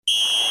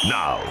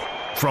Now,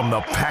 from the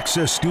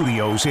Paxa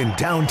Studios in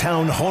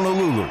downtown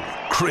Honolulu,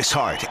 Chris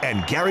Hart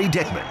and Gary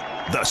Dickman,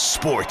 the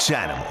Sports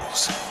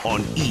Animals,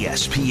 on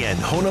ESPN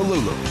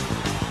Honolulu.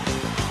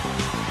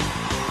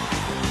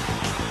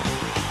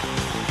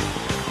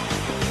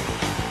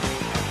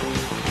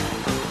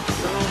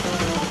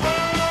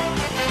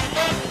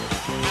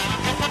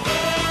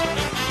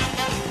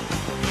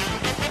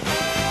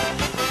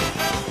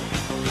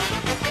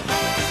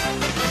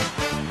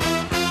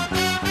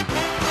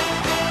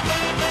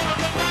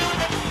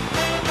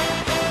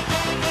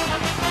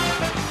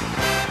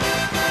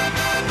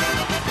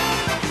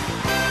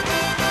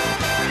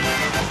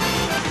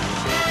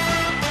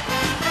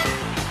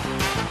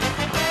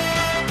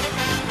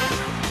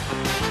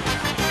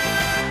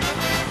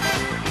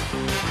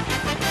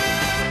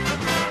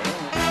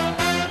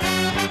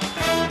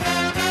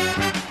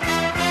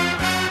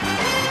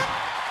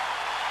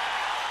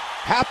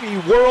 Happy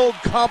World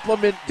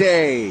Compliment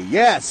Day.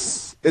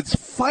 Yes, it's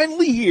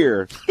finally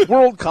here.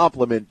 World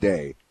Compliment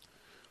Day.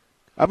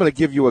 I'm going to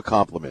give you a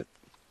compliment.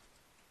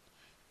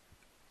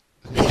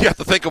 You have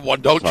to think of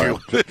one, don't Sorry,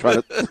 you? Try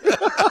to...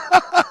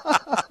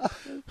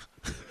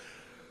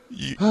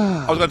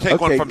 I was going to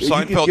take one from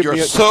Seinfeld. You're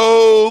me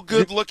so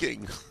good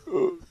looking.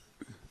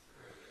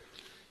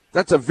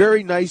 That's a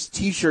very nice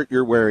T-shirt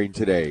you're wearing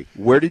today.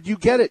 Where did you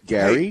get it,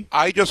 Gary? Hey,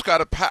 I just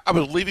got I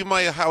was leaving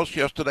my house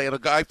yesterday, and a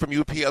guy from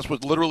UPS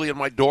was literally in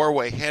my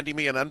doorway handing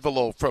me an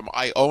envelope from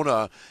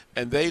Iona,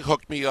 and they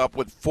hooked me up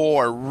with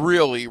 4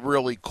 really,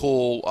 really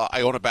cool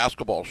Iona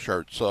basketball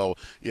shirts. So,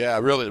 yeah,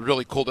 really,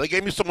 really cool. They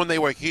gave me some when they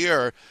were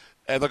here,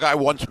 and the guy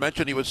once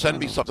mentioned he would send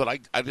me something. I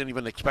didn't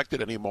even expect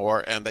it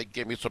anymore, and they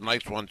gave me some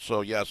nice ones. So,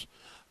 yes,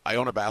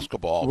 Iona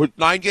basketball.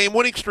 9-game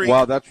winning streak.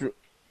 Wow, that's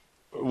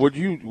Would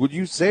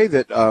you say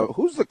that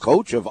who's the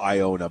coach of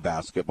Iona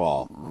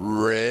basketball?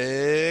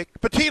 Rick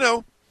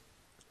Pitino.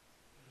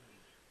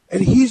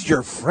 And he's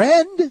your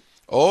friend?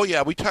 Oh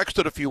yeah, we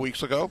texted a few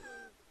weeks ago.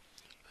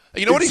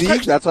 You know what he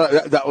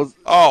texted? That was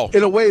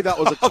in a way that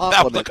was a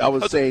compliment. I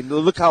was saying,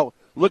 look how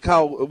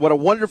what a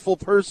wonderful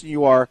person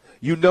you are.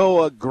 You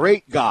know, a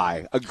great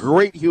guy, a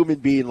great human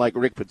being like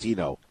Rick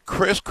Pitino.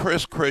 Chris,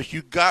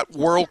 you got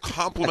World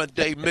Compliment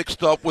Day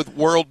mixed up with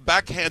World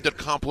Backhanded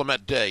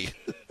Compliment Day.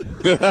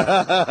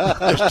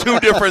 There's 2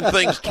 different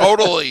things,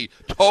 totally.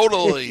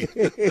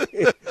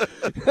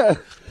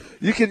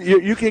 You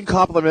can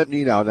compliment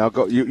me now. Now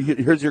go.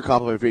 Here's your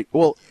compliment.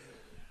 Well,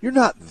 you're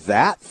not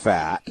that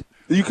fat.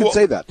 You can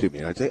say that to me,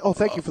 and I'd say, "Oh,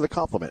 thank you for the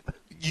compliment."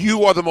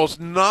 You are the most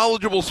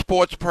knowledgeable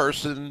sports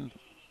person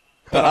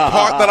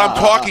that I'm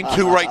talking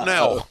to right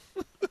now.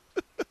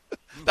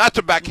 That's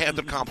a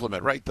backhanded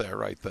compliment right there.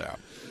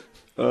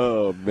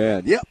 Oh,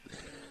 man. Yep.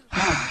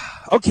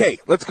 Okay,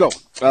 let's go.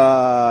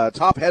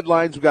 Top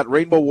headlines. We've got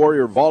Rainbow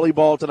Warrior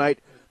Volleyball tonight.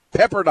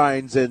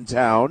 Pepperdine's in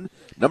town.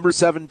 Number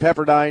 7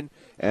 Pepperdine.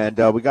 And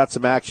we got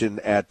some action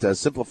at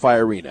Simplify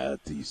Arena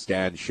at the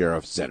Stan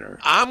Sheriff Center.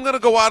 I'm going to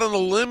go out on a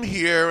limb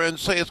here and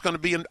say it's going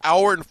to be an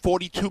hour and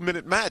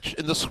 42-minute match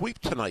in the sweep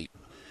tonight.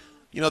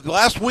 You know, the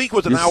last week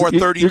was an hour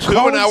 32,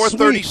 an hour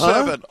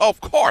 37. Huh? Of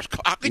course.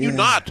 How can you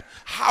not?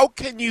 How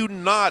can you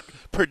not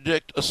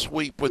predict a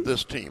sweep with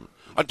this team?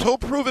 Until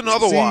proven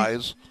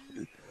otherwise.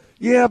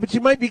 Yeah, but you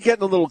might be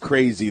getting a little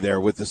crazy there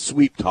with the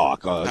sweep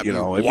talk.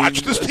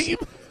 Watch this team?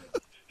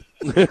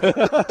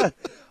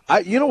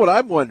 You know what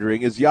I'm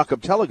wondering is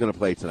Jakob Tella going to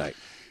play tonight?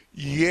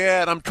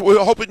 Yeah, and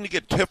we're hoping to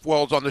get Tiff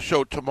Wells on the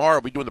show tomorrow.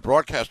 We'll be doing the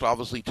broadcast,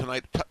 obviously,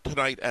 tonight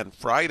and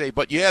Friday.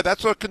 But, yeah,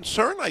 that's a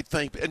concern, I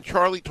think. And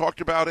Charlie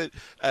talked about it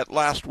at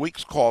last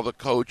week's call, the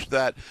coach,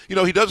 that,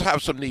 he does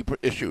have some knee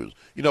issues.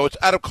 It's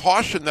out of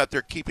caution that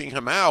they're keeping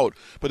him out,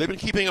 but they've been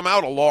keeping him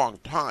out a long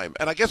time.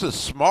 And I guess it's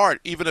smart,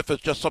 even if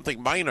it's just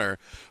something minor.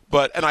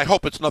 And I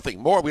hope it's nothing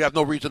more. We have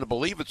no reason to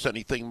believe it's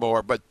anything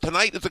more. But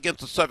tonight is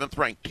against the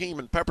 7th-ranked team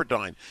in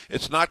Pepperdine.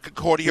 It's not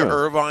Concordia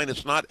Irvine.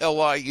 It's not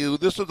LIU.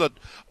 This is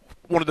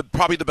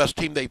probably the best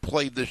team they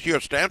played this year.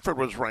 Stanford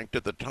was ranked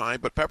at the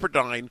time, but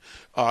Pepperdine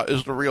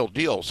is the real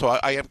deal. So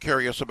I am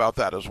curious about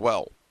that as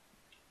well.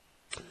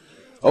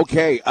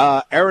 Okay,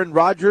 Aaron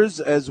Rodgers,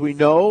 as we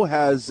know,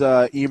 has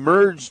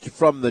emerged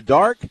from the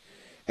dark,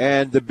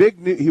 and the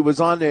big he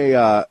was on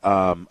a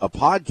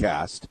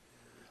podcast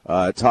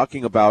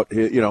talking about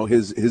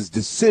his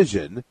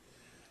decision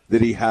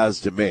that he has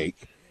to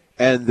make,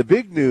 and the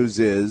big news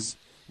is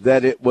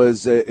that it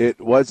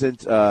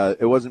wasn't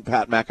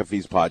Pat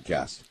McAfee's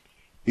podcast.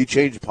 He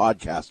changed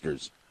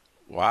podcasters.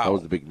 Wow. That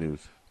was the big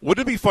news.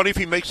 Wouldn't it be funny if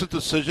he makes a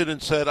decision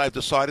and said, I've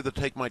decided to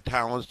take my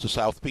talents to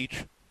South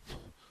Beach?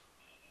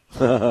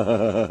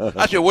 Actually,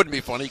 it wouldn't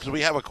be funny because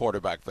we have a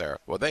quarterback there.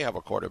 Well, they have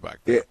a quarterback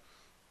there.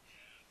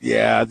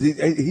 Yeah,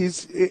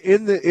 he's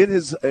in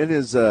this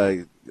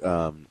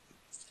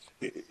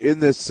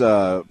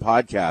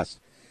podcast.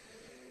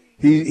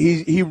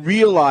 He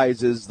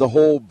realizes the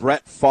whole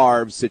Brett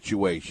Favre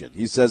situation.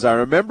 He says, I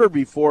remember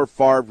before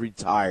Favre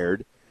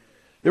retired,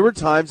 there were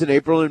times in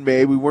April and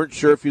May we weren't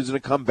sure if he was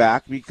going to come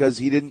back because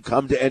he didn't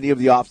come to any of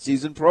the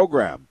off-season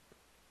program.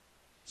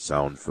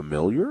 Sound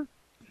familiar?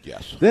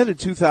 Yes. Then in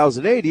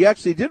 2008, he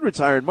actually did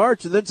retire in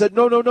March and then said,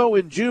 no,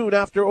 in June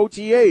after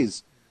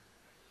OTAs.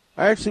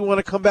 I actually want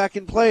to come back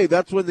and play.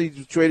 That's when they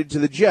traded to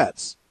the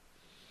Jets.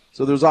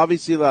 So there was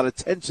obviously a lot of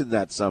tension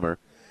that summer.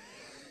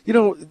 You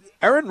know,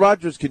 Aaron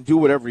Rodgers can do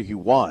whatever he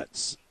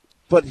wants,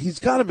 but he's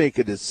got to make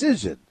a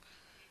decision.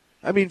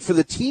 I mean, for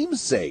the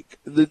team's sake,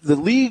 the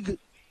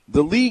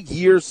league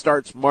year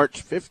starts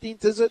March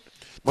 15th, is it?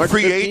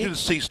 Free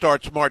agency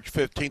starts March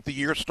 15th. The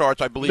year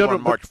starts, I believe,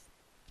 on March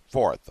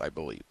 4th, I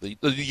believe. The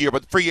year,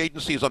 but free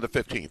agency is on the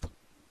 15th.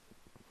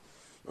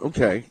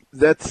 Okay.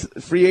 That's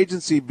free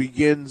agency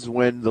begins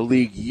when the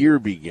league year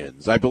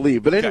begins, I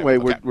believe. But anyway,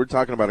 Okay. we're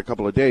talking about a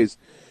couple of days.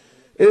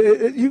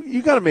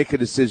 You got to make a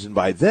decision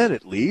by then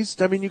at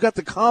least. I mean, you got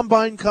the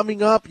combine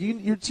coming up.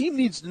 Your team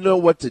needs to know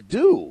what to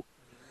do.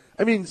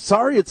 I mean,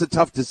 sorry it's a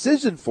tough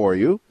decision for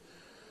you,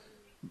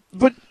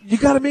 but you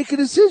got to make a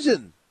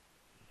decision.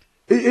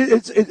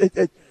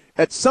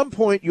 At some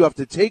point you have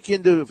to take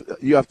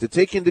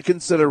into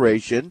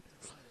consideration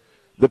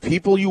the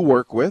people you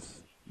work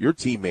with, your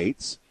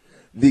teammates,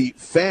 the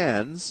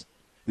fans,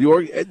 the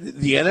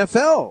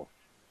NFL.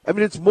 I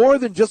mean, it's more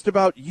than just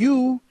about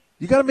you.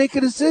 You got to make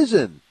a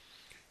decision.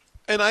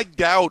 And I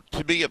doubt,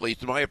 to me at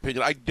least, in my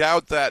opinion, I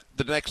doubt that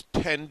the next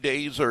 10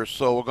 days or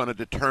so are going to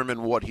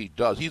determine what he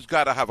does. He's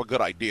got to have a good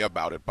idea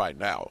about it by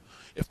now,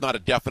 if not a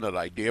definite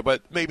idea.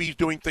 But maybe he's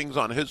doing things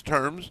on his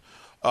terms,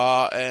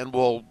 and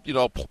will,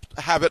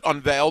 have it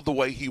unveiled the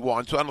way he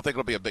wants. So I don't think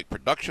it'll be a big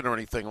production or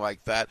anything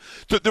like that.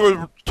 So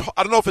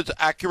I don't know if it's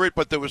accurate,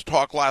 but there was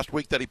talk last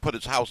week that he put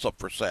his house up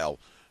for sale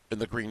in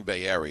the Green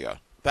Bay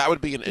area. That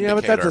would be an indicator.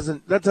 Yeah,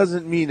 but that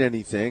doesn't mean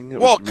anything.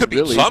 Well, it could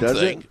really, mean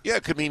something. Yeah,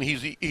 it could mean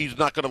he's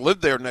not going to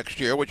live there next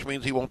year, which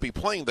means he won't be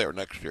playing there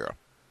next year.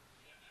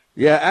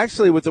 Yeah,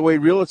 actually, with the way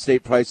real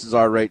estate prices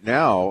are right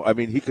now, I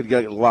mean, he could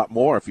get a lot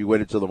more if he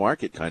waited until the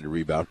market kind of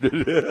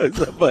rebounded.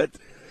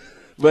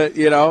 but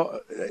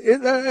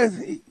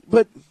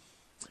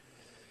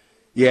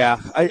yeah,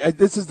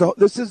 this is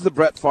the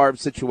Brett Favre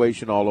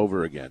situation all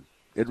over again.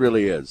 It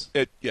really is.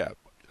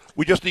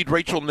 We just need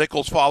Rachel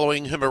Nichols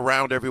following him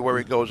around everywhere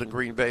he goes in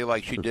Green Bay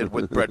like she did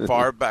with Brett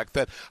Favre back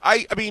then.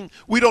 I mean,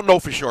 we don't know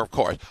for sure, of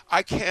course.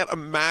 I can't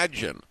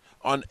imagine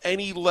on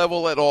any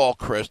level at all,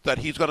 Chris, that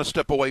he's going to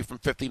step away from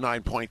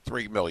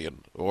 $59.3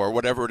 million or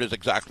whatever it is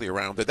exactly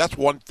around it. That's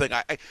one thing.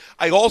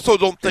 I also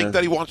don't think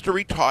that he wants to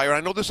retire.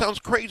 I know this sounds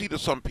crazy to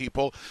some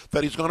people,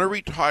 that he's going to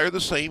retire the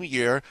same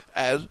year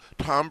as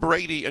Tom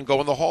Brady and go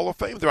in the Hall of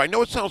Fame there. I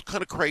know it sounds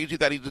kind of crazy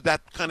that he's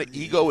that kind of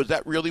ego. Is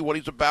that really what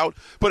he's about?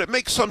 But it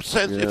makes some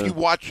sense if you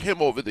watch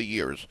him over the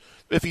years.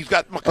 If he's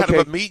got kind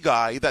of a me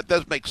guy, that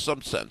does make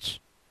some sense.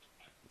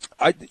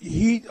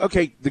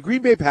 The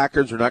Green Bay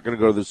Packers are not going to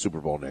go to the Super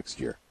Bowl next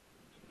year.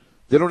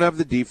 They don't have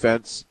the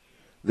defense.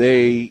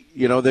 The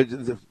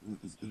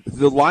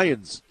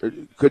Lions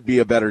could be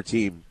a better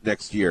team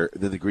next year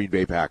than the Green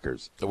Bay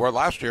Packers. They were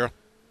last year.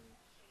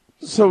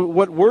 So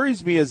what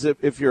worries me is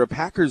if you're a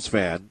Packers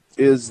fan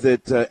is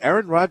that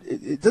Aaron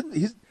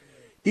Rodgers,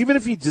 even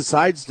if he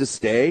decides to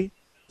stay,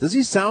 does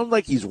he sound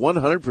like he's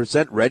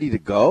 100% ready to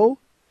go?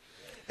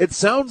 It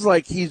sounds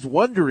like he's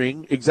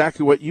wondering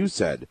exactly what you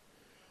said.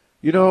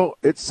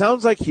 It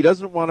sounds like he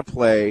doesn't want to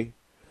play,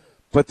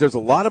 but there's a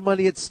lot of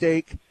money at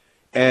stake,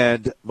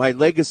 and my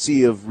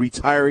legacy of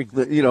retiring,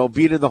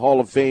 being in the Hall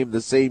of Fame the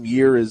same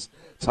year as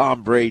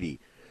Tom Brady,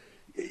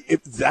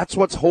 if that's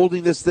what's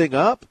holding this thing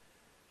up,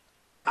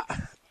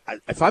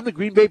 if I'm the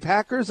Green Bay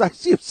Packers, I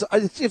see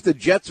if the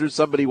Jets or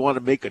somebody want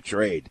to make a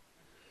trade.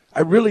 I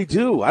really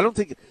do. I don't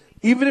think,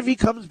 even if he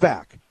comes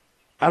back,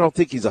 I don't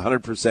think he's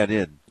 100%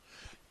 in.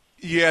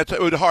 Yeah, it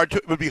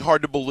would be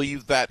hard to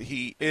believe that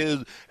he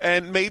is,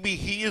 and maybe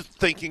he is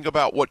thinking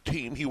about what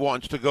team he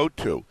wants to go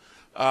to.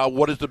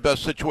 What is the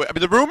best situation? I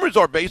mean, the rumors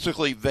are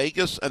basically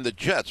Vegas and the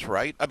Jets,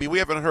 right? I mean, we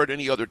haven't heard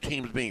any other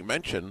teams being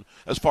mentioned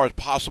as far as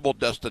possible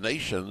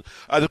destinations.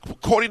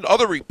 According to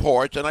other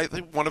reports, and I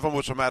think one of them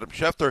was from Adam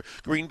Schefter,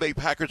 Green Bay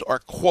Packers are,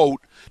 quote,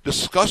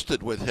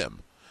 disgusted with him.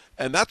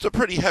 And that's a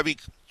pretty heavy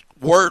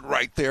word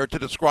right there to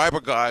describe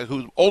a guy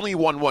who's only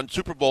won one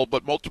Super Bowl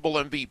but multiple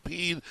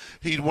MVPs.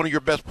 He's one of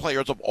your best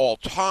players of all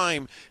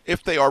time,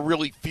 if they are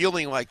really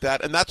feeling like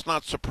that. And that's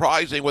not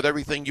surprising with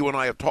everything you and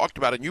I have talked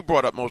about, and you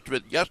brought up most of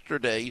it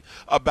yesterday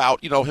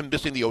about, him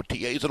missing the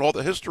OTAs and all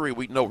the history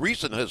we know,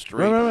 recent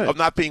history of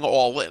not being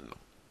all in.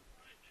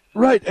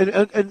 Right.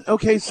 And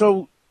okay,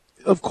 so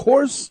of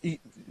course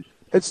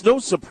it's no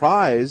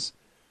surprise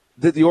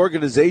that the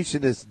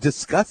organization is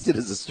disgusted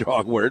is a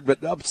strong word,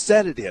 but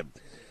upset at him.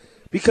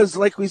 Because,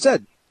 like we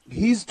said,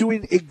 he's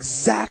doing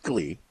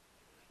exactly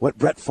what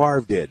Brett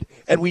Favre did.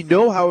 And we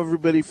know how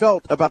everybody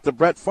felt about the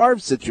Brett Favre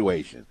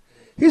situation.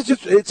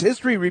 It's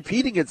history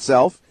repeating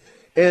itself.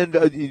 And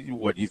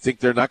what, you think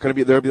they're not going to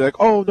be there and be like,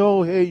 oh,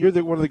 no, hey, you're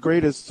one of the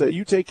greatest.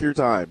 You take your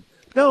time.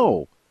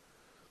 No.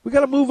 We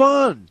got to move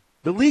on.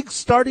 The league's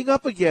starting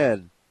up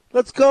again.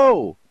 Let's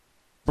go.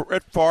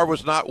 Brett Favre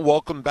was not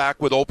welcomed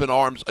back with open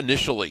arms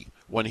initially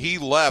When he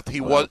left,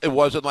 it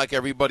wasn't like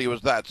everybody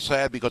was that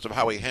sad because of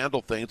how he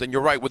handled things. And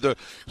you're right, with the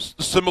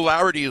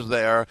similarities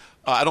there,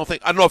 I don't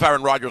know if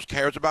Aaron Rodgers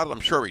cares about it. I'm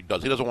sure he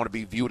does. He doesn't want to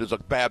be viewed as a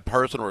bad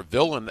person or a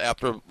villain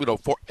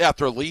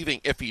after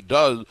leaving, if he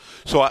does.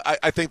 So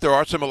I think there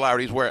are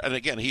similarities where, and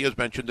again, he has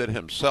mentioned it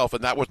himself,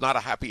 and that was not a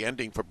happy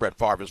ending for Brett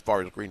Favre as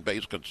far as Green Bay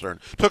is concerned.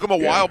 Took him a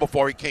while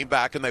before he came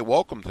back, and they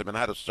welcomed him and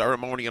had a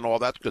ceremony and all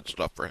that good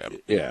stuff for him.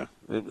 Yeah.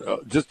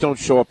 Just don't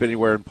show up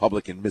anywhere in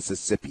public in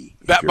Mississippi.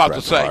 That about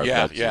to say,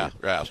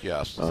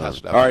 yes. All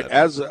right,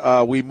 as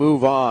we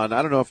move on,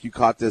 I don't know if you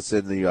caught this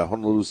in the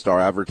Honolulu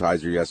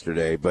Star-Advertiser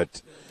yesterday,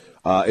 but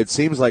it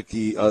seems like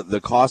the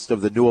cost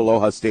of the new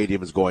Aloha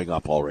Stadium is going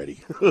up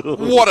already.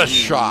 What a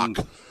shock.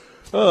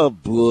 Oh,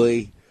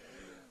 boy.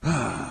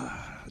 How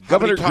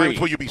Governor many times Green.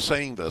 will you be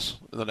saying this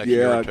in the next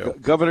year or two?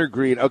 Governor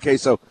Green. Okay,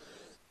 so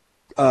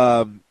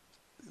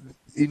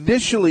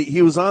initially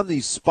he was on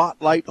the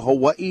Spotlight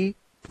Hawaii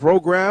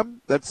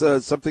program. That's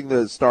something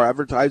the Star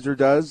Advertiser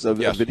does, a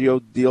video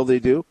deal they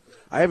do.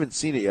 I haven't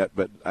seen it yet,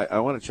 but I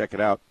want to check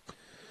it out.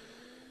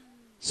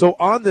 So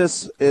on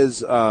this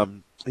is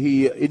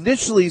he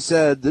initially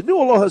said the new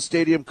Aloha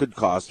Stadium could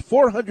cost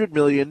 $400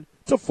 million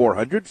to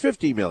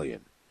 $450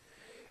 million.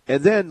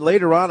 And then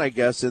later on, I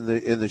guess, in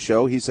the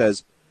show, he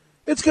says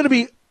it's going to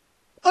be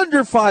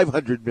under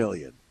 $500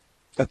 million.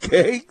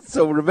 Okay?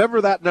 So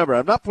remember that number.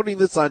 I'm not putting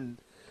this on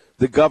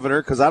the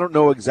governor because I don't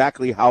know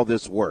exactly how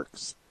this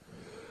works.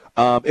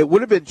 It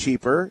would have been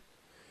cheaper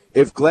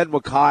if Glenn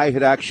Mackay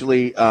had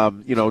actually,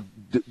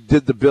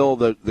 did the bill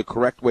the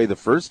correct way the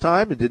first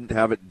time and didn't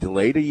have it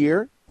delayed a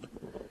year.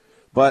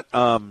 But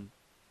I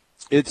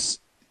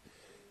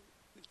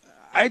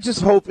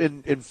just hope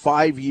in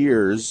 5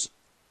 years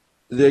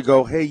they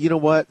go, hey, you know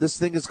what? This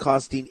thing is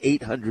costing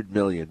 $800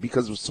 million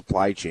because of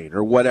supply chain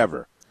or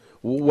whatever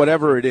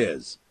it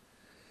is.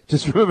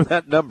 Just remember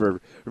that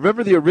number.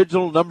 Remember the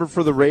original number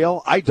for the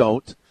rail? I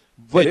don't,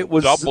 but it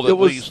was doubled at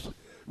least.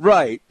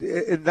 Right,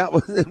 and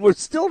and we're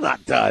still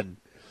not done.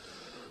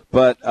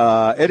 But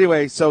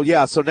anyway, so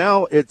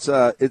now it's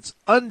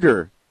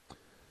under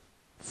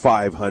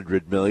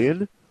 $500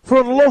 million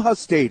for an Aloha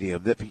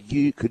Stadium that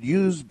could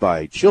used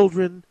by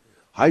children,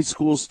 high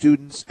school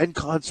students, and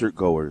concert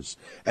goers,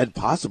 and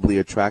possibly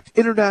attract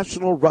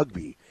international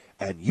rugby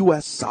and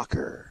U.S.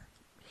 soccer.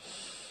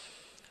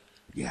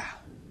 Yeah.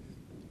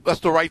 That's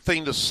the right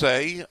thing to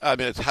say. I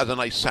mean, it has a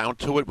nice sound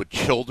to it with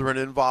children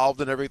involved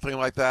and everything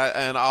like that.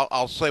 And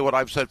I'll say what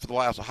I've said for the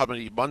last how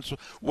many months.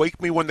 Wake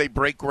me when they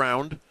break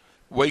ground.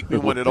 Wake me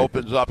when it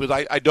opens up.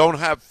 Because I don't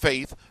have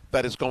faith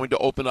that it's going to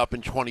open up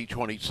in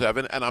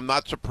 2027, and I'm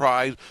not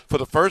surprised. For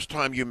the first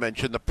time, you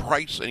mentioned the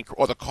price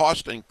or the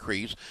cost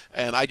increase,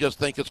 and I just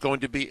think it's going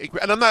to be.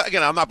 And I'm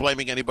not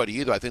blaming anybody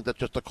either. I think that's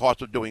just the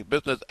cost of doing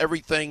business.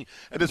 Everything,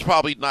 and it's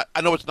probably not.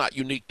 I know it's not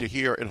unique to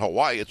here in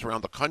Hawaii. It's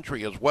around the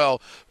country as well.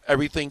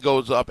 Everything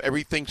goes up.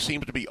 Everything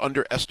seems to be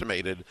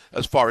underestimated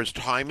as far as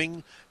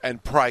timing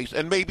and price,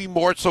 and maybe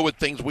more so with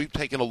things we've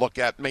taken a look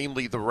at,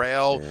 mainly the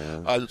rail,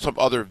 some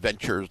other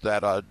ventures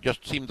that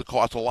just seem to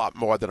cost a lot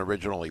more than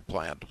originally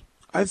planned.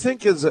 I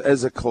think as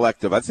a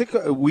collective, I think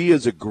we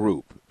as a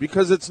group,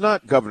 because it's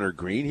not Governor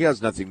Green. He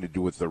has nothing to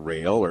do with the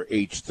rail or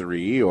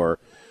H3 or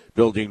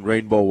building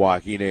Rainbow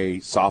Wahine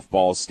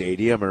softball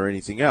stadium or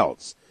anything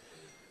else.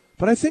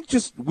 But I think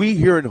just we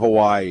here in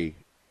Hawaii,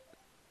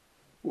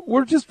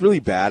 we're just really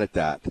bad at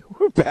that.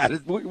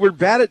 We're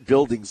bad at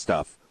building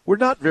stuff. We're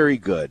not very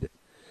good.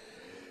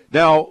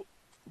 Now,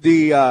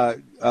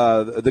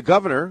 the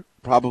governor,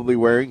 probably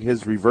wearing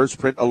his reverse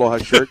print Aloha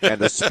shirt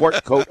and a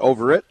sport coat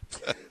over it,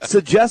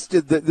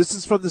 suggested that, this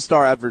is from the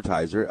Star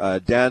Advertiser,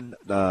 Dan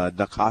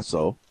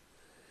Nakaso,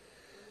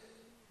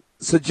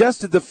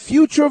 suggested the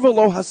future of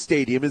Aloha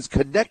Stadium is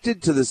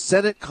connected to the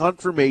Senate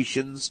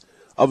confirmations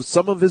of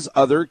some of his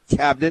other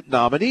cabinet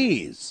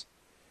nominees,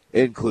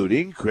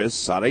 including Chris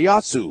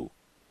Sadayasu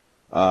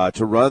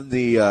to run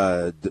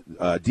the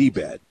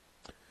D-bed,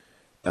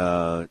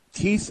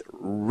 Keith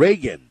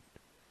Reagan,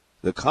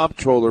 the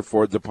comptroller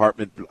for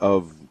Department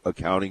of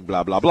Accounting,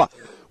 blah, blah, blah.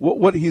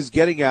 What he's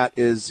getting at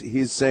is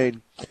he's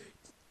saying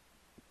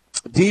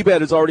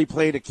D-bed is already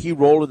playing a key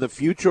role in the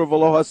future of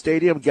Aloha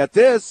Stadium. Get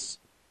this.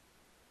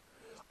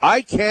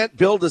 I can't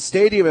build a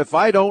stadium if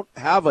I don't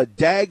have a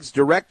DAGS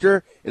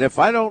director and if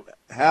I don't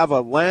have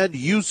a land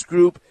use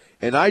group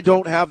and I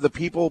don't have the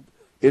people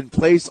in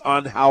place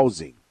on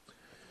housing.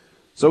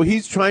 So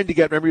he's trying to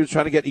get, remember he was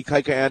trying to get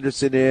Ikaika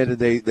Anderson in, and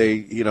they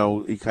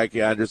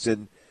Ikaika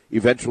Anderson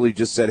eventually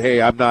just said,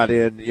 hey, I'm not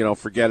in,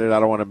 forget it. I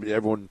don't want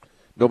to,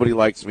 nobody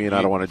likes me and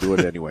I don't want to do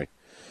it anyway.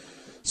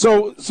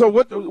 So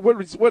what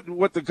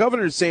the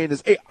governor is saying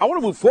is, hey, I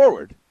want to move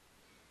forward,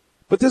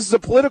 but this is a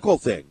political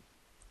thing.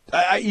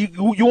 You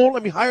won't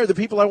let me hire the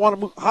people I want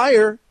to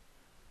hire,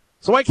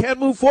 so I can't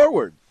move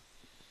forward.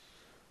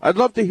 I'd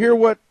love to hear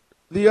what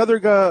the other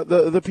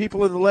the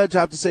people in the ledge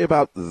have to say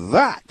about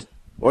that,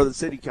 or the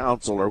city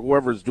council, or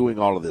whoever's doing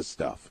all of this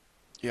stuff.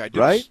 Yeah, I did.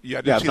 Right? Yeah,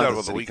 I did see that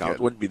over the weekend.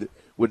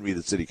 Wouldn't be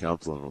the city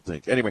council, I don't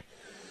think. Anyway,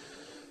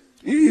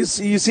 you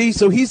see,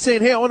 so he's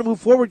saying, hey, I want to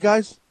move forward,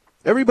 guys.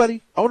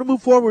 Everybody, I want to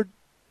move forward.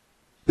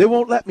 They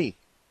won't let me.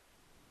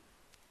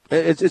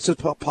 It's just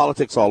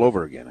politics all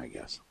over again, I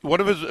guess.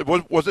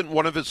 Wasn't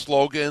one of his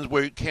slogans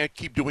where you can't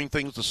keep doing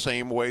things the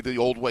same way, the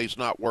old way's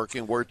not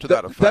working, word to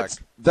that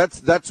effect?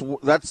 That's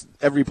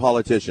every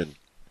politician.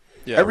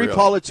 Yeah, every really.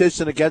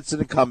 politician against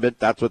an incumbent,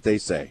 that's what they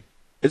say.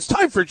 It's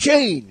time for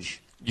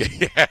change.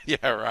 Yeah,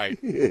 right.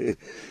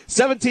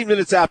 17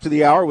 minutes after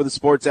the hour with the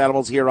Sports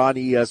Animals here on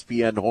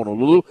ESPN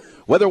Honolulu.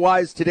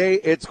 Weather-wise, today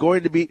it's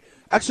going to be,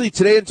 actually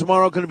today and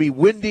tomorrow going to be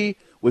windy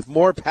with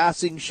more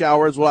passing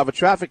showers. We'll have a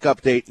traffic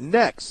update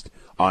next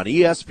on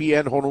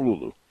ESPN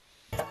Honolulu.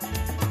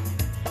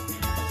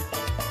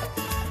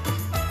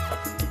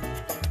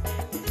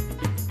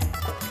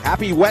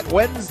 Happy Wet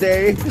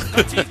Wednesday.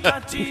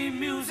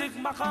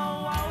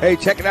 Hey,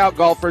 check it out,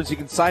 golfers. You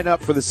can sign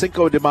up for the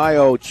Cinco de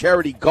Mayo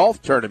Charity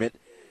Golf Tournament,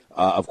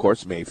 of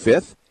course, May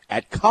 5th,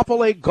 at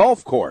Kapolei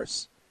Golf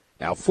Course.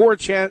 Now, four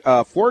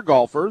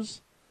golfers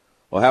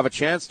will have a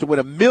chance to win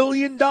 $1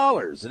 million,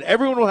 and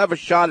everyone will have a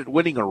shot at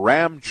winning a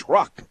Ram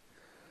truck.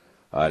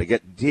 To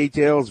get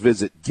details,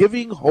 visit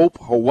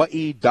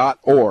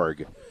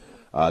GivingHopeHawaii.org.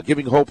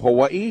 Giving Hope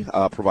Hawaii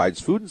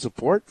provides food and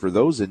support for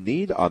those in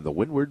need on the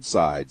windward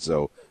side.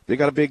 So they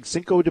got a big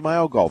Cinco de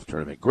Mayo golf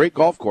tournament. Great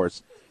golf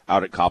course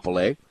out at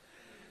Kapolei.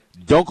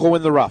 Don't go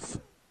in the rough.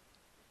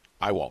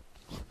 I won't.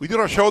 We did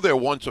our show there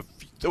once.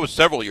 It was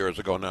several years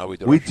ago now. We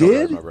did.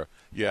 I remember.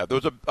 Yeah, there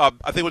was I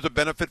think it was a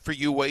benefit for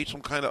UA,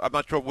 some kind of. I'm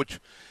not sure which.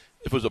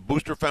 If it was a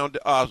booster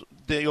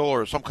deal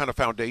or some kind of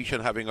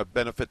foundation having a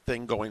benefit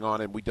thing going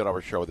on, and we did our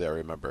show there. I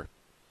remember.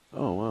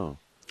 Oh wow.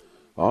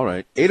 All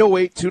right.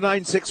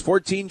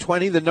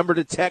 808-296-1420, the number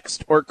to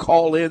text or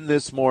call in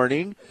this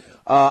morning.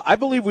 I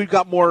believe we've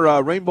got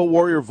more Rainbow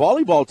Warrior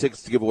volleyball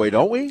tickets to give away,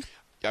 don't we?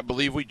 I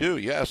believe we do,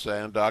 yes.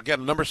 And,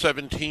 again, number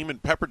 7 team in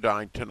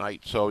Pepperdine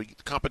tonight. So the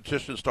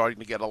competition is starting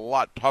to get a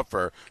lot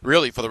tougher,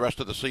 really, for the rest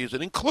of the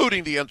season,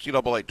 including the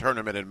NCAA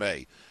tournament in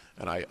May.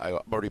 And I'm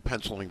already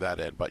penciling that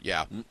in. But,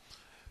 yeah,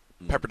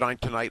 Pepperdine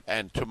tonight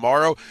and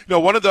tomorrow. You know,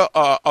 one of the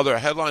other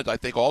headlines, I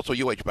think, also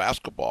UH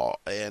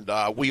basketball. And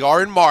we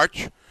are in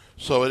March.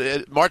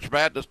 So March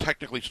Madness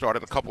technically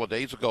started a couple of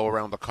days ago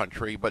around the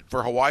country, but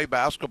for Hawaii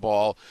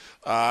basketball,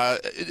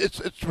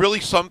 it's really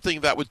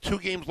something that with 2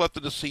 games left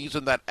in the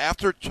season, that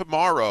after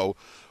tomorrow,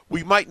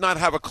 we might not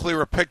have a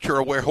clearer picture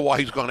of where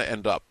Hawaii's going to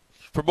end up.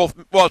 For both,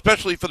 well,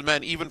 especially for the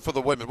men, even for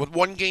the women. With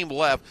 1 game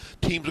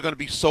left, teams are going to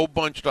be so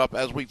bunched up.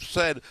 As we've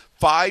said,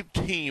 5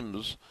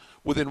 teams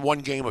within 1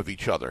 game of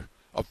each other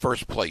of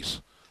first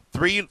place.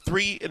 3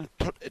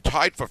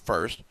 tied for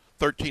first,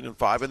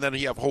 13-5, and then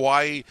you have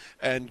Hawaii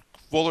and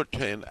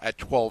Fullerton at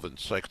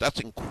 12-6.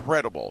 That's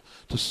incredible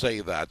to say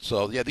that.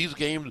 So, yeah, these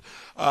games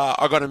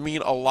are going to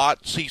mean a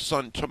lot.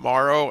 CSUN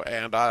tomorrow,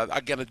 and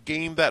again, a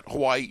game that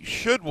Hawaii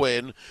should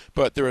win,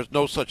 but there is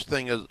no such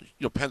thing as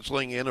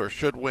penciling in or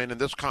should win in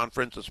this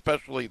conference,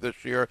 especially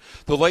this year.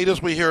 The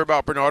latest we hear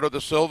about Bernardo da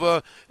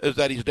Silva is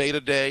that he's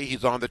day-to-day.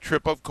 He's on the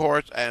trip, of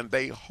course, and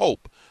they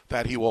hope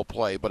that he will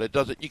play, but it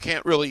doesn't. You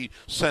can't really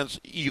sense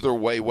either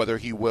way whether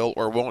he will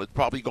or won't. It's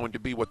probably going to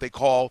be what they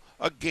call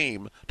a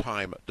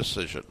game-time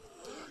decision.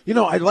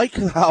 I like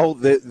how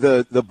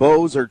the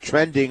Bows are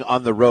trending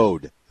on the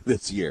road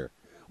this year.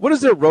 What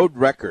is their road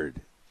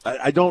record?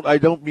 I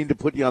don't mean to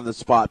put you on the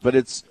spot, but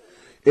it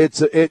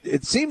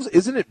seems,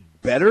 isn't it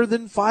better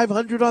than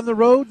 500 on the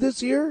road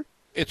this year?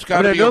 It's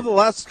got to be. I know the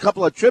last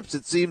couple of trips,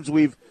 it seems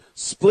we've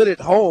split at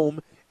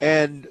home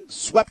and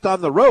swept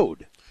on the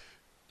road.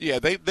 Yeah,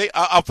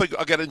 I'll think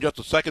I'll get in just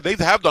a second. They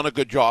have done a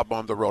good job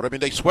on the road. I mean,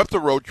 they swept the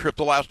road trip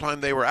the last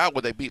time they were out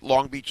when they beat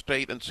Long Beach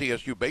State and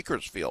CSU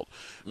Bakersfield.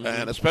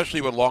 And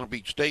especially with Long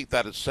Beach State,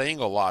 that is saying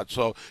a lot.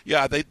 So,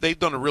 yeah, they've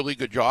done a really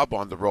good job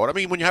on the road. I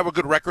mean, when you have a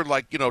good record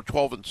like,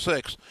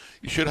 12-6,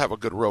 you should have a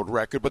good road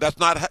record, but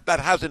that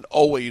hasn't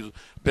always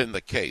been the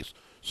case.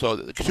 So,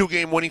 the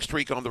 2-game winning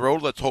streak on the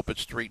road, let's hope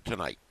it's street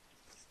tonight.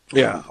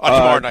 Yeah.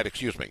 Tomorrow night,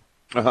 excuse me.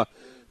 Uh-huh.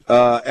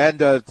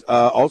 And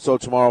also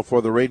tomorrow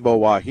for the Rainbow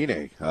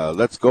Wahine.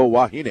 Let's go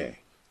Wahine.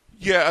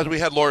 Yeah, as we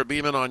had Laura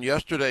Beeman on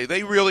yesterday,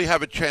 they really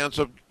have a chance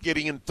of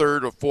getting in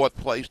 3rd or 4th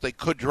place. They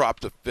could drop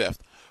to 5th.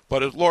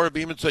 But as Laura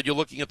Beeman said, you're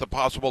looking at the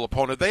possible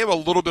opponent. They have a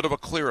little bit of a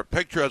clearer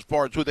picture as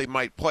far as who they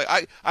might play.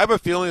 I have a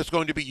feeling it's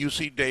going to be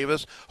UC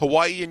Davis.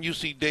 Hawaii and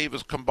UC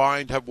Davis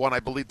combined have won,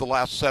 I believe, the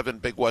last 7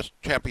 Big West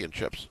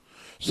championships.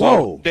 So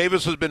Whoa.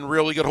 Davis has been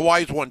really good.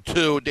 Hawaii's won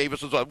 2.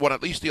 Davis has won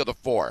at least the other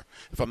 4,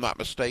 if I'm not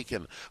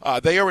mistaken.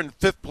 They are in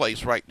 5th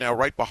place right now,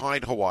 right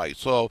behind Hawaii.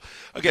 So,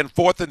 again,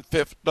 4th and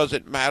 5th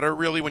doesn't matter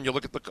really when you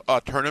look at the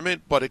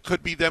tournament, but it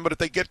could be them. But if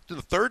they get to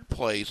the 3rd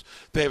place,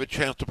 they have a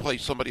chance to play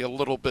somebody a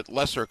little bit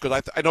lesser.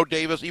 Because I know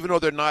Davis, even though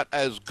they're not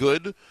as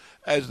good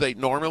as they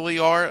normally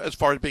are as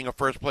far as being a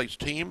first-place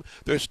team,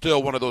 they're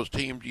still one of those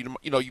teams,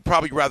 you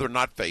probably rather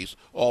not face,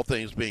 all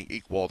things being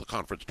equal, the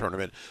conference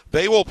tournament.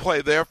 They will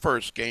play their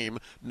first game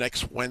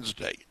next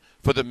Wednesday.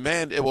 For the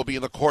men, it will be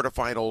in the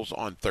quarterfinals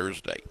on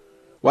Thursday.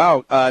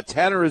 Wow,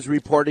 Tanner is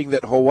reporting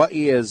that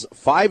Hawaii is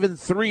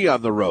 5-3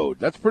 on the road.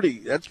 That's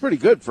pretty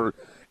good for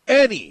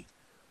any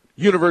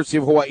University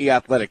of Hawaii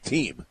athletic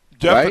team.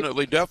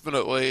 Definitely,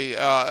 definitely.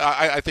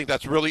 I think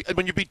that's really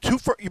when you beat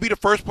a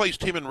first place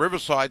team in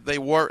Riverside. They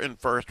were in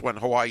first when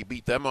Hawaii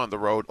beat them on the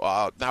road.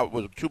 Now it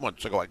was 2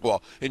 months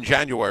ago, in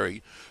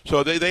January.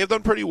 So they have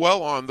done pretty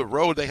well on the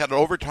road. They had an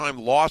overtime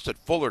loss at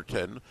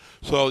Fullerton.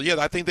 So yeah,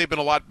 I think they've been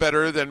a lot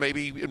better than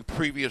maybe in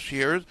previous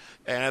years.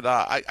 And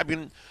I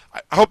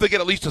hope they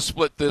get at least a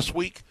split this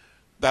week.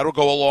 That'll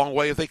go a long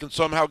way if they can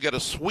somehow get a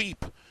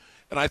sweep.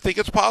 And I think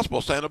it's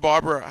possible. Santa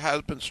Barbara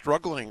has been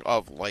struggling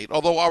of late.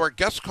 Although our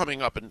guest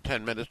coming up in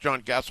 10 minutes,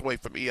 John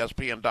Gasaway from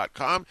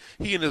ESPN.com,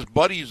 he and his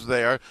buddies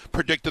there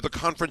predicted the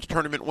conference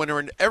tournament winner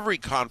in every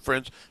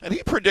conference, and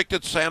he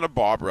predicted Santa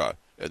Barbara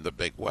in the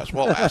Big West.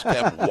 We'll ask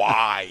him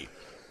why.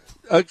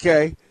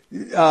 Okay.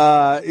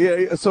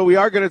 So we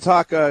are going to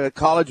talk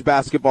college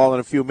basketball in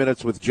a few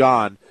minutes with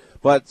John.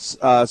 But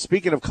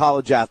speaking of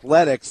college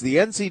athletics, the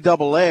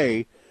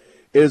NCAA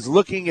is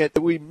looking at,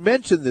 we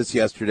mentioned this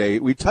yesterday,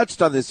 we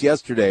touched on this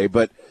yesterday,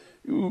 but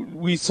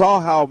we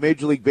saw how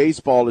Major League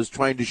Baseball is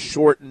trying to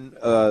shorten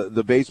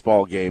the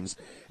baseball games.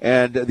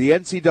 And the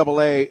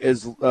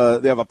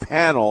NCAA they have a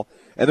panel,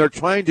 and they're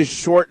trying to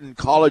shorten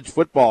college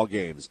football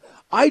games.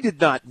 I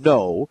did not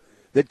know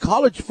that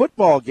college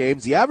football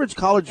games, the average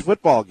college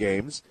football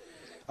games,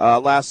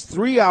 last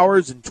 3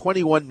 hours and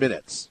 21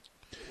 minutes.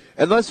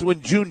 Unless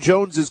when June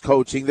Jones is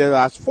coaching, they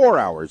last 4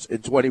 hours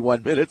and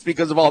 21 minutes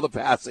because of all the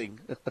passing.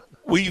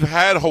 We've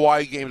had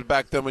Hawaii games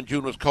back then when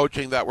June was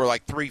coaching that were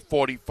like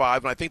 3:45,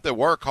 and I think there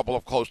were a couple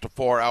of close to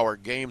 4-hour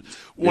games.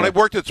 When I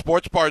worked at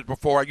sports bars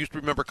before, I used to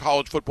remember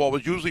college football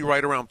was usually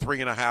right around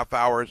 3.5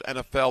 hours,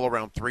 NFL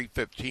around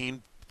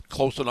 3:15,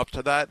 close enough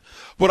to that.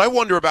 But I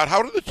wonder about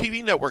how do the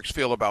TV networks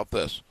feel about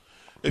this,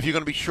 if you're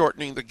going to be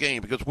shortening the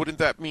game, because wouldn't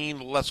that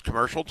mean less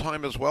commercial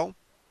time as well?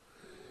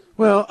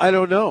 Well, I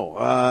don't know.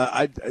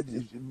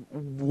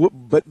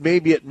 But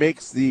maybe it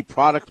makes the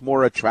product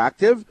more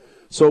attractive,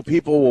 so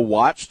people will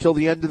watch till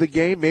the end of the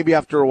game. Maybe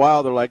after a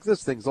while they're like,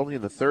 this thing's only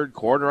in the third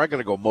quarter. I got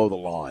to go mow the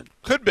lawn.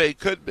 Could be.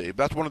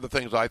 That's one of the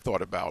things I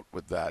thought about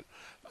with that.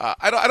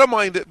 I don't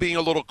mind it being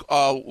a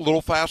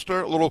little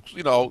faster,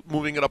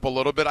 moving it up a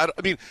little bit. I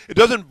mean, it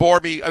doesn't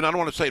bore me, and I don't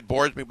want to say it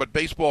bores me, but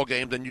baseball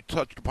games, and you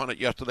touched upon it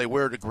yesterday,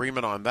 we're in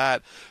agreement on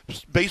that.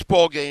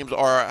 Baseball games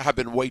have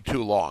been way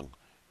too long.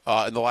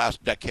 In the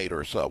last decade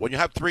or so, when you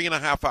have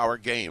 3.5-hour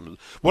games,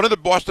 one of the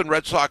Boston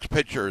Red Sox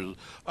pitchers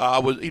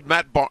was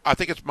I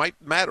think it's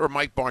Matt or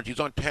Mike Barnes. He's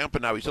on Tampa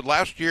now. He said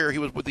last year he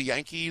was with the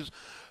Yankees.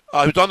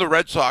 He was on the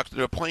Red Sox. They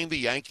were playing the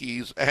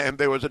Yankees, and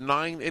there was a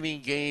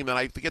 9-inning game, and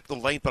I forget the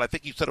length, but I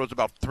think he said it was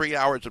about 3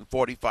 hours and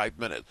 45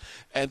 minutes.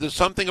 And there's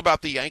something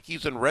about the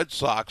Yankees and Red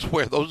Sox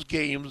where those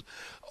games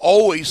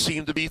always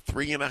seem to be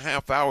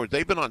 3.5 hours.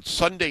 They've been on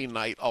Sunday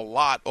night a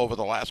lot over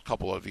the last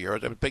couple of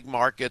years. Big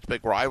markets,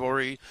 big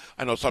rivalry.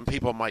 I know some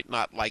people might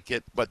not like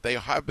it, but they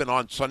have been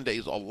on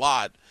Sundays a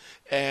lot.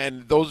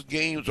 And those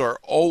games are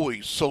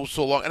always so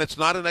long. And it's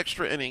not an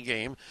extra inning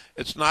game.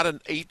 It's not an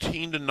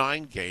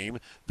 18-9 game.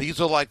 These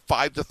are like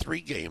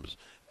 5-3 games.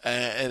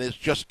 And it's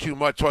just too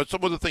much. So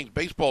some of the things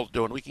baseball's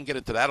doing, we can get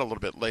into that a little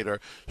bit later,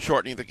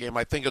 shortening the game,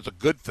 I think is a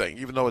good thing,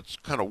 even though it's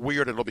kind of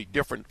weird and it'll be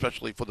different,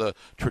 especially for the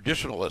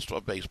traditionalist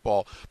of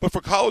baseball. But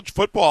for college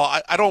football,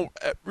 I don't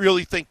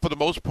really think, for the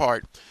most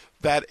part,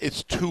 that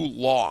it's too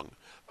long.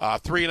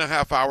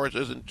 3.5 hours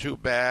isn't too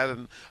bad.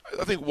 And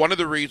I think one of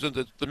the reasons,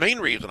 the main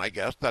reason, I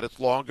guess, that it's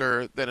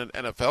longer than an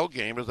NFL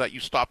game is that you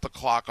stop the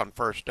clock on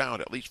first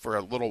down, at least for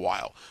a little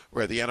while,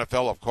 where the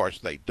NFL, of course,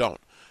 they don't.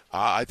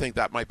 I think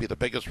that might be the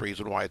biggest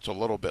reason why it's a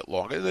little bit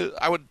longer.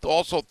 I would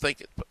also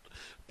think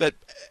that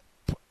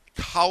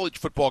college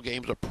football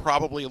games are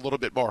probably a little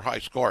bit more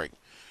high-scoring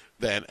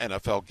than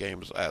NFL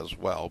games as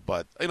well.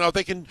 But, if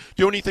they can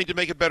do anything to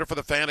make it better for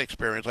the fan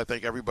experience, I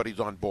think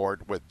everybody's on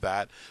board with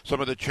that.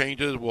 Some of the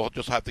changes we'll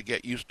just have to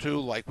get used to,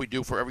 like we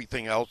do for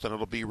everything else, and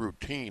it'll be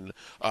routine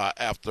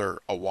after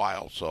a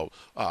while. So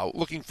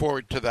looking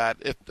forward to that.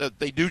 If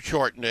they do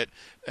shorten it,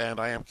 and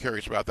I am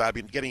curious about that. I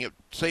mean, getting it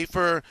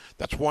safer,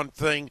 that's one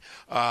thing.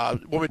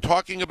 When we're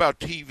talking about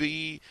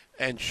TV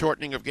and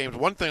shortening of games,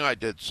 one thing I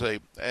did say,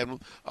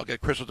 and I'll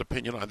get Chris's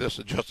opinion on this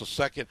in just a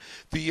second,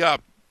 the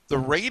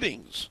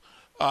ratings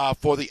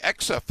for the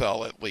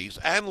XFL, at least,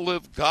 and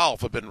Live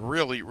Golf have been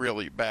really,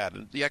 really bad.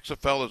 And the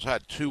XFL has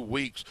had 2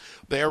 weeks.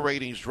 Their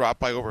ratings dropped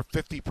by over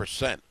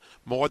 50%,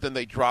 more than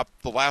they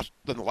dropped the last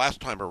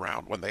time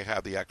around when they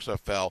had the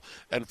XFL.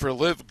 And for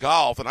Live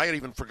Golf, and I had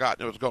even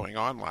forgotten it was going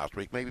on last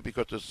week, maybe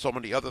because there's so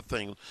many other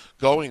things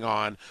going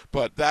on,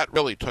 but that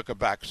really took a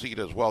back seat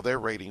as well. Their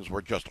ratings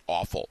were just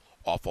awful.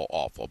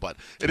 But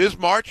it is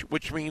March,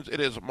 which means it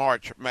is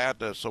March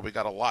Madness, so we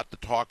got a lot to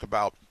talk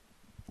about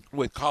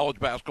with college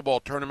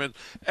basketball tournaments.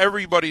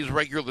 Everybody's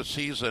regular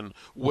season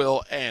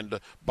will end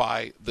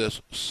by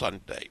this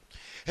Sunday.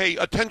 Hey,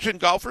 attention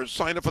golfers,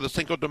 sign up for the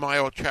Cinco de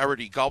Mayo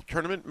charity golf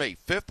tournament May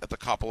 5th at the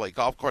Kapolei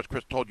Golf Course.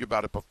 Chris told you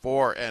about it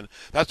before, and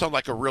that sounds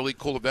like a really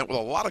cool event with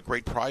a lot of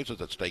great prizes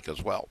at stake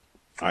as well.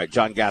 All right,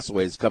 John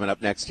Gasaway is coming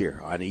up next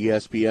here on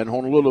ESPN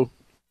Honolulu.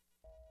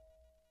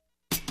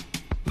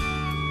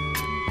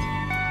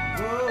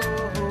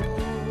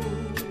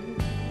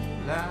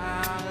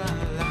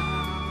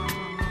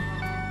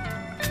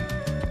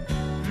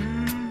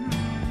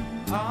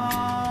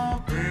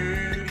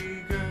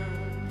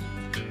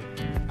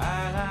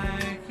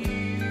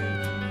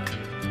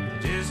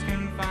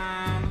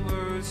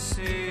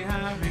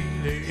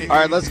 All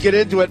right, let's get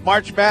into it.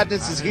 March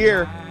Madness is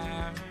here.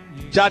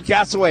 John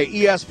Gasaway,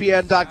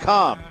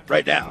 ESPN.com,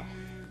 right now.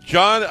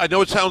 John, I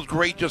know it sounds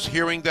great just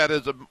hearing that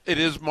it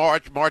is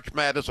March. March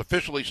Madness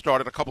officially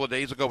started a couple of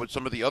days ago with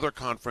some of the other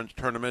conference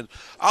tournaments.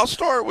 I'll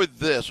start with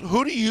this.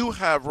 Who do you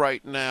have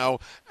right now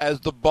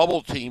as the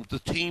bubble team, the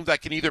team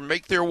that can either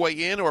make their way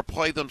in or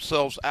play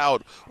themselves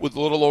out with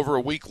a little over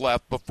a week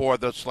left before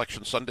the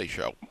Selection Sunday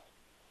show?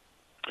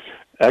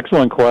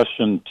 Excellent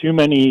question. Too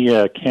many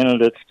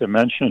candidates to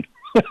mention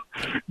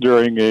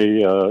during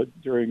a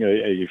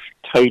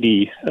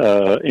tidy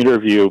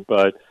interview,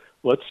 but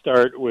let's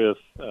start with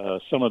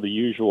some of the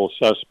usual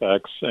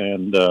suspects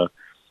and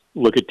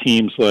look at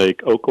teams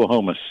like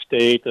Oklahoma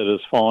State that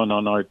has fallen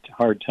on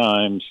hard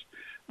times,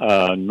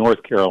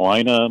 North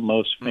Carolina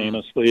most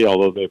famously,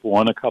 although they've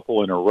won a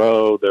couple in a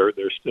row, they're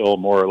still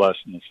more or less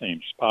in the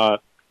same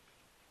spot.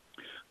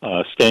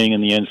 Staying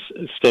in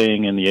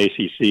the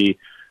ACC.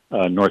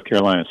 North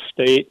Carolina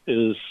State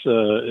is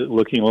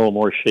looking a little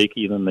more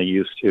shaky than they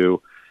used to,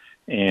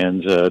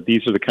 and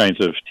these are the kinds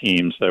of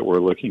teams that we're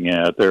looking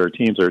at. There are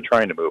teams that are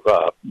trying to move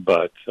up,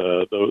 but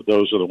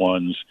those are the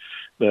ones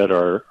that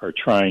are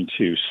trying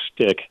to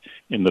stick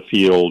in the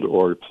field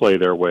or play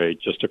their way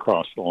just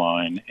across the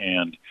line,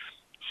 and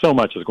so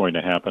much is going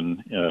to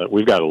happen.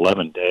 We've got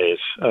 11 days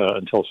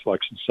until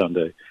Selection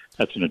Sunday.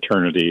 That's an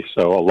eternity,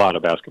 so a lot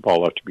of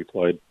basketball left to be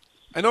played.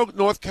 I know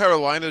North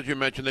Carolina, as you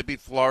mentioned, they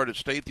beat Florida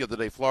State the other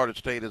day. Florida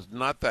State is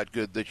not that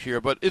good this year,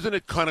 but isn't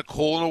it kind of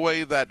cool in a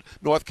way that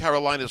North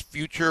Carolina's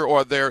future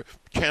or their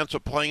chance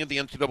of playing in the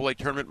NCAA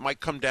tournament might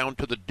come down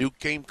to the Duke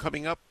game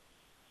coming up?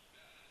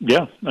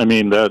 Yeah, I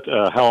mean, that.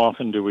 How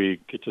often do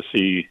we get to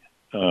see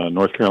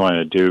North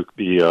Carolina Duke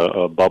be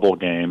a bubble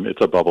game?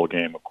 It's a bubble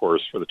game, of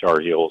course, for the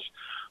Tar Heels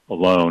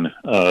alone.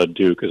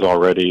 Duke is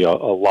already a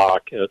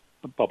lock at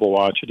Bubble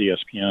Watch at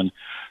ESPN.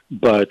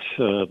 But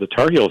the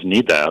Tar Heels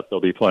need that. They'll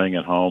be playing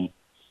at home.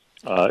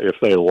 If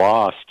they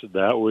lost,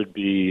 that would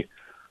be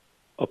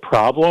a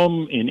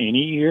problem in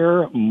any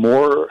year,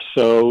 more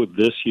so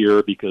this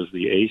year because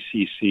the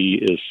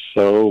ACC is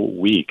so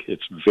weak.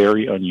 It's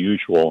very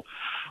unusual.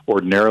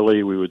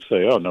 Ordinarily, we would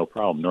say, oh, no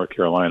problem. North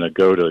Carolina,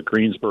 go to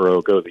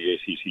Greensboro, go to the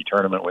ACC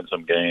tournament, win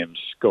some games,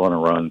 go on a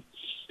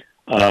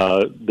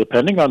run.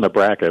 Depending on the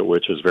bracket,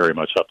 which is very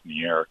much up in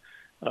the air,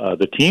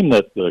 the team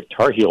that the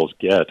Tar Heels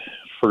get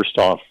first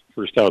out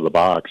of the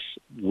box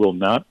will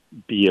not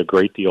be a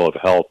great deal of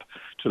help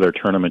to their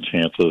tournament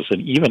chances.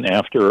 And even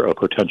after a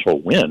potential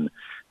win,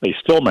 they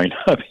still might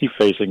not be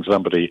facing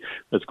somebody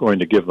that's going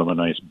to give them a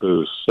nice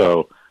boost.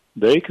 So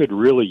they could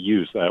really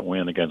use that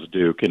win against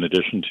Duke in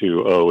addition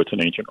to, it's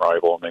an ancient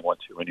rival and they want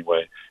to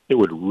anyway. It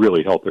would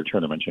really help their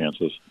tournament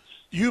chances.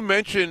 You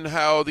mentioned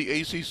how the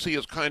ACC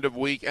is kind of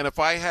weak, and if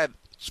I had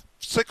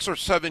 6 or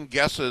 7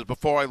 guesses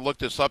before I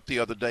looked this up the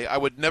other day, I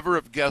would never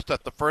have guessed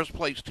that the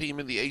first-place team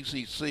in the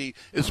ACC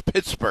is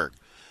Pittsburgh.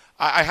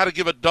 I had to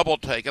give a double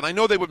take, and I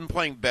know they would have been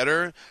playing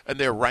better, and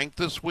they're ranked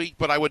this week,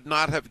 but I would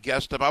not have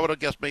guessed them. I would have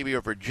guessed maybe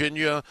a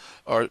Virginia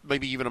or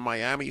maybe even a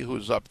Miami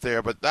who's up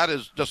there, but that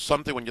is just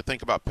something when you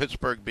think about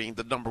Pittsburgh being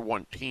the number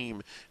one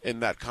team in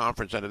that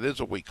conference, and it is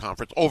a weak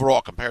conference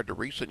overall compared to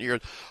recent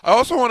years. I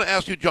also want to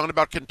ask you, John,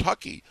 about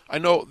Kentucky. I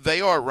know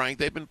they are ranked.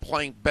 They've been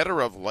playing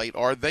better of late.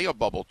 Are they a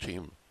bubble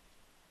team?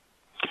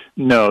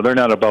 No, they're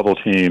not a bubble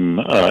team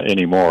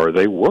anymore.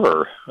 They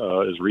were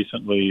as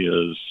recently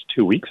as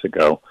 2 weeks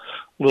ago,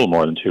 a little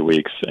more than 2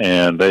 weeks,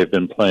 and they've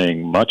been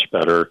playing much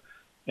better.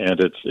 And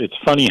it's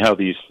funny how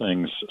these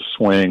things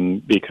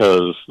swing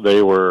because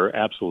they were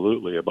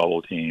absolutely a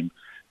bubble team.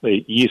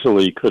 They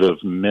easily could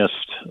have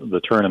missed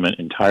the tournament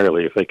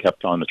entirely if they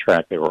kept on the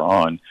track they were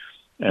on.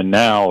 And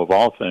now, of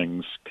all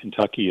things,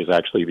 Kentucky is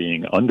actually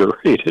being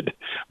underrated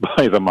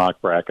by the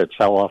mock brackets.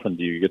 How often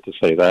do you get to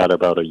say that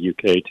about a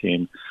UK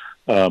team?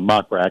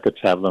 Mock brackets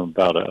have them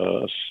about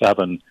a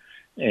 7,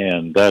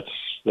 and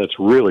that's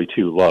really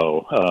too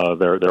low.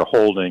 They're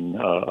holding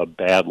a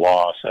bad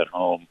loss at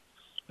home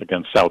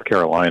against South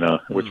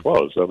Carolina, that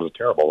was a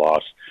terrible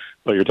loss.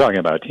 But you're talking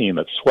about a team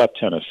that swept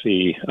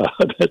Tennessee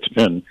that's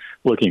been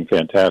looking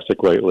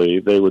fantastic lately.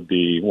 They would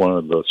be one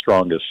of the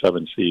strongest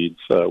 7 seeds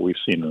we've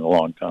seen in a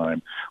long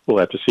time. We'll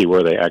have to see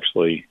where they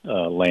actually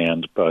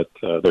land, but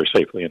they're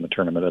safely in the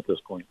tournament at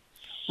this point.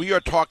 We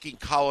are talking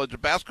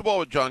college basketball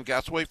with John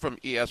Gasaway from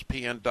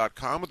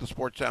ESPN.com with the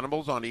Sports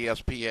Animals on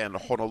ESPN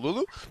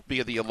Honolulu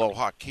via the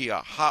Aloha Kia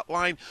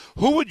hotline.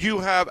 Who would you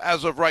have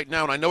as of right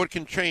now, and I know it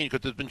can change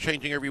because it's been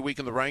changing every week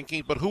in the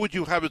rankings, but who would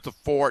you have as the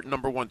 4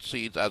 number 1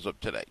 seeds as of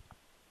today?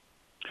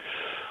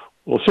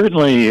 Well,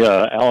 certainly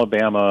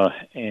Alabama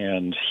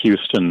and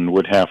Houston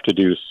would have to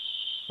do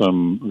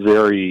some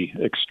very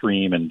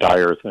extreme and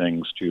dire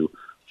things to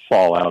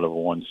fall out of a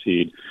 1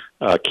 seed.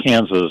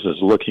 Kansas is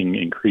looking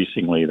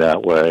increasingly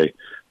that way.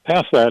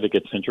 Past that, it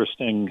gets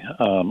interesting.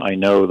 I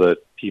know that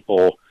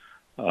people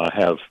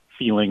have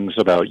feelings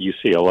about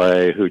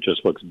UCLA, who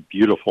just looks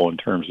beautiful in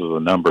terms of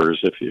the numbers.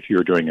 If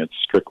you're doing it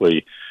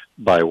strictly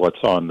by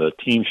what's on the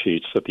team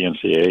sheets that the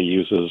NCAA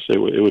uses, it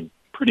would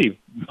pretty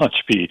much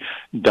be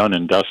done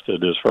and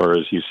dusted as far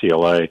as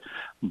UCLA.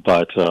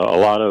 but a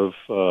lot of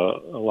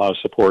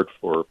support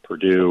for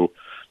Purdue.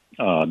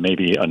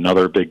 Maybe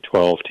another Big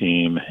 12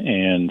 team,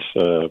 and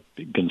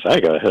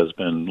Gonzaga has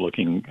been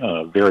looking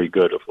very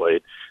good of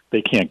late.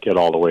 They can't get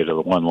all the way to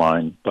the one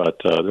line, but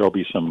there'll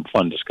be some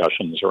fun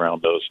discussions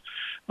around those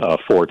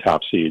four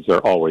top seeds.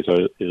 There always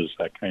is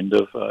that kind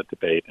of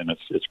debate, and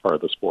it's part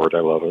of the sport. I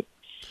love it.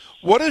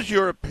 What is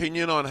your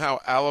opinion on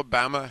how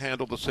Alabama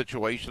handled the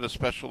situation,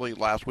 especially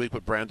last week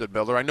with Brandon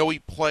Miller? I know he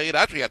played,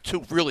 actually had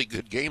two really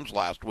good games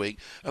last week,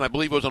 and I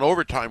believe it was an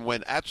overtime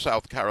win at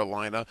South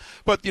Carolina.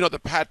 But, the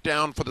pat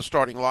down for the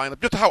starting lineup,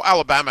 just how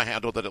Alabama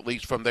handled it, at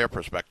least from their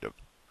perspective.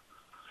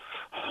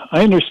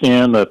 I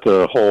understand that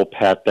the whole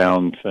pat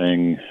down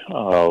thing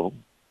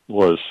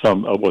was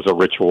a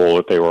ritual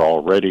that they were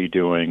already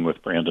doing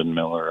with Brandon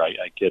Miller.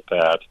 I get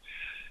that.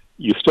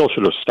 You still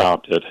should have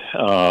stopped it,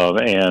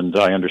 and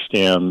I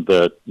understand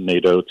that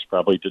Nate Oates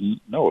probably didn't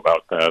know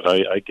about that.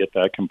 I get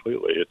that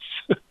completely.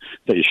 It's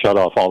they shut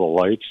off all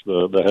the lights.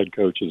 The head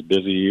coach is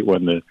busy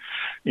when the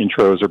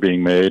intros are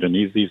being made, and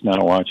he's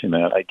not watching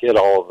that. I get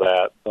all of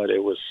that, but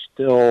it was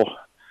still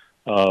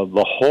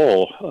the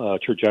whole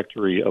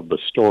trajectory of the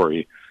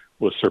story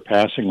was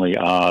surpassingly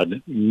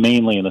odd,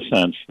 mainly in the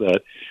sense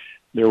that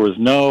there was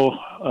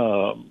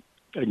no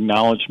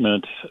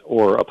acknowledgement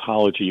or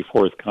apology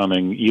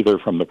forthcoming either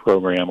from the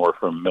program or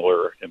from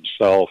Miller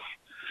himself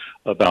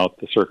about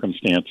the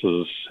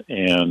circumstances,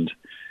 and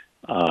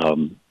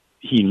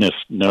he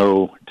missed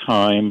no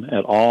time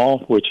at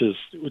all, which is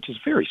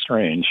very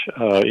strange.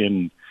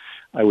 In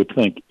I would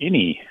think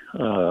any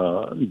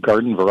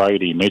garden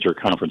variety major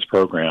conference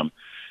program,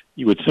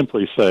 you would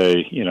simply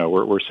say,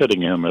 we're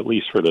sitting him at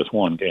least for this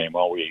one game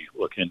while we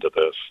look into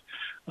this.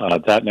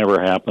 That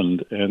never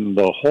happened, and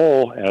the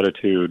whole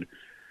attitude,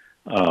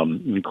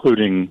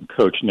 including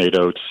Coach Nate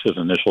Oates, his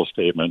initial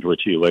statement,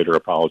 which he later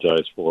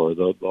apologized for,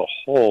 the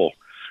whole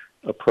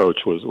approach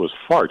was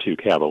far too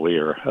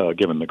cavalier,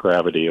 given the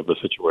gravity of the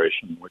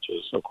situation, which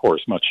is, of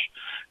course, much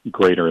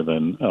greater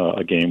than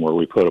a game where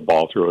we put a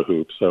ball through a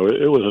hoop. So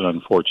it was an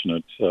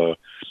unfortunate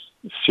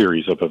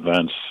series of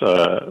events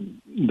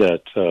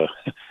that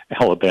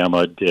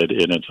Alabama did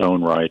in its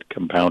own right,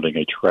 compounding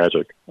a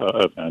tragic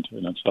event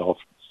in itself.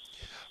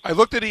 I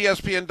looked at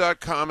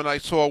ESPN.com and I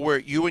saw where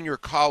you and your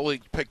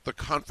colleagues picked the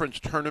conference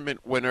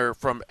tournament winner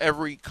from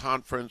every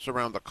conference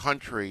around the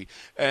country.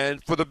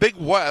 And for the Big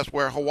West,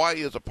 where Hawaii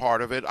is a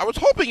part of it, I was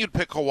hoping you'd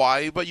pick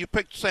Hawaii, but you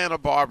picked Santa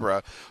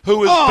Barbara,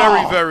 who is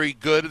very, very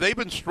good. They've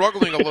been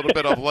struggling a little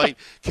bit of late.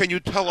 Can you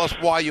tell us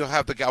why you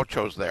have the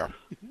Gauchos there?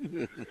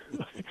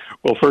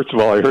 Well, first of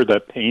all, I heard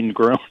that pain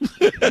groan.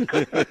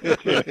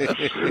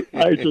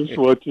 I just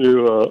want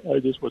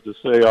to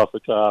say off the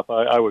top,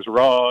 I was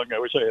wrong. I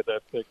wish I had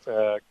that pick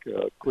back.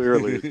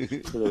 Clearly,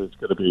 it's going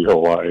to be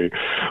Hawaii,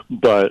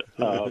 but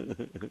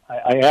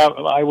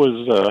I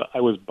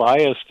was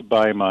biased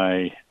by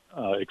my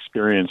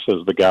experience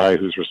as the guy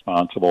who's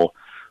responsible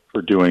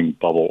for doing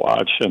Bubble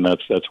Watch, and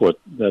that's what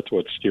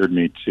steered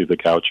me to the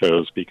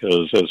Gauchos,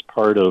 because as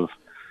part of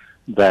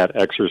that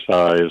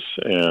exercise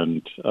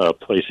and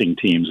placing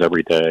teams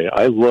every day,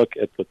 I look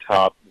at the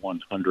top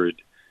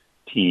 100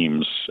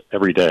 teams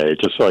every day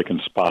just so I can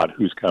spot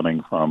who's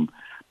coming from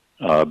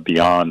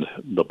beyond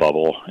the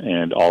bubble.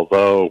 And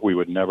although we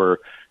would never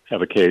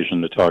have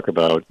occasion to talk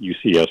about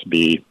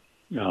UCSB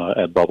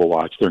at Bubble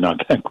Watch, they're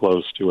not that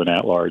close to an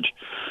at-large.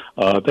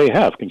 They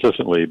have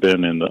consistently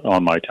been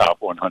on my top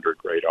 100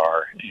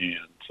 radar, and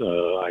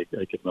I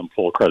give them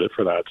full credit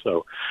for that.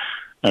 So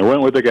I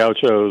went with the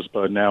Gauchos,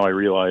 but now I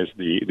realize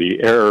the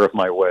error of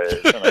my ways,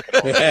 and I can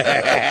only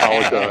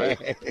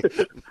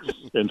apologize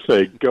and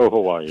say, go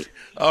Hawaii.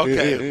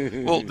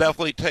 Okay, we'll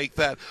definitely take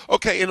that.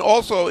 Okay, and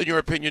also, in your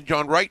opinion,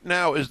 John, right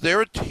now, is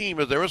there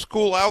a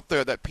school out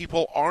there that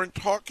people aren't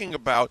talking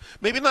about,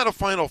 maybe not a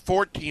Final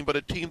Four team, but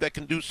a team that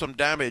can do some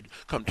damage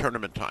come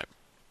tournament time?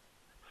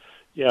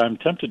 Yeah, I'm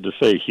tempted to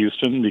say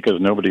Houston, because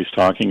nobody's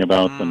talking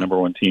about the number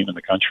one team in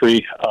the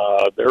country.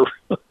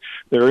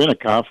 They're in a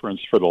conference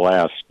for the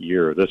last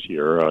year, this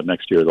year.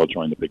 Next year they'll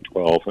join the Big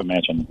 12.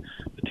 Imagine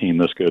a team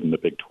this good in the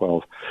Big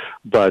 12.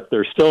 But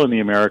they're still in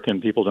the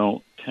American. People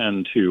don't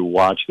tend to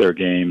watch their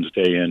games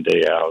day in,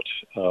 day out.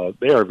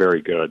 They are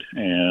very good,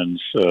 and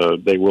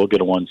they will get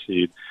a one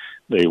seed.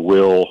 They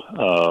will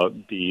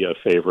be a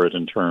favorite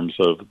in terms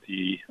of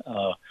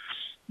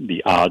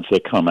the odds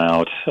that come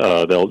out.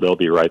 They'll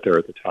be right there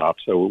at the top.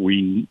 So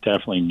we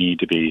definitely need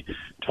to be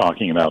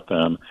talking about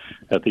them.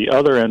 At the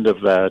other end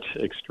of that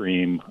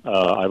extreme,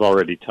 I've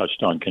already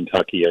touched on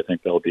Kentucky. I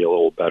think they'll be a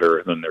little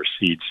better than their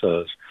seed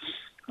says.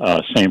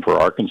 Same for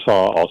Arkansas,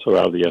 also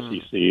out of the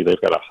SEC.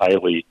 They've got a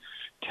highly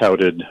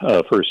touted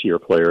first-year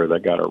player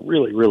that got a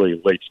really,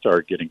 really late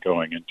start getting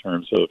going in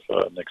terms of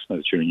Nick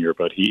Smith Jr.,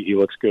 but he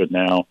looks good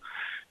now.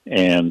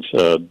 And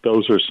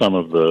those are some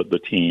of the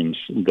teams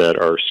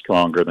that are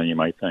stronger than you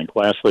might think.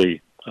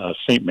 Lastly,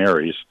 St.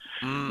 Mary's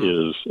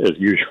is, as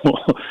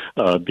usual,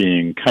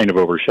 being kind of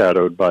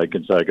overshadowed by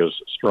Gonzaga's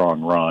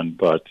strong run,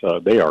 but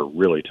they are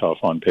really tough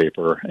on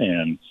paper.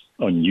 And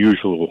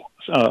unusual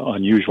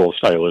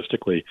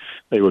stylistically.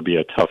 They would be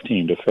a tough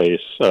team to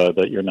face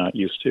that you're not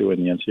used to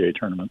in the NCAA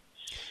tournament.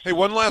 Hey,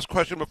 one last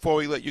question before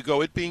we let you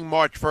go. It being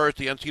March 1st,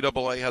 the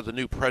NCAA has a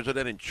new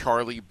president in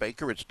Charlie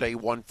Baker. It's day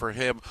one for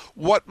him.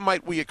 What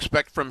might we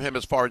expect from him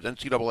as far as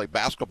NCAA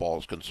basketball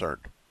is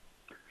concerned?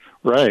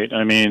 Right.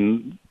 I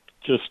mean,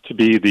 just to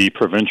be the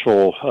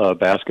provincial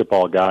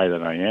basketball guy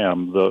that I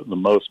am, the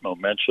most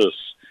momentous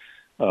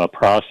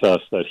process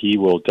that he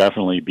will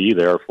definitely be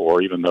there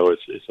for, even though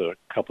it's a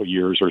couple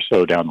years or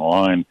so down the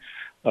line,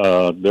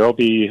 there'll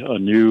be a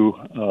new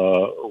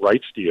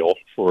rights deal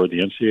for the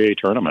NCAA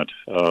tournament.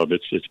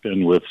 It's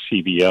been with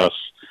CBS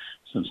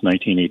since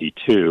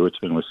 1982. It's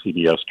been with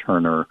CBS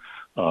Turner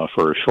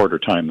for a shorter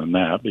time than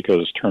that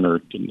because Turner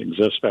didn't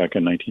exist back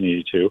in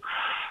 1982.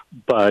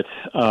 But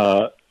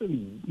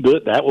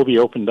that will be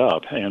opened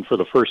up, and for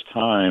the first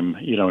time,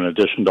 in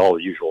addition to all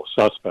the usual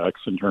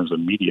suspects in terms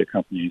of media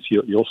companies,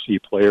 you'll see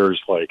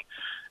players like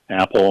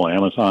Apple,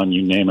 Amazon,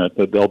 you name it,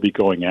 that they'll be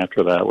going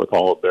after that with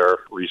all of their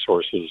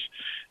resources,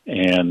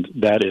 and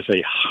that is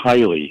a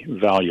highly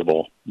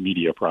valuable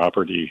media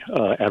property.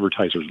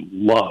 Advertisers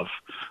love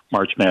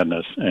March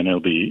Madness, and it'll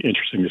be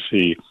interesting to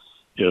see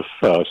if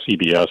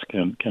CBS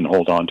can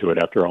hold on to it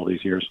after all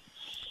these years.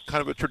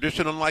 Kind of a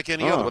tradition unlike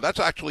any other. Well, that's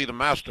actually the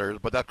Masters,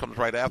 but that comes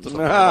right after the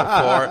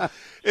Final Four.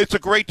 It's a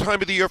great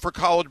time of the year for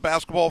college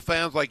basketball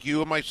fans like you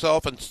and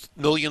myself and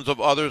millions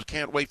of others.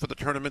 Can't wait for the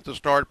tournament to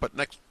start, but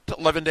next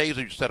 11 days,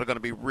 as you said, are going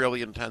to be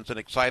really intense and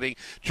exciting.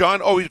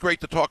 John, always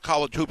great to talk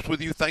college hoops with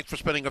you. Thanks for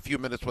spending a few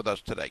minutes with us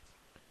today.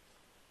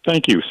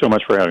 Thank you so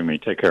much for having me.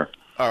 Take care.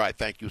 All right,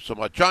 thank you so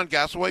much. John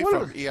Gasaway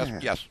from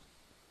ESPN. Yes.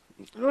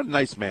 What a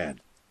nice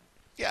man.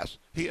 Yes,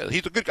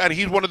 he's a good guy.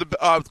 He's one of the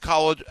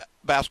college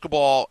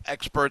basketball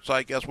experts,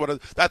 I guess.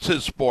 That's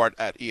his sport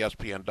at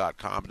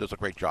ESPN.com. He does a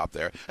great job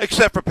there,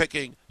 except for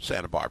picking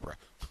Santa Barbara.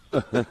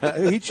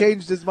 He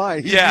changed his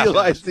mind. He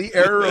realized the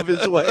error of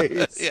his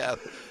ways. Yeah.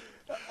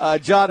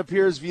 John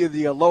appears via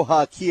the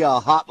Aloha Kia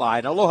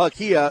hotline. Aloha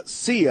Kia,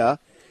 see ya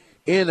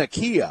in a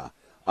Kia.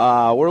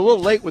 We're a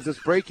little late with this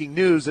breaking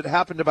news. It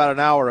happened about an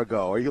hour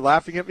ago. Are you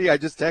laughing at me? I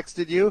just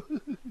texted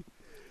you.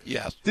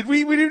 Yes.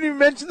 We didn't even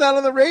mention that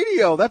on the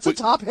radio. That's a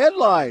top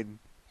headline.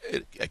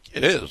 It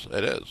is.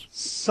 It is.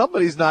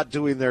 Somebody's not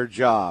doing their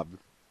job.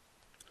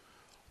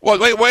 Well,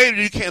 wait.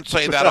 You can't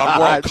say that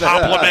on World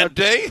Compliment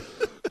Day.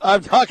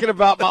 I'm talking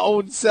about my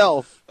own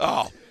self.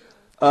 Oh.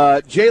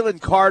 Jalen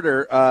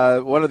Carter,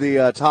 one of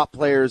the top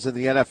players in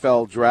the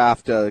NFL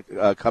draft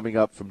coming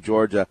up from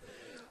Georgia.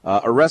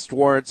 Arrest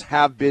warrants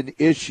have been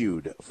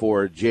issued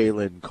for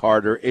Jalen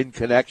Carter in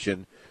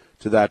connection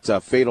to that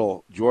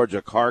fatal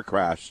Georgia car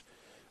crash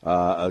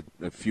a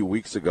few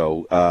weeks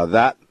ago.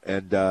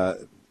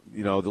 The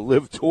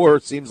Live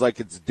Tour seems like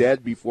it's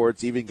dead before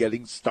it's even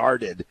getting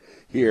started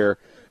here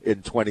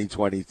in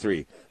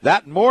 2023.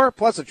 That and more,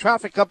 plus a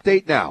traffic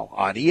update now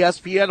on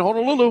ESPN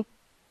Honolulu.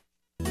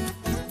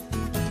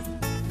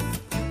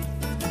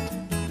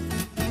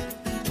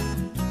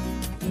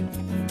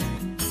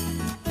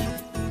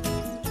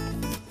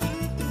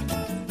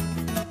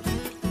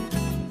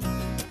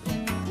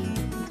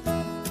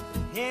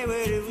 Hey,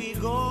 where do we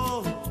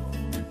go?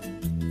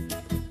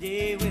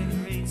 Day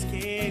when rains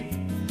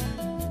came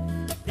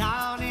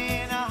down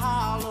in a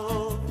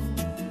hollow,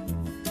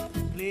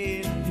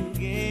 playing a new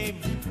game.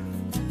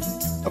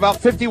 About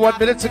 51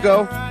 minutes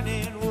ago,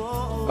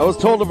 I was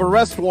told of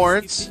arrest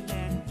warrants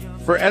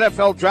for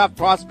NFL draft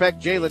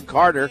prospect Jalen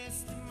Carter,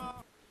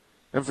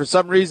 and for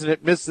some reason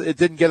it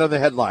didn't get on the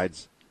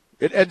headlines.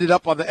 It ended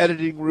up on the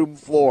editing room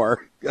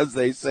floor, as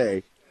they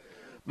say.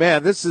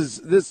 Man,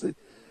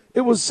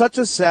 it was such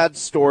a sad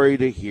story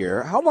to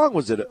hear. How long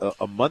was it?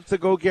 A month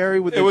ago, Gary,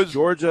 with the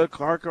Georgia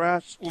car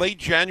crash? Late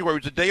January.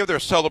 It was the day of their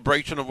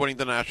celebration of winning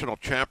the national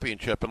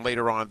championship, and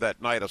later on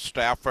that night, a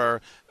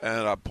staffer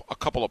and a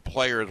couple of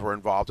players were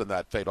involved in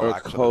that fatal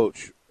accident.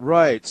 Coach,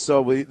 right?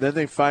 So then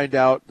they find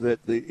out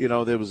that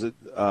there was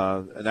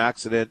an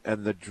accident,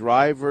 and the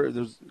driver.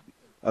 There's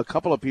a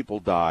couple of people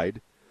died.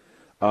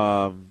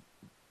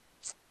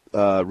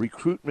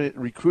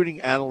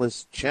 Recruiting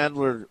analyst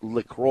Chandler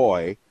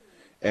LaCroix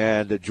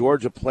and a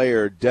Georgia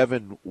player,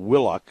 Devin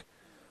Willock,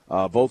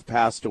 both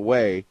passed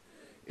away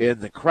in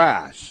the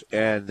crash.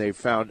 And they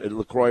found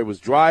LaCroix was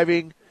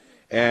driving,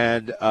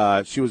 and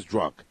she was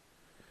drunk.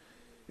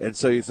 And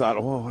so you thought,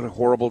 oh, what a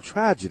horrible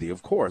tragedy,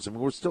 of course. I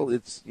mean,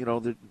 it's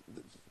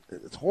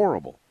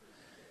horrible.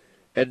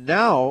 And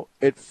now,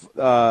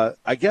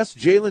 I guess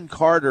Jalen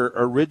Carter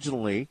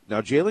originally,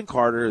 now Jalen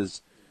Carter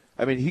is,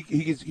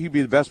 he'd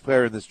be the best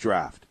player in this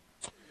draft.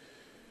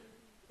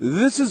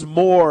 This is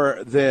more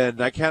than,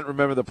 I can't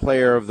remember the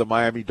player of the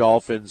Miami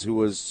Dolphins who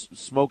was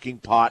smoking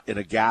pot in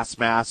a gas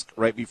mask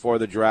right before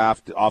the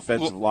draft,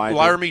 offensive line.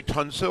 Laramie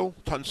Tunsil?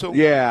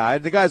 Yeah,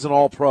 and the guy's an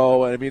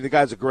all-pro. I mean, the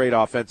guy's a great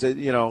offense.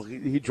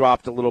 He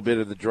dropped a little bit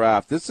in the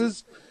draft.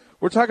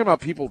 We're talking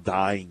about people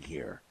dying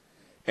here.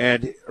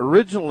 And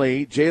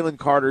originally, Jalen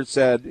Carter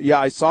said, yeah,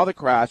 I saw the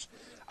crash.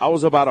 I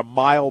was about a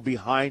mile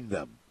behind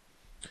them.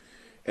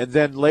 And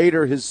then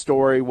later his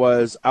story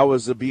was, I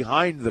was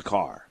behind the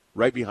car.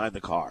 right behind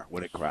the car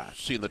when it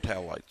crashed. Seeing the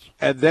taillights.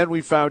 And then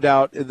we found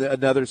out in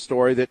another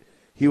story that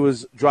he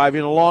was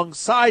driving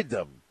alongside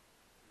them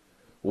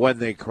when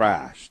they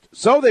crashed.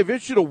 So they've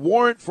issued a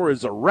warrant for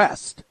his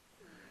arrest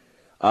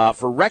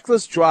for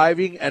reckless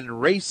driving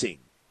and racing.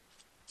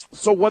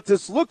 So what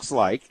this looks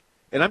like,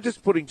 and I'm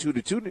just putting two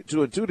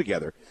and two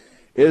together,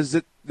 is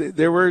that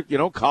there were,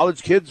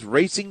 college kids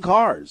racing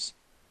cars,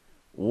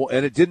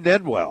 and it didn't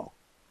end well.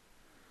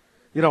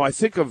 I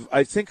think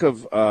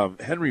of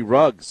Henry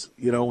Ruggs,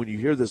 when you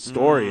hear this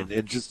story,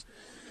 and just,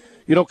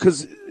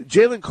 because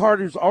Jalen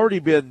Carter's already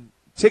been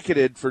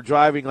ticketed for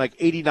driving like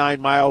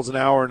 89 miles an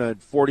hour in a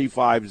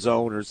 45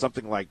 zone or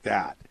something like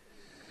that.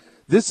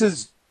 This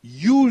is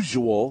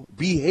usual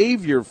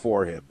behavior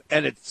for him,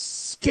 and it's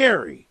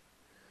scary.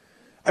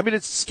 I mean,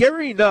 it's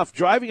scary enough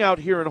driving out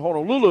here in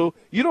Honolulu.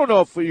 You don't know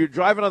if you're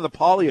driving on the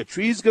poly, a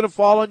tree's going to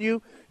fall on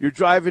you. You're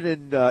driving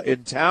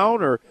in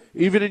town or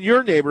even in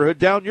your neighborhood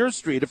down your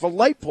street. If a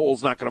light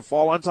pole's not going to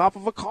fall on top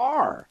of a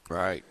car.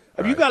 Right.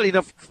 I mean, you got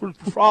enough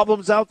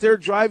problems out there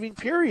driving,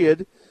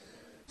 period.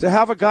 To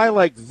have a guy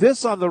like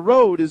this on the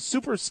road is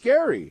super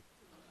scary.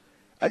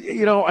 I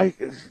mean, I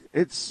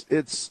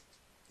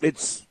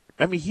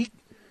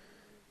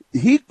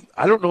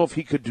don't know if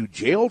he could do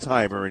jail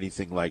time or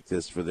anything like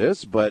this for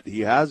this, but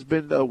he has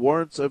been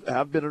warrants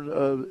have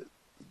been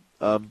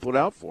put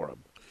out for him.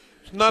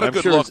 It's not a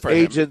good sure look for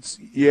agents,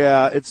 him.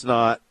 Yeah, it's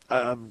not.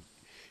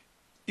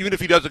 Even if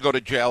he doesn't go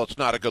to jail, it's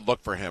not a good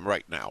look for him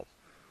right now.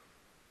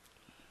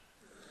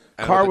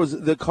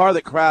 The car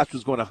that crashed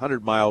was going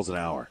 100 miles an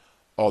hour.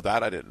 Oh,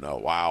 that I didn't know.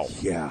 Wow.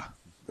 Yeah,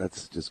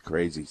 that's just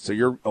crazy. So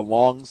you're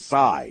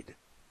alongside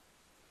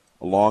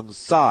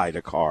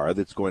a car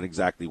that's going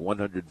exactly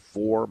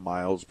 104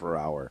 miles per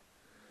hour.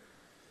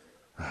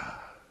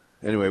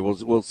 Anyway,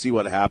 we'll see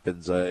what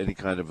happens. Any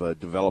kind of a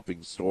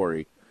developing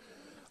story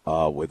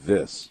with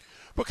this.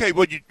 Okay,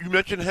 well, you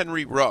mentioned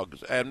Henry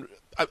Ruggs, and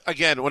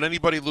again, when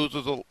anybody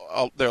loses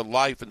their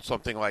life in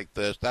something like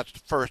this, that's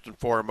first and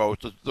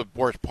foremost the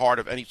worst part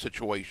of any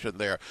situation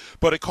there.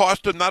 But it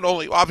cost him not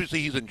only,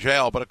 obviously he's in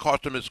jail, but it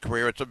cost him his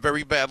career. It's a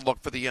very bad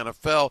look for the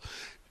NFL.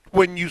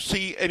 When you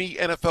see any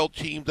NFL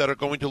team that are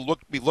going to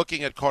be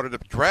looking at Carter to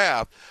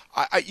draft,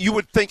 you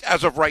would think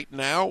as of right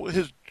now,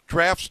 his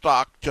draft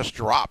stock just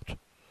dropped.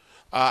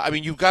 I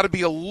mean, you've got to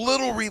be a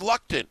little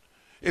reluctant.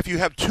 If you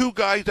have two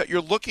guys that you're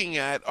looking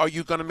at, are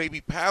you going to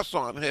maybe pass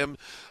on him?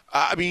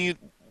 I mean,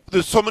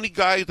 there's so many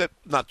guys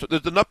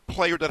there's enough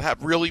players that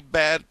have really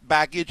bad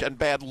baggage and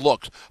bad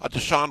looks.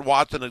 Deshaun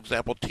Watson,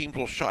 example, teams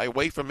will shy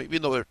away from him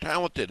even though they're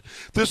talented.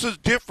 This is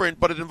different,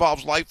 but it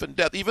involves life and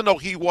death. Even though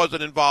he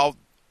wasn't involved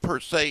per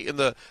se in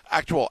the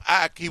actual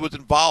act, he was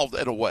involved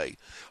in a way.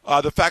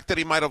 The fact that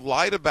he might have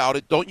lied about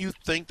it, don't you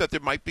think that there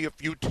might be a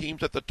few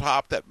teams at the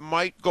top that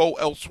might go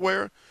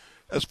elsewhere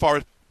as far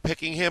as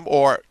picking him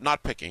or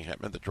not picking him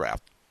in the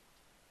draft?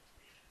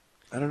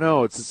 I don't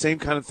know. It's the same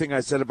kind of thing I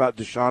said about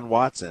Deshaun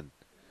Watson.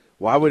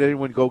 Why would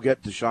anyone go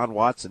get Deshaun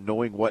Watson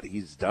knowing what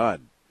he's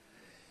done?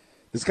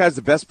 This guy's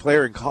the best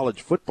player in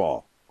college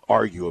football,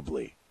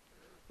 arguably.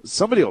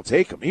 Somebody will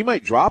take him. He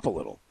might drop a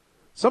little.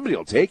 Somebody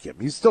will take him.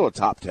 He's still a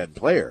top 10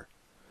 player.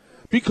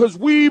 Because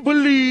we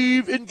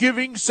believe in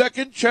giving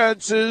second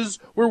chances.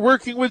 We're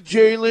working with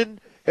Jalen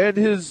and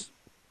his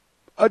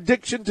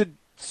addiction to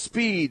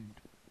speed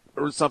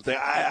or something.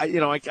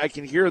 I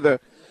can hear the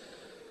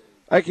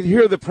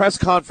press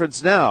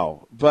conference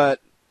now,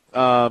 but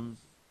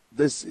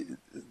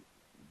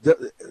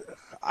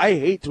I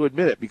hate to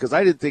admit it because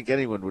I didn't think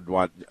anyone would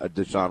want a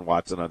Deshaun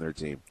Watson on their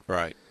team.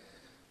 Right.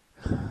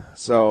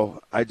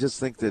 So I just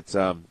think that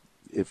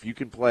if you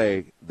can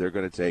play, they're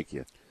going to take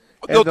you.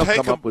 And They'll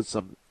come up with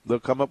something. They'll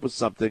come up with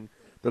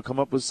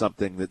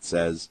something that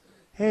says,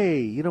 "Hey,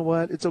 you know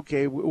what? It's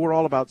okay. We're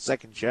all about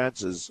second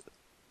chances."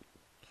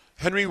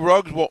 Henry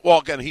Ruggs, well,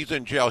 again, he's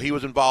in jail. He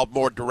was involved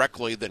more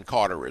directly than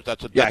Carter is.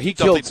 He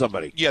killed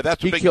somebody. Yeah,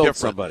 that's a big killed difference.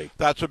 Somebody.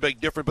 That's a big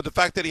difference. But the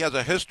fact that he has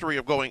a history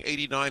of going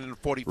 89 and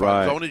 45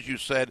 right. zone, as you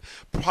said,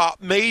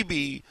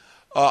 maybe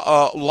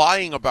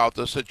lying about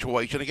the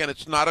situation. Again,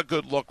 it's not a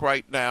good look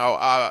right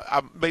now.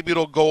 Maybe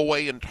it'll go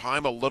away in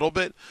time a little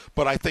bit,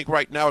 but I think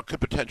right now it could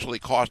potentially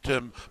cost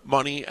him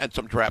money and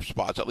some draft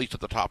spots, at least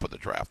at the top of the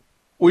draft.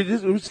 We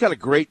just got a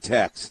great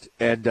text,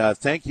 and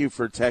thank you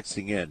for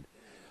texting in.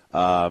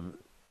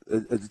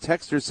 The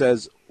texter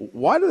says,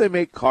 why do they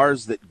make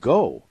cars that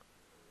go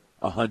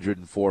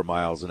 104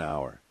 miles an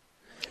hour?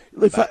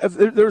 If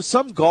there's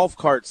some golf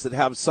carts that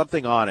have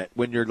something on it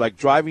when you're like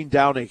driving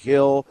down a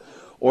hill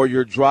or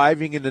you're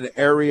driving in an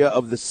area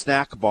of the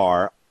snack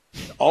bar,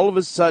 all of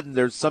a sudden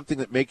there's something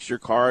that makes your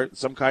car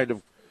some kind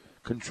of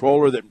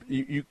controller that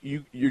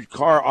your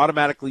car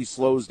automatically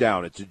slows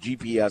down. It's a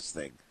GPS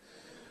thing.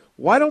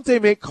 Why don't they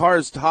make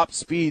cars top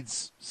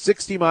speeds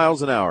 60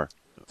 miles an hour?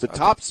 It's a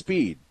top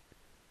speed.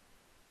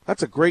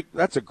 That's a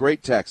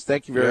great text.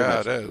 Thank you very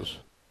much. Yeah, it is.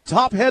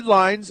 Top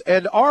headlines,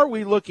 and are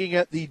we looking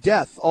at the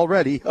death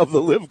already of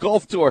the Live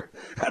Golf Tour?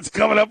 That's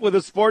coming up with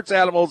the Sports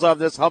Animals on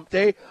this hump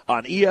day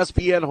on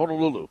ESPN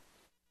Honolulu.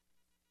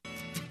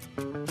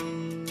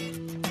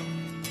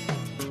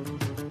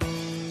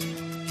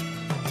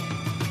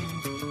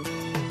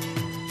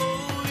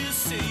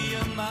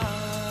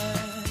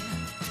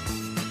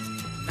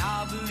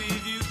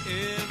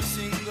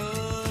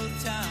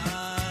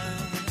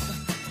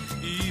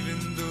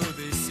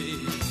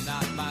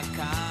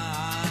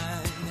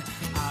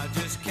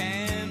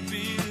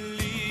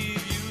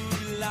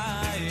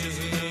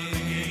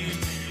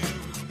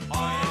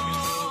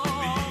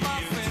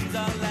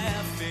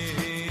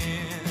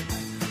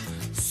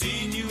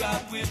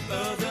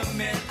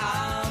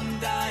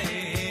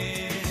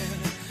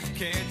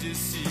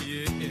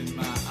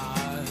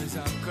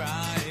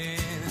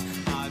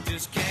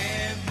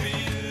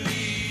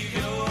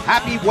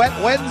 Happy Wet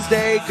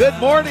Wednesday. Good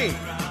morning.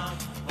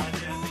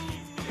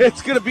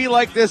 It's going to be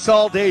like this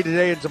all day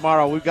today and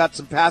tomorrow. We've got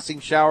some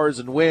passing showers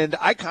and wind.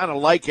 I kind of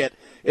like it.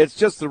 It's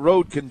just the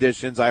road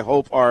conditions, I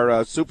hope,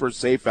 are super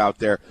safe out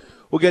there.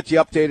 We'll get you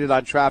updated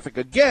on traffic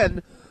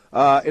again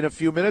in a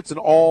few minutes and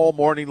all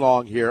morning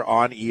long here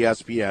on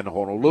ESPN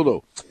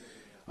Honolulu.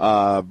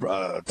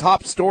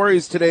 Top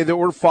stories today that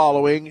we're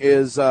following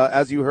is,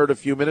 as you heard a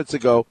few minutes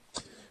ago,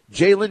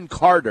 Jalen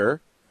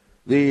Carter,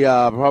 the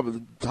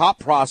probably top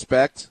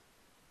prospect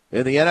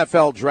in the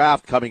NFL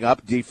draft coming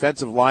up,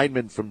 defensive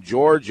lineman from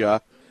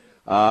Georgia.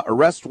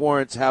 Arrest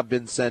warrants have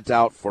been sent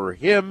out for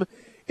him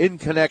in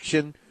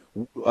connection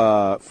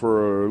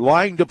for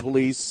lying to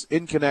police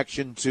in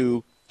connection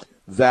to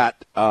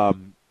that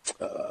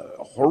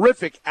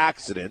horrific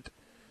accident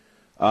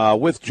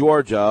with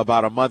Georgia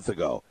about a month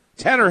ago.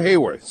 Tanner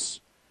Hayworth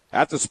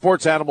at the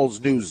Sports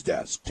Animals News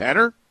Desk.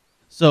 Tanner?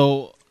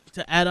 So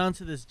to add on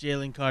to this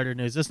Jalen Carter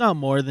news, it's not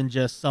more than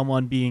just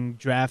someone being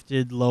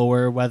drafted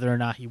lower, whether or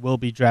not he will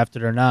be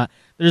drafted or not.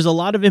 There's a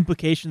lot of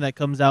implication that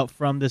comes out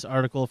from this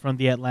article from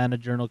the Atlanta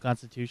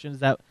Journal-Constitution.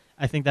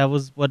 I think that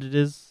was what it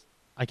is.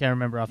 I can't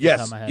remember off the top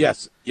of my head.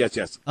 Yes.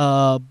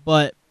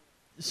 But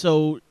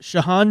so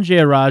Shahan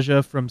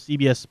Jayaraja from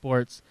CBS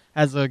Sports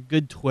has a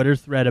good Twitter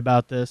thread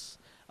about this,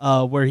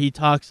 where he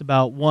talks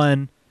about,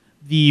 one,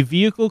 the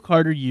vehicle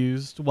Carter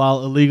used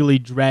while illegally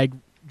drag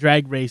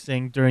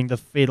racing during the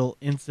fatal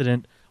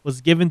incident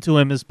was given to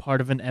him as part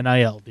of an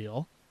NIL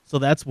deal. So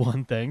that's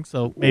one thing.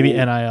 So maybe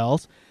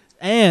NILs.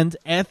 And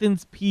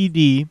Athens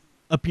PD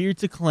appeared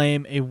to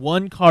claim a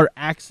one-car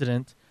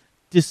accident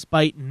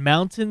despite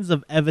mountains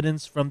of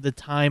evidence from the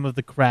time of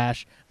the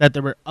crash that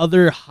there were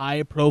other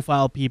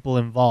high-profile people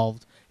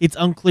involved. It's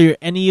unclear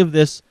any of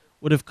this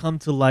would have come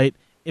to light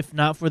if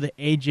not for the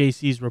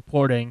AJC's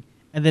reporting.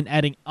 And then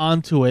adding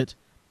onto it,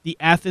 the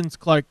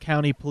Athens-Clarke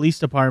County Police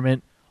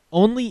Department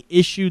only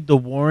issued the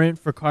warrant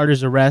for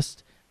Carter's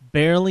arrest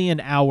barely an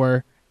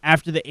hour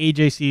after the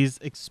AJC's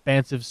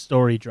expansive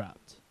story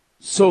dropped.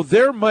 So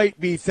there might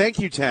be, thank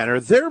you, Tanner,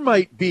 there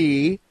might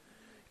be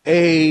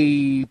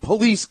a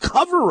police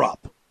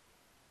cover-up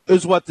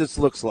is what this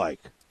looks like.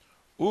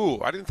 Ooh,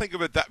 I didn't think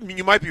of it that. I mean,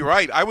 you might be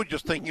right. I was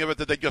just thinking of it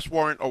that they just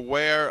weren't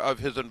aware of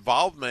his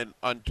involvement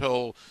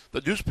until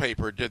the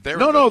newspaper did their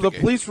No, the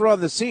police were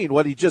on the scene.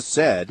 What he just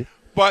said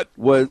was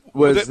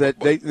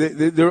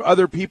that there were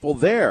other people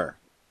there,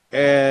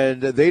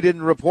 and they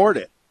didn't report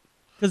it.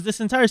 Because this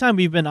entire time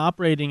we've been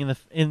operating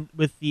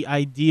with the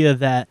idea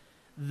that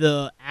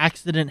the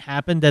accident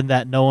happened and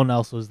that no one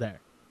else was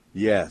there.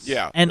 Yes.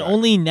 Yeah. And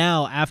only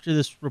now, after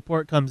this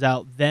report comes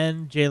out,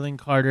 then Jalen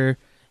Carter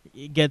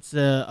gets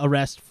a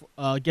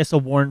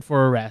warrant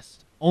for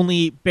arrest.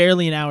 Only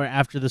barely an hour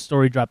after the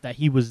story dropped that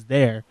he was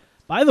there.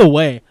 By the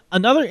way,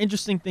 another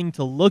interesting thing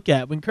to look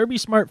at, when Kirby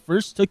Smart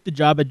first took the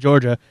job at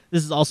Georgia,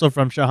 this is also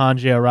from Shahan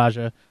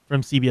Jayaraja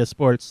from CBS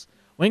Sports.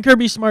 When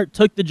Kirby Smart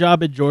took the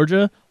job at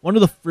Georgia, one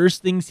of the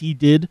first things he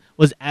did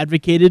was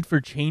advocated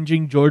for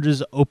changing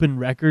Georgia's open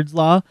records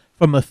law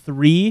from a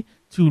 3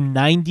 to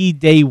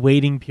 90-day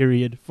waiting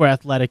period for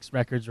athletics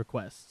records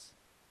requests.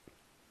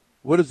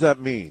 What does that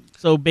mean?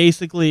 So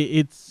basically,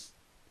 it's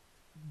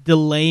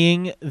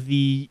delaying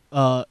the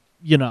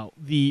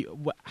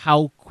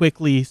how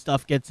quickly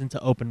stuff gets into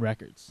open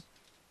records.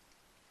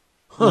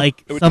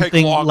 Like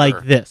something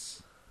like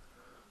this.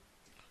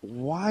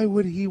 Why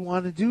would he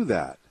want to do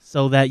that?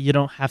 So that you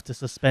don't have to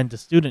suspend a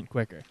student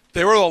quicker.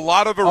 There were a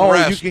lot of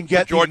arrests for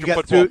Georgia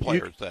football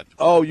players then.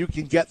 You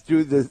can get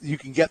through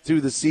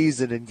the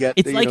season and get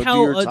do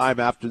your time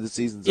after the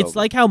season's over. It's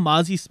like how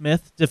Mozzie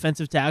Smith,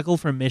 defensive tackle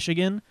from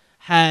Michigan,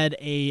 had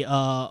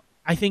I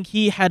think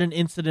he had an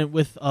incident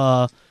with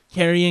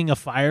carrying a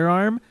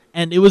firearm,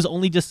 and it was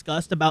only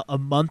discussed about a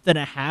month and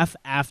a half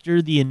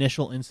after the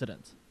initial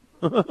incident.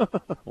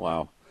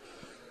 Wow.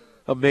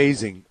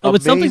 Amazing. So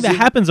it's something that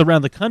happens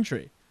around the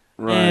country.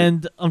 Right.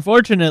 And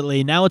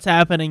unfortunately, now it's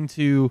happening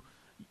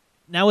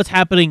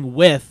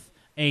with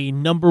a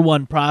number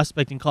one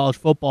prospect in college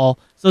football.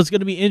 So it's going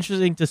to be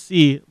interesting to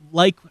see,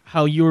 like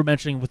how you were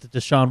mentioning with the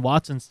Deshaun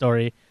Watson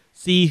story,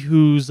 see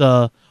whose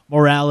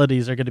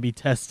moralities are going to be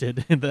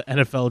tested in the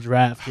NFL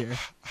draft here.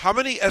 How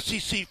many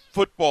SEC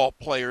football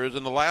players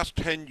in the last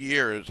 10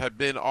 years have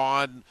been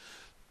on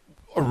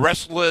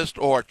arrest list,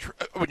 or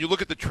when you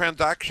look at the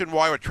transaction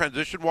wire or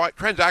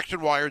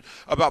transaction wires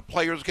about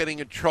players getting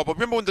in trouble?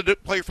 Remember when the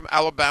player from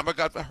Alabama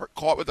got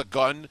caught with a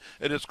gun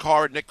in his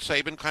car and Nick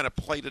Saban kind of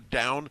played it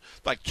down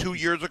like 2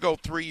 years ago,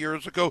 3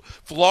 years ago?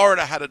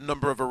 Florida had a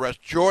number of arrests.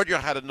 Georgia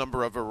had a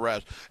number of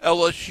arrests.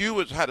 LSU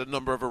has had a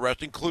number of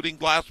arrests, including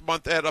last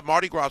month at a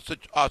Mardi Gras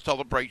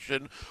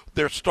celebration.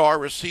 Their star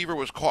receiver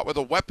was caught with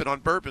a weapon on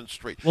Bourbon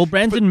Street. Well,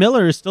 Brandon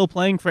Miller is still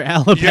playing for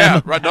Alabama.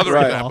 Yeah, another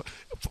example.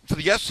 For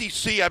the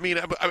SEC, I mean,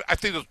 I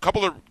think there's a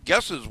couple of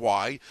guesses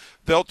why.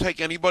 They'll take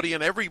anybody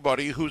and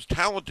everybody who's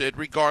talented,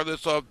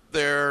 regardless of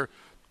their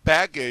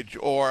baggage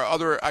or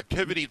other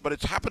activities, but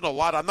it's happened a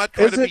lot. I'm not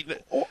trying to be...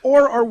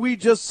 Or are we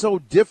just so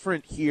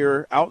different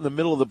here out in the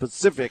middle of the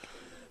Pacific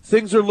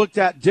things are looked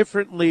at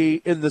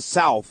differently in the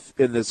South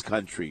in this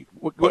country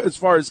as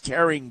far as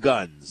carrying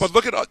guns. But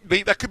look at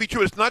that could be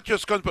true. It's not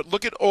just guns, but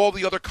look at all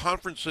the other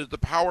conferences, the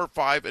Power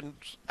Five and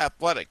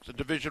athletics in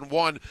Division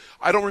I.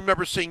 I don't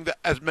remember seeing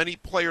as many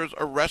players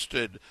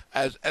arrested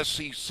as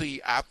SEC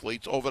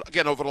athletes over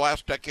the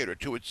last decade or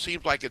two. It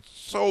seems like it's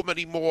so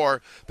many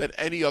more than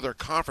any other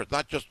conference.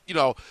 Not just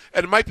and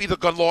it might be the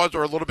gun laws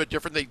are a little bit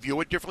different. They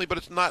view it differently, but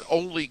it's not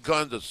only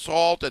guns,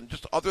 assault, and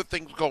just other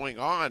things going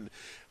on.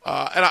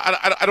 And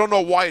I don't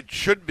know why it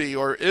should be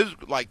or is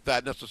like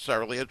that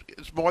necessarily.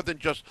 It's more than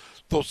just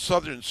those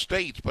southern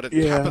states, but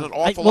it's happened an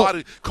awful lot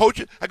of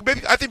coaches. I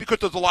think because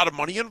there's a lot of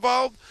money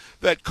involved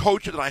that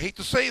coaches, and I hate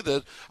to say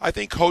this, I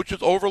think coaches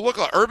overlook.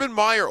 Urban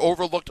Meyer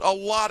overlooked a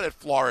lot at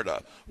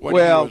Florida when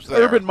he was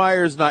there. Urban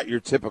Meyer is not your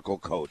typical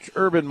coach.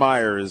 Urban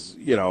Meyer is,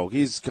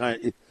 he's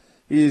kind of.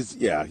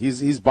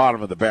 He's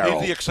bottom of the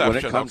barrel. He's the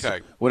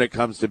exception, when it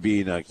comes to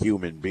being a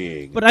human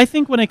being. But I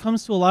think when it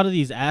comes to a lot of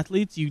these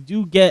athletes, you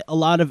do get a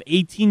lot of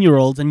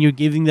 18-year-olds, and you're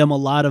giving them a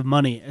lot of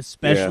money,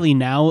 especially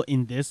now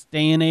in this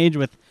day and age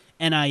with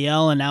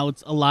NIL, and now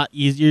it's a lot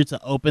easier to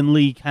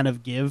openly kind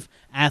of give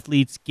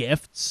athletes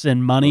gifts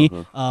and money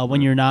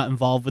when you're not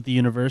involved with the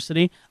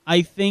university.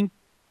 I think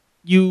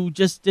you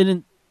just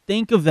didn't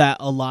think of that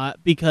a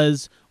lot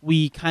because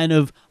we kind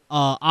of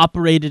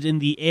operated in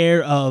the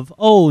air of,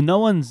 no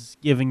one's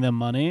giving them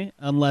money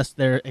unless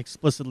they're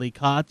explicitly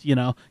caught,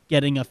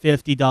 getting a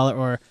 $50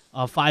 or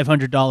a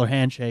 $500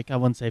 handshake. I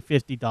wouldn't say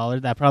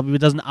 $50. That probably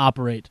doesn't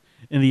operate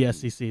in the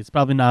SEC. It's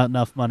probably not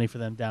enough money for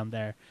them down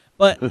there.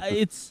 But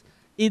it's.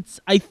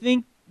 I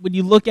think when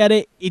you look at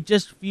it, it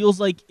just feels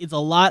like it's a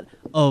lot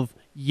of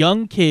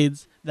young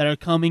kids that are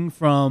coming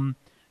from,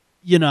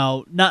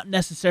 not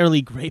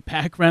necessarily great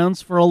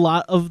backgrounds for a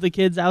lot of the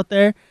kids out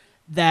there,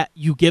 that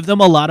you give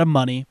them a lot of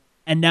money,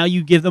 and now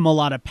you give them a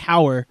lot of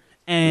power,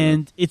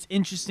 and it's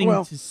interesting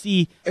to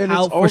see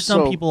how, for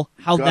some people,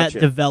 how that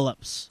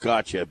develops.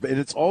 Gotcha. And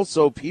it's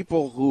also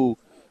people who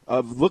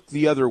look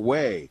the other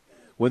way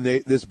when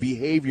this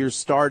behavior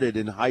started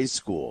in high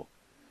school,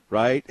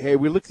 right? Hey,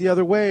 we look the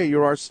other way.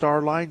 You're our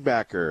star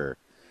linebacker.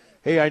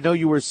 Hey, I know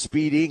you were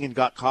speeding and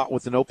got caught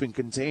with an open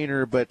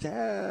container, but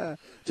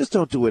just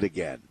don't do it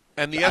again.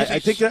 And the I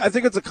think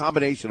it's a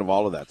combination of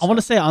all of that. I want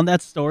to say on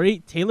that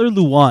story, Taylor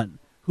Lewan,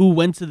 who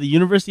went to the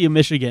University of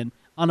Michigan,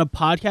 on a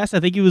podcast, I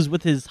think he was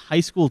with his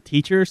high school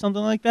teacher or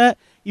something like that,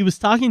 he was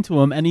talking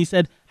to him, and he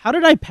said, how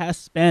did I pass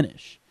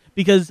Spanish?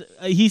 Because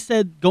he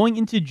said going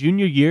into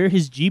junior year,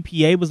 his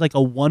GPA was like a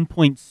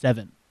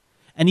 1.7.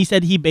 And he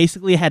said he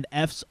basically had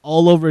Fs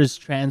all over his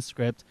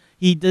transcript.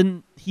 He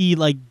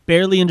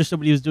barely understood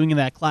what he was doing in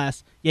that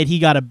class, yet he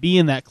got a B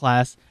in that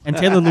class. And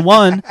Taylor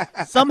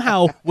Lewan,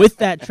 somehow, with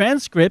that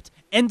transcript,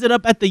 ended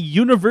up at the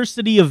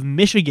University of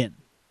Michigan.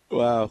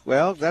 Wow.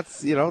 Well,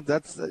 that's a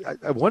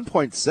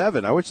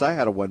 1.7. I wish I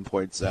had a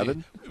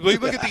 1.7.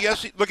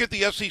 Look at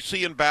the SEC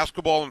in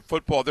basketball and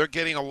football. They're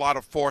getting a lot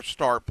of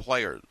 4-star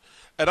players.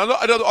 And I know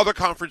other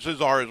conferences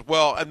are as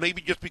well, and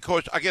maybe just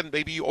because, again,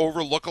 maybe you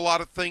overlook a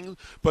lot of things,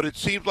 but it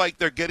seems like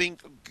they're getting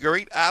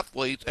great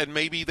athletes, and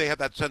maybe they have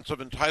that sense of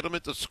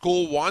entitlement. The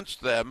school wants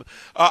them.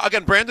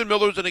 Again, Brandon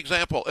Miller is an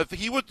example. If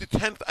he was the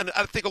 10th, and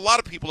I think a lot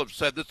of people have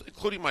said this,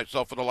 including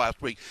myself in the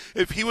last week,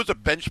 if he was a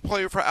bench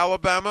player for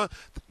Alabama,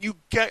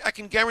 I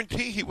can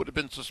guarantee he would have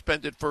been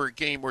suspended for a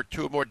game or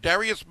two more.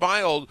 Darius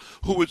Miles,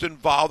 who was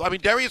involved,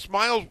 Darius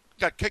Miles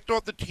got kicked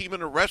off the team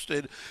and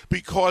arrested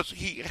because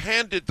he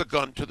handed the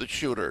gun to the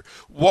shooter.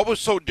 What was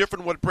so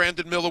different what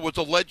Brandon Miller was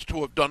alleged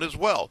to have done as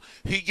well?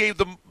 He gave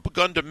the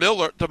gun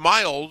to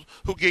Miles,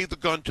 who gave the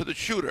gun to the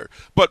shooter.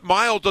 But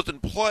Miles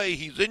doesn't play.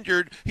 He's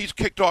injured. He's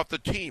kicked off the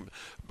team.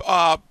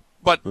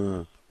 But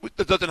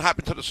it doesn't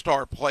happen to the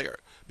star player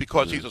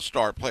because he's a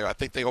star player. I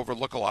think they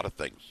overlook a lot of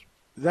things.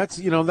 That's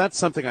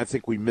something I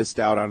think we missed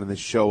out on in this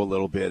show a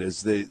little bit,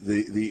 is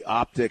the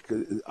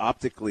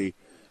optically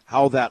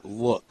how that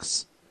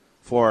looks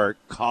for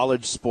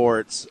college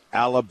sports,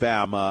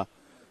 Alabama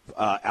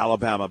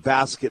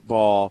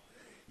basketball.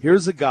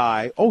 Here's a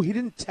guy, he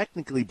didn't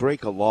technically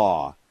break a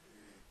law,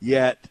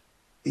 yet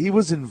he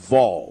was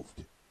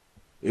involved.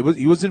 He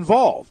was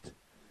involved.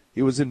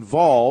 He was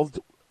involved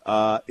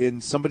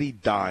in somebody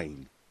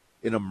dying,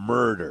 in a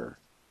murder.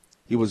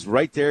 He was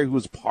right there. He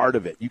was part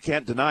of it. You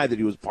can't deny that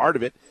he was part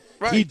of it.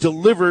 Right. He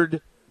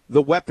delivered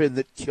the weapon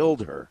that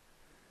killed her.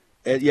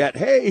 And yet,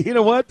 hey, you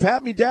know what?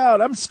 Pat me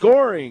down. I'm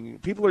scoring.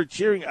 People are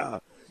cheering.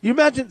 You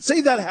imagine, say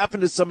that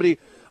happened to somebody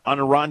on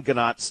a Ron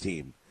Ganot's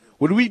team.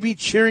 Would we be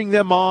cheering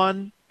them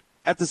on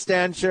at the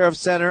Stan Sheriff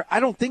Center?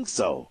 I don't think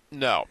so.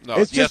 No.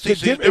 It's just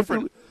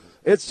different.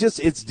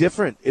 It's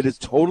different. It is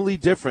totally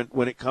different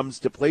when it comes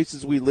to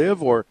places we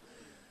live or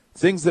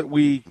things that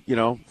we,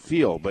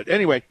 feel. But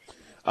anyway,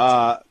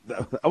 that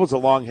was a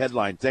long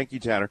headline. Thank you,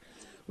 Tanner.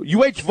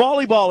 UH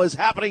volleyball is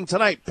happening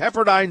tonight.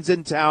 Pepperdine's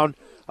in town.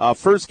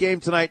 First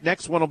game tonight.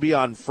 Next one will be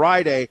on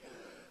Friday.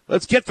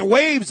 Let's get the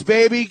waves,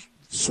 baby.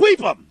 Sweep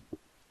them.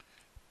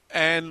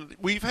 And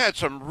we've had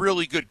some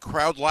really good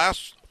crowds.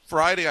 Last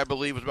Friday, I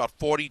believe, was about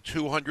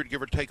 4,200,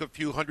 give or take a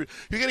few hundred.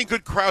 You're getting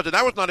good crowds, and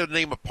that was not a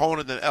name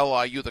opponent in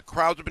LIU. The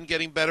crowds have been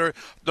getting better.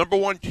 Number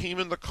one team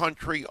in the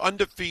country,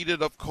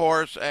 undefeated, of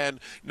course, and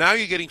now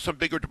you're getting some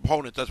bigger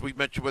opponents, as we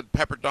mentioned with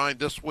Pepperdine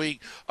this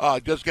week.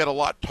 It does get a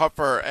lot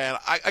tougher, and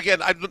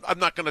I'm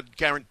not going to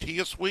guarantee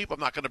a sweep. I'm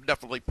not going to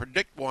definitely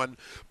predict one,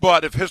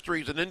 but if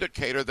history is an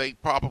indicator, they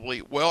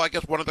probably will. I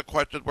guess one of the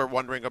questions we're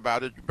wondering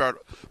about, is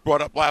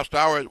brought up last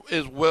hour,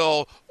 is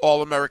will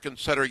All-American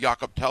setter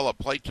Jakob Tella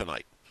play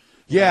tonight?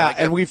 Yeah,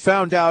 and we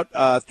found out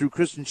through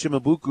Christian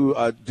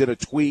Shimabuku did a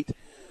tweet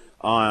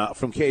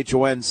from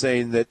KHON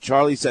saying that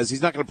Charlie says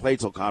he's not going to play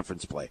till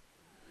conference play.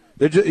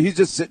 He's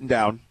just sitting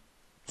down,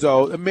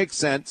 so it makes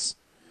sense.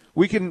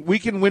 We can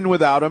win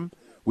without him.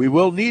 We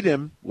will need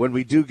him when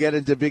we do get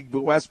into Big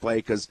West play,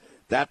 because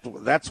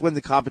that's when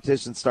the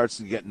competition starts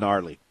to get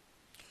gnarly.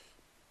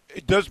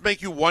 It does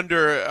make you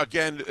wonder,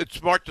 again, it's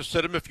smart to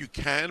sit him if you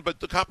can, but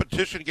the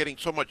competition getting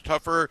so much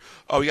tougher.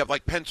 We have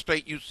like Penn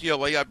State,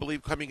 UCLA, I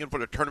believe, coming in for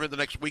the tournament the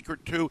next week or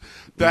two.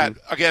 That,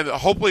 again,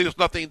 hopefully there's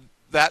nothing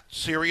that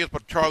serious,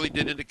 but Charlie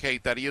did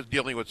indicate that he is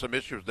dealing with some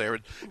issues there.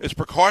 It's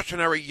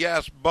precautionary,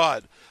 yes,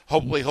 but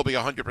hopefully he'll be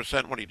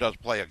 100% when he does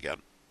play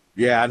again.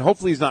 Yeah, and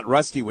hopefully he's not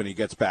rusty when he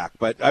gets back.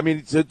 But, I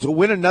mean, to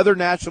win another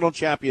national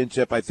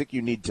championship, I think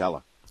you need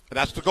Tella. And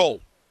that's the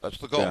goal. That's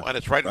the goal, Yeah. and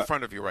it's right in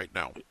front of you right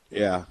now.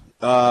 Yeah.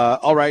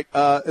 All right.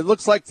 It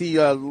looks like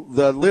the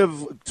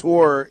Live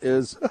Tour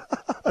is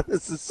 –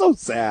 this is so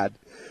sad.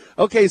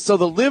 Okay, so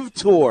the Live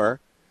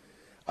Tour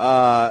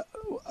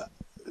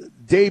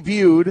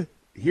debuted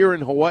here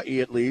in Hawaii,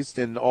 at least,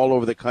 and all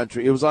over the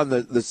country. It was on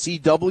the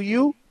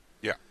CW.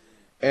 Yeah.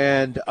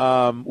 And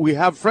we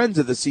have friends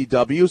of the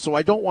CW, so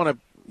I don't want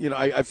to –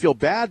 I feel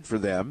bad for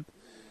them.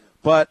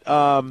 But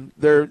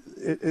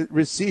it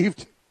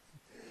received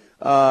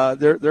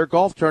their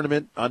golf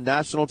tournament on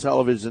national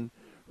television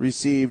 –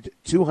 received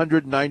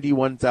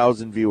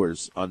 291,000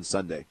 viewers on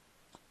Sunday.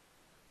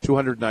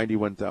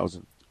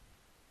 291,000.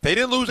 They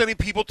didn't lose any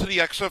people to the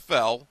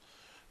XFL.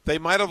 They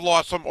might have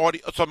lost some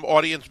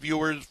audience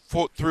viewers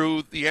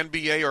through the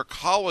NBA or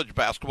college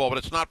basketball, but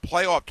it's not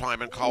playoff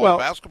time in college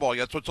basketball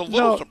yet, so it's a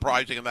little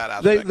surprising in that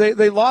aspect.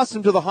 They lost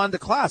them to the Honda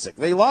Classic.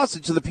 They lost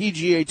it to the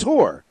PGA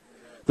Tour.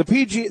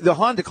 The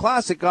Honda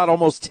Classic got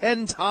almost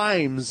 10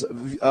 times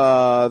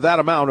that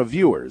amount of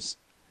viewers.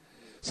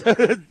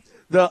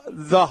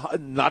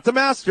 Not the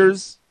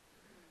Masters,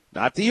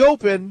 not the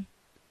Open,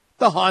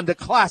 the Honda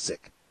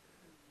Classic,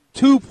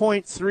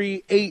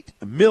 2.38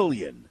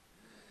 million,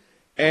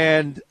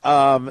 and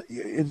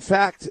in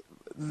fact,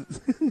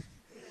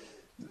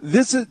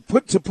 this is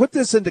to put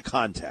this into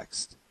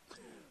context.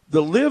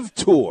 The Live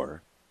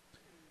Tour,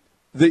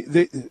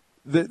 the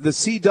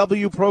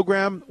CW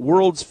program,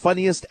 World's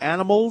Funniest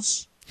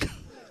Animals,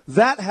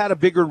 that had a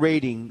bigger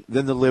rating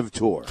than the Live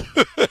Tour.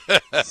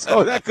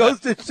 So that goes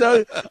to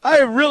show, I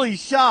am really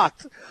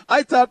shocked.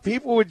 I thought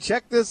people would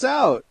check this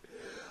out.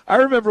 I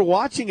remember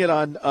watching it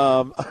on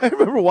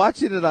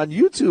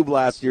YouTube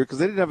last year because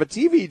they didn't have a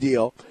TV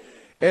deal.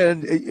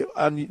 And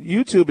on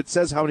YouTube, it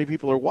says how many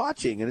people are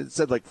watching, and it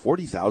said like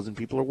 40,000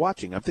 people are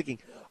watching. I'm thinking,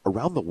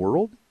 around the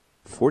world,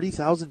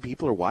 40,000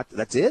 people are watching?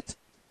 That's it?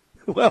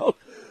 Well,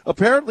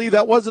 apparently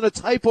that wasn't a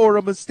typo or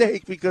a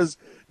mistake because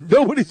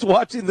nobody's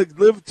watching the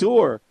Live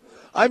Tour.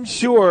 I'm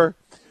sure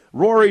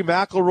Rory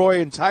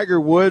McIlroy and Tiger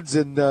Woods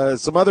and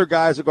some other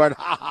guys are going,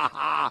 ha,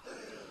 ha,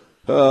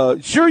 ha.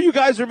 Sure, you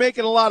guys are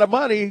making a lot of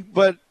money,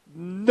 but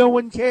no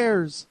one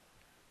cares.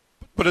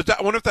 But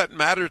I wonder if that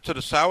matters to the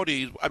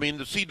Saudis. I mean,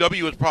 the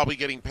CW is probably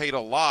getting paid a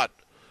lot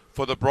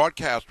for the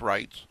broadcast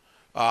rights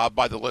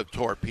by the Live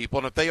Tour people,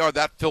 and if they are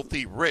that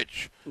filthy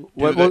rich,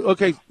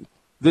 okay,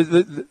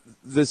 the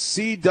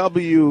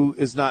CW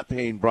is not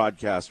paying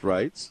broadcast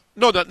rights.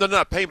 No, they're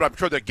not paying, but I'm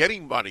sure they're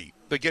getting money.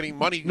 They're getting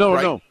money. No,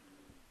 right? no.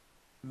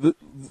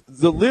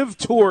 The Live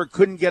Tour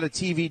couldn't get a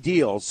TV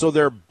deal, so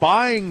they're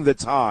buying the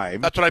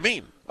time. That's what I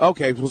mean.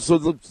 Okay, so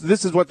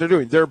this is what they're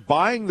doing. They're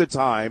buying the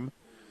time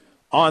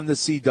on the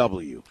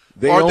CW.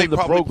 They own the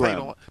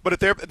program.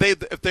 But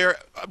if they're,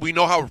 we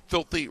know how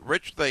filthy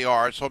rich they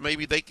are, so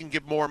maybe they can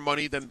give more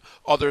money than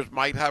others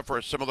might have for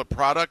a similar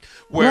product.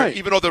 Where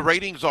even though the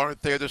ratings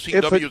aren't there, the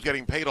CW is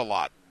getting paid a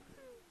lot.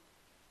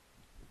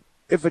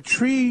 If a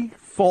tree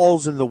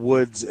falls in the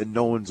woods and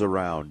no one's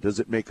around, does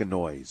it make a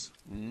noise?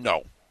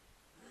 No.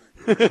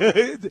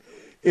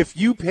 If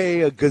you pay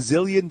 $1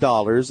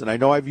 gazillion, and I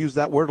know I've used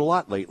that word a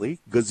lot lately,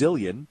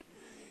 gazillion,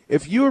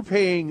 if you're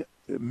paying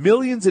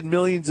millions and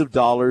millions of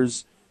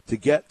dollars to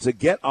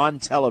get on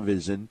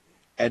television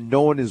and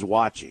no one is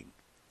watching,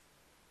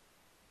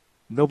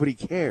 nobody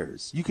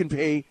cares. You can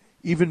pay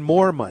even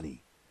more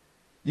money.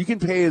 You can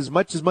pay as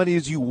much money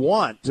as you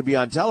want to be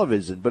on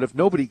television, but if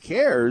nobody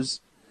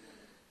cares,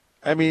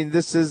 I mean,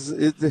 this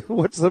is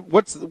what's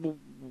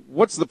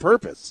the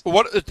purpose?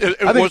 What I think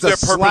it's a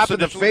slap in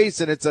the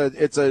face, and it's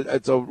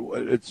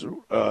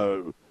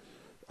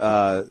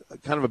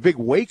kind of a big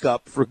wake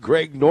up for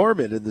Greg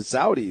Norman and the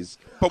Saudis.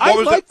 But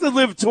I like the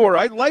Live Tour.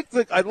 I like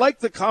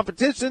the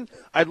competition.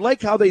 I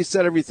like how they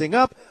set everything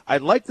up. I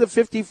like the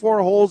 54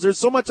 holes. There's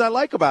so much I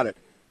like about it,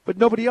 but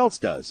nobody else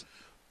does.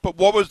 But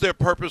what was their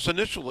purpose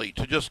initially?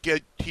 To just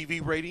get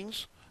TV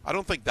ratings? I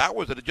don't think that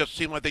was it. It just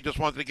seemed like they just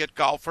wanted to get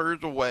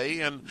golfers away,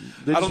 and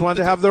they just wanted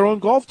to have their own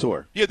golf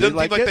tour. Yeah, they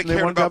wanted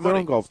to have their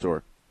own golf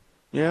tour.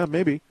 Yeah,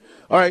 maybe.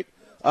 All right.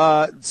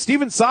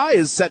 Stephen Tsai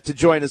is set to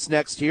join us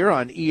next here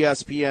on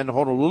ESPN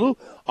Honolulu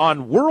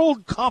on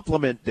World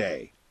Compliment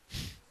Day.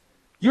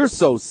 You're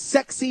so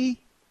sexy.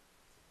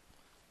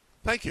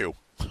 Thank you.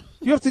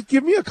 You have to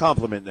give me a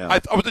compliment now. I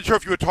wasn't sure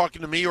if you were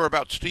talking to me or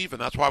about Steven.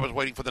 That's why I was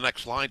waiting for the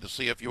next line to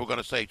see if you were going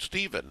to say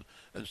Steven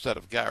instead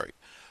of Gary.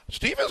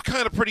 Steven's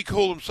kind of pretty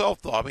cool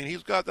himself, though. I mean,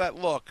 he's got that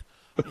look.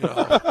 You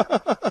know.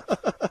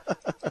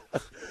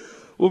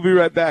 We'll be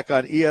right back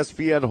on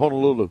ESPN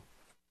Honolulu.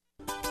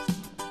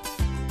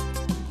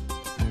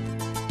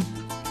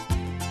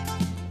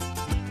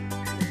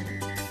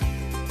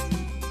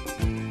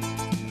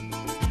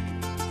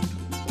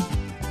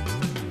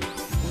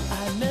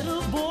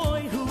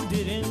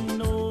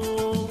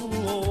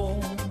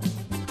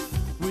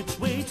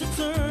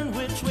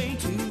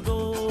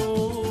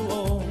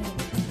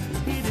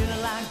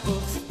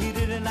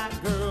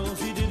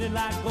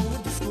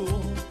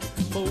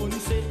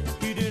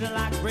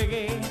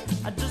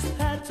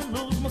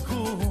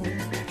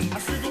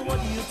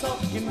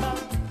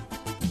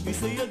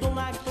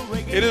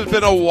 It has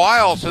been a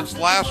while since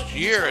last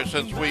year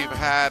since we've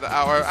had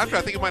our. Actually,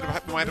 I think we might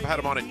have had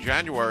him on in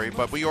January,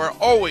 but we are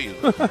always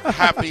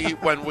happy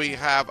when we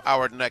have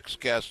our next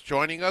guest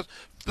joining us.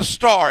 The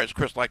star, as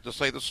Chris likes to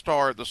say, the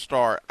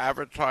star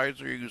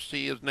advertiser. You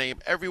see his name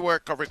everywhere,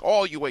 covering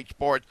all UH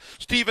sports.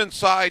 Stephen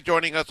Tsai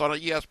joining us on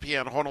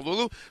ESPN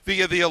Honolulu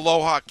via the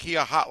Aloha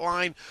Kia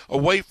hotline,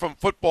 away from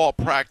football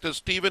practice.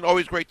 Stephen,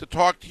 always great to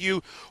talk to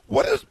you.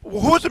 Who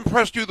has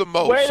impressed you the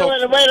most? Wait a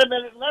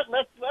minute.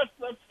 Let's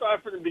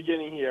start from the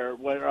beginning here.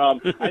 Where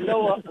I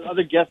know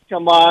other guests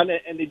come on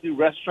and they do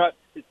restaurant,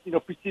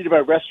 preceded by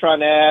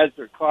restaurant ads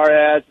or car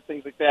ads or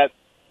things like that.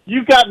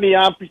 You got me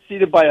on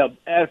preceded by an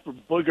ad for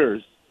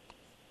boogers.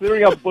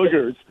 Clearing up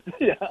boogers.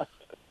 Yeah.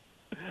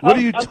 What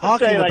are you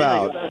talking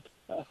about?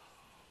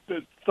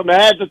 Some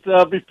ads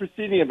that be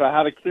preceding about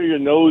how to clear your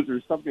nose or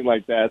something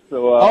like that.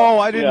 So.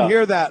 I didn't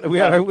hear that. We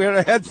had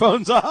our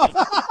headphones off.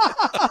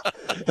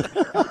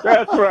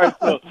 That's right.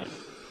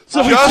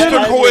 So just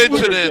a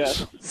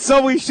coincidence.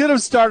 So we should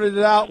have started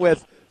it out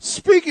with,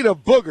 speaking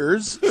of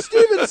boogers,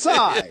 Stephen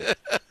Tsai.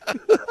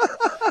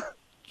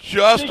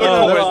 Just a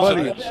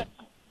coincidence.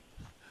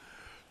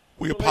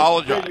 We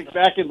apologize. Greg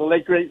McMackin, the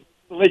late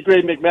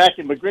great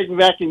McMackin, but Greg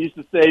McMackin used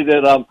to say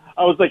that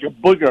I was like a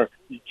booger.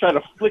 He tried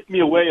to flick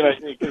me away, and I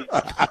think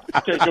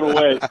can't get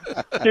away.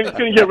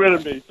 Couldn't get rid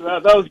of me. So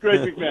that was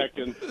Greg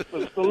McMackin.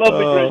 The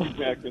lovely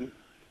Greg McMackin.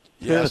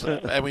 Yes,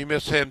 and we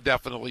miss him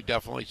definitely.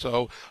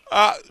 So,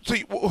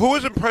 who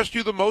has impressed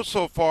you the most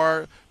so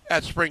far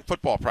at spring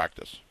football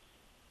practice?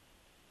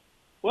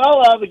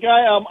 Well, the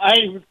guy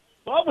I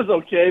thought was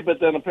okay, but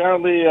then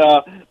apparently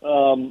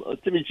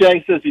Timmy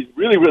Chang says he's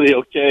really, really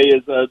okay.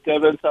 Is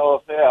Devin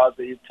Talafea,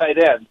 the tight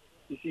end?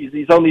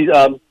 He's only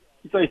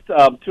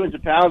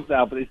 200 pounds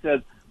now, but he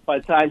said by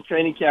the time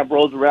training camp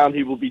rolls around,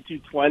 he will be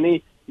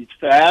 220. He's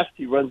fast.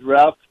 He runs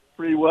routes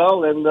pretty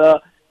well, and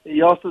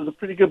he also is a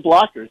pretty good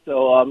blocker.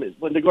 So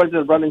when they're going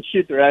to run and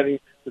shoot, they're adding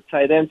the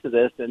tight end to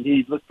this, and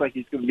he looks like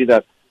he's going to be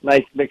that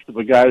nice mix of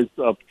a guy who's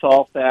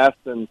tall, fast,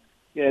 and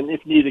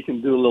if needed,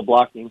 can do a little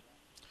blocking.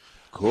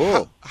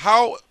 Cool.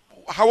 How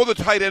will the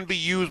tight end be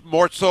used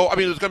more so? I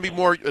mean, there's going to be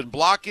more in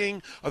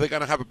blocking. Are they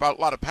going to have a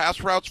lot of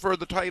pass routes for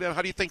the tight end?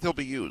 How do you think they'll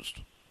be used?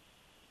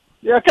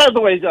 Yeah, kind of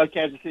the way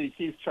Kansas City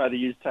Chiefs try to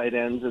use tight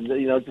ends, and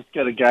just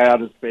get a guy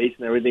out in space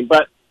and everything.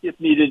 But if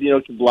needed,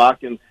 can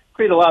block and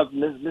create a lot of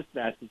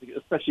mismatches,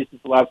 especially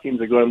since a lot of teams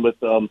are going with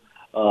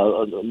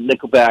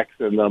nickelbacks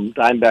and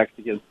dimebacks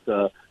against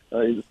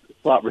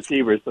slot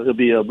receivers. So he'll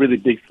be a really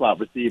big slot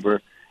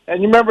receiver.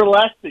 And you remember the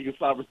last big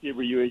slot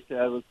receiver UH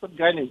had was some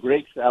guy named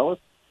Greg Salas.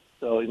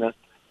 So I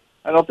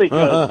don't think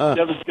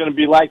Devin's going to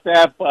be like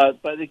that, but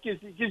it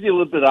gives you a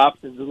little bit of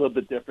options, a little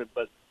bit different.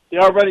 But they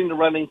are running the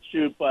run and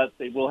shoot, but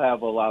they will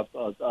have a lot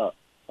of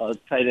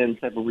tight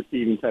end type of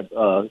receiving type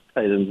tight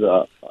ends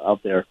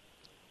out there.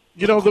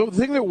 The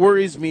thing that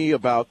worries me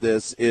about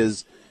this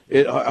is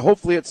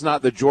hopefully it's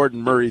not the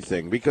Jordan Murray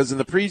thing, because in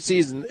the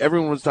preseason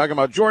everyone was talking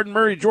about Jordan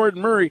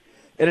Murray,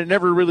 and it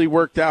never really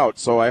worked out.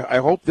 So I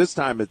hope this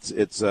time this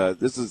is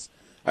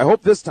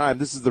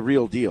the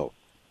real deal.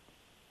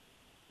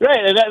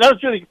 Right, and that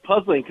was really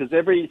puzzling because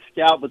every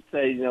scout would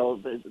say,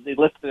 they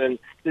listed, and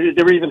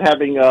they were even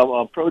having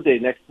a pro day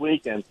next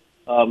week, and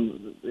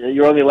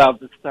you're only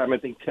allowed this time, I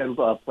think, 10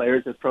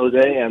 players at pro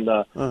day, and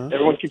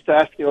everyone keeps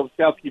asking, the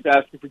scouts keep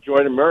asking for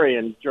Jordan Murray,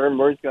 and Jordan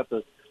Murray's got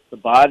the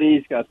body,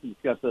 he's got the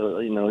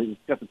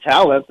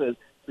talent, and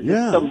for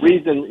some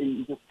reason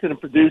he just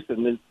couldn't produce it,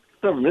 and it's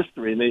sort of a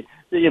mystery, and they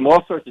gave him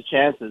all sorts of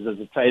chances as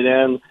a tight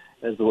end,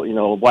 as a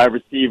wide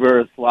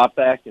receiver, a slot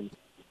back, and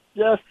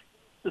just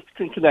just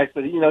couldn't connect.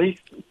 But he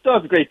still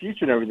has a great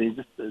future and everything.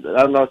 Just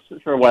I'm not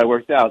sure why it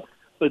worked out,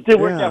 but it did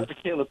work out for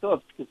Caleb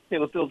Phillips because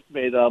Caleb Phillips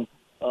made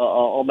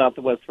All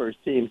Mountain West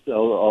first team.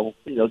 So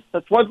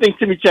that's one thing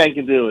Timmy Chang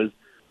can do is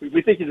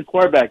we think he's a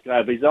quarterback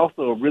guy, but he's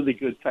also a really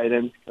good tight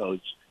ends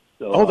coach.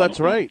 So that's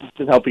right. He's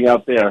been helping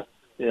out there.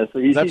 Yeah, so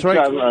he's right.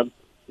 got,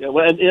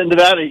 well, in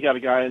Nevada, he got a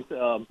guy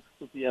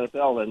with the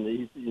NFL,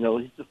 and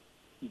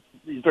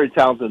he's very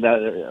talented in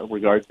that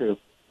regard too.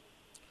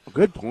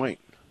 Good point.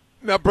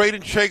 Now,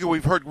 Braden Shager,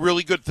 we've heard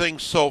really good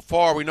things so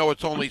far. We know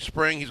it's only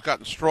spring. He's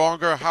gotten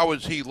stronger. How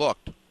has he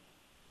looked?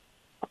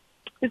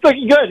 He's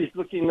looking good. He's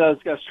looking.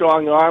 He's got a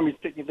strong arm. He's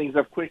picking things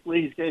up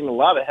quickly. He's getting a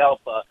lot of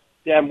help.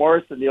 Dan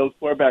Morrison, the old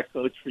quarterback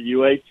coach for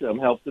UH,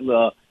 helped him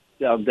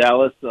down in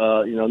Dallas,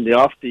 in the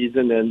off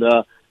season, and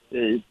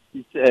then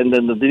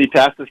the Vinny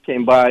Passes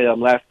came by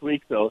last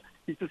week. So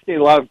he's just getting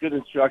a lot of good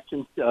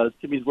instructions.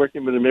 Timmy's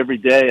working with him every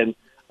day, and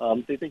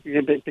they think you're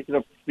going to be picking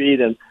up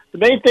speed. And the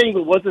main thing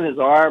wasn't his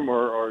arm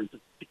or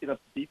just picking up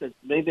the defense.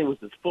 The main thing was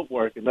his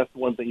footwork, and that's the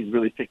one thing he's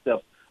really picked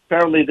up.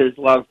 Apparently, there's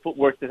a lot of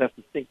footwork that has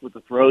to sync with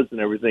the throws and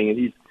everything, and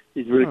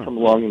he's really come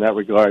along in that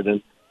regard.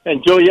 And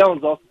Joey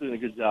Yellen's also doing a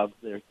good job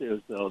there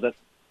too. So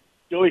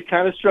Joey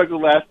kind of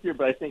struggled last year,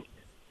 but I think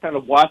kind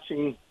of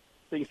watching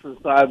things from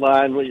the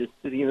sideline when you're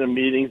sitting in the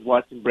meetings,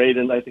 watching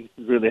Braden, I think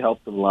it's really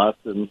helped him a lot,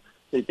 and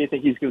they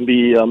think he's going to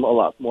be a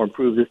lot more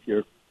improved this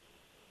year.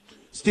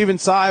 Stephen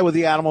Tsai with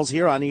the Animals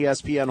here on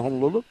ESPN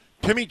Honolulu.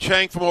 Timmy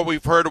Chang, from what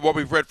we've heard and what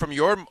we've read from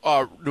your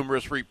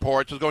numerous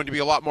reports, is going to be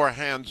a lot more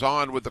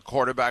hands-on with the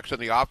quarterbacks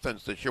and the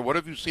offense this year. What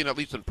have you seen, at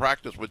least in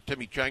practice, with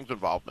Timmy Chang's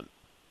involvement?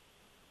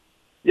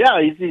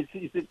 Yeah, he's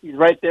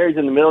right there. He's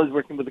in the middle. He's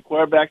working with the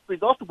quarterbacks, but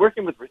he's also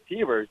working with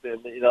receivers.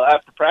 And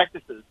after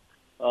practices,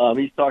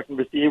 he's talking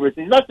to receivers.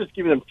 He's not just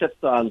giving them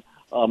tips on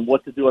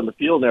what to do on the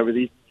field and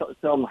everything. He's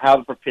telling them how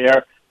to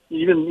prepare,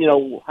 even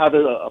how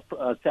to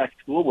attack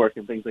schoolwork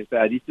and things like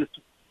that. He's just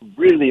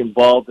really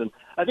involved, and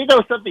I think that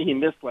was something he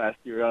missed last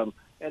year. And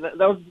that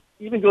was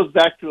even goes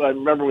back to I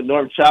remember when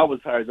Norm Chow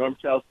was hired. Norm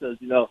Chow says,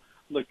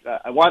 look,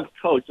 I want a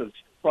coach. I'm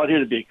brought here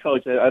to be a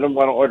coach. I don't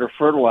want to order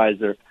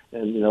fertilizer.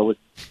 And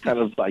it's kind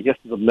of, I guess,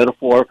 a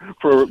metaphor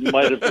for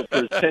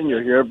his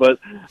tenure here. But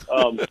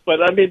I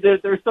mean,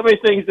 there's so many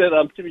things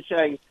that Timmy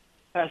Chang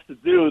has to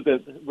do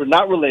that were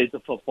not related to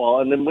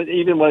football. And then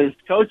even when he was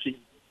coaching,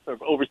 sort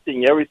of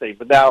overseeing everything.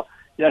 But now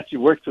he actually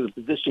works with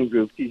the position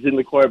groups. He's in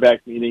the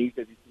quarterback meetings,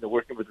 and he's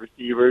working with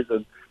receivers,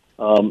 and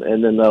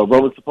then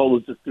Roman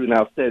Sapolo's just doing an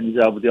outstanding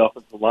job with the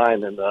offensive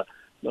line. And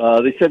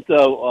they sent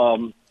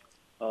Roman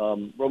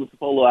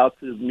Sapolo out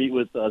to meet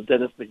with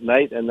Dennis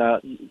McKnight, and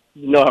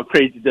you know how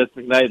crazy Dennis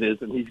McKnight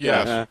is, and he's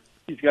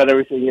got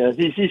everything.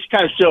 He's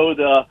kind of showed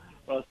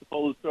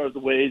Sapolo sort of the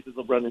ways of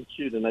the run and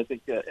shoot, and I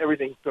think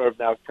everything's sort of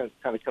now kind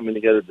of coming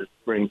together this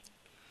spring.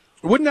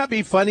 Wouldn't that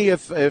be funny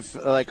if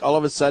like all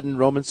of a sudden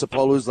Roman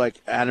Sapolo's like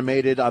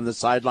animated on the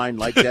sideline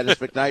like Dennis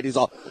McKnight? He's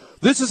all,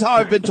 "This is how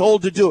I've been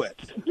told to do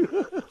it."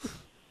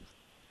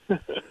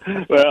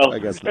 Well, I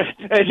guess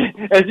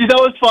as you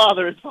know, his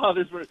father's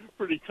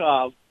pretty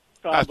calm.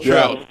 That's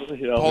true.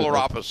 Polar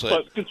opposite.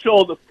 But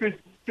controlled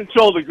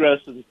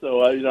aggression.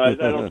 So I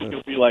don't think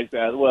he'll be like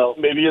that. Well,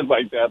 maybe he is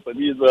like that, but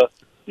he's a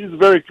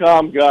very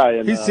calm guy.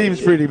 And he seems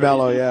pretty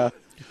mellow, yeah.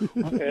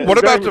 What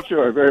about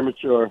very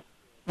mature?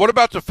 What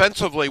about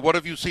defensively? What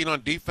have you seen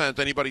on defense?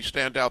 Anybody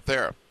stand out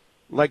there?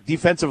 Like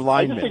defensive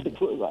linemen.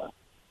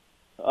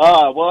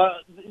 Well,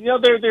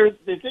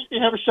 they think they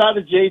have a shot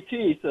at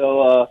JT.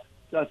 So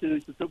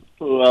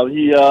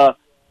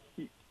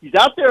he's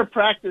out there at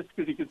practice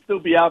because he can still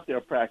be out there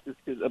at practice.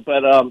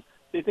 But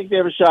they think they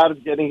have a shot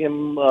of getting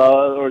him,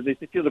 or they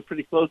feel they're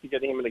pretty close to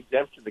getting him an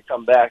exemption to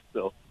come back.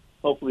 So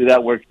hopefully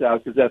that works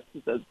out because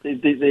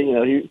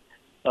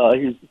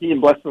he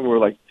and Blessman were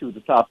like two of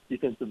the top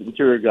defensive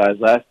interior guys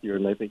last year,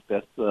 and I think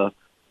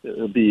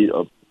it'll be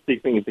a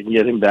big thing if they can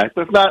get him back.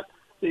 But if not,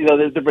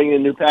 they're bringing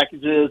in new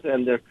packages,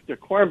 and their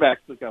cornerbacks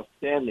look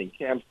outstanding.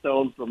 Cam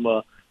Stone from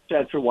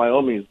Chancellor,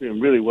 Wyoming is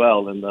doing really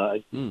well, and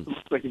it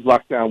looks like he's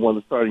locked down one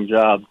of the starting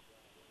jobs.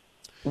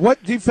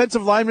 What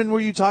defensive lineman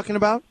were you talking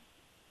about?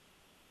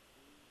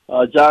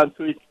 John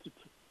Tui.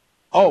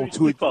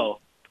 Tuipo.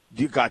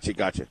 Gotcha.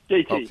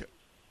 JT. Okay.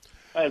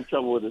 I have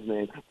trouble with his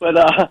name, but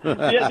the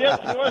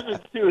other thing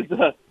too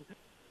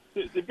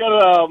is they've got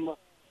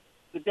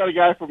a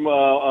guy from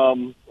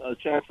a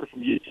transfer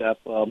from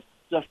UTEP,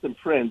 Justin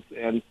Prince,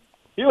 and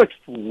he looks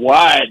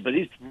wide, but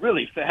he's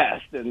really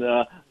fast, and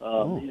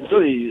he's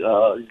really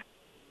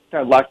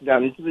kind of locked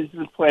down. He's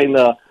been playing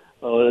as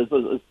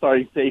a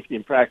starting safety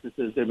in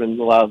practices. There've been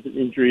a lot of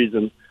injuries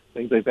and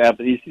things like that,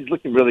 but he's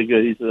looking really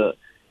good.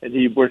 And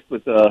he worked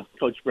with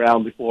Coach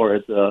Brown before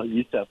at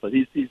UTEP, but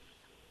he's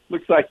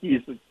looks like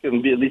he's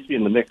going to at least be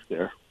in the mix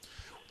there.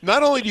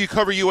 Not only do you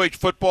cover UH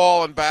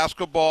football and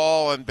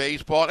basketball and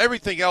baseball and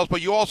everything else,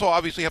 but you also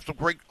obviously have some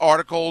great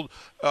articles,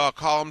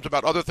 columns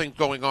about other things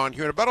going on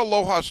here. And about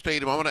Aloha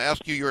Stadium, I want to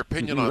ask you your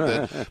opinion on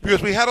this.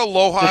 Because we had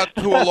Aloha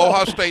to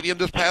Aloha Stadium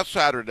this past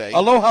Saturday.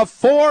 Aloha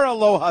for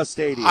Aloha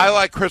Stadium. I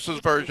like Chris's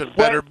version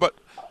better, but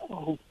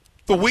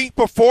The week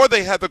before,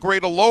 they had the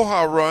Great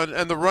Aloha Run,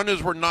 and the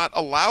runners were not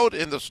allowed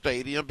in the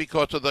stadium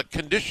because of the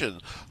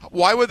conditions.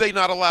 Why were they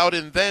not allowed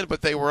in then,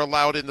 but they were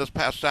allowed in this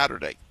past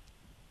Saturday?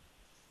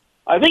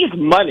 I think it's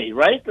money,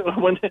 right?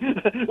 When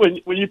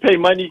you pay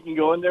money, you can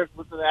go in there.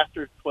 Listen,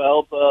 after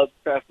 12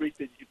 past week,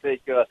 that you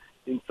take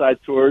inside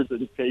tours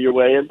and pay your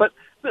way in. But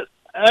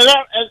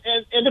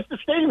and if the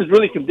stadium is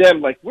really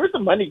condemned, like, where's the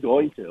money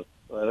going to?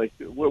 Like,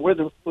 what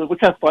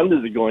kind of fund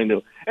is it going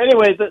to?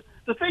 Anyway,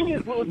 the thing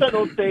is, what that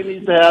old saying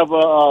needs to have?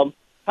 How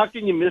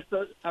can you miss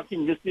it? How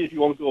can you miss me if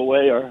you won't go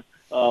away? Or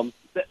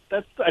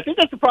that's I think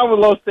that's the problem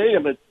with Aloha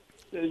Stadium. It's,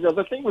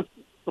 the thing was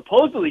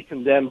supposedly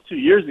condemned 2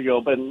 years ago,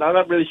 but I'm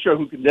not really sure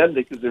who condemned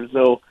it because there's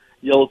no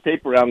yellow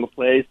tape around the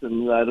place,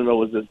 and I don't know,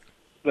 was it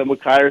Glenn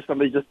McKay or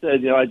somebody just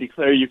said, I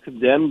declare you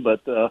condemned,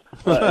 but I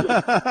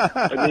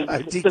mean,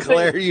 I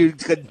declare you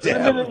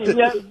condemned.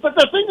 Yeah, but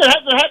the thing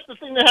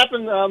that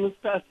happened this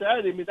past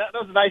Saturday, I mean, that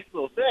was a nice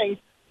little thing,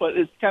 but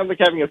it's kind of like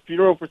having a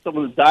funeral for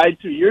someone who died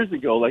 2 years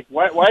ago. Like,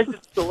 why is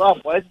it still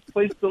up? Why is this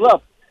place still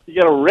up?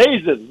 You got to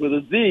raise it with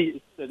a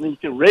Z, and then you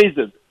can raise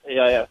it,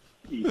 AISE.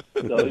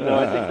 So,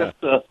 I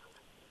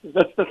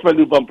think that's my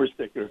new bumper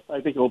sticker.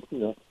 I think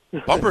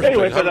Bumper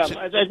anyway, sticker. but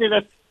I think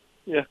that's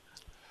yeah.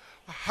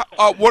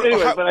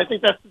 But I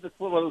think that's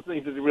one of those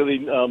things that they really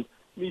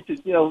need to.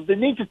 They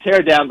need to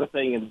tear down the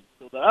thing and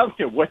build it. I don't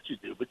care what you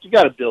do, but you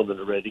got to build it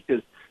already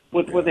because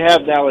what they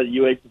have now at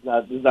UH is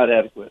not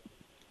adequate.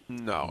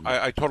 No,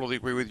 I totally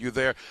agree with you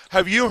there.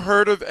 Have you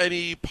heard of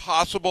any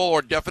possible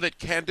or definite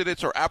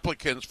candidates or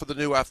applicants for the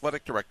new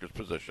athletic director's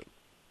position?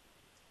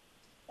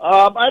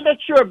 I'm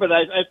not sure, but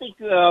I think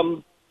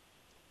not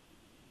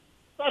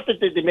that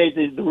they made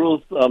the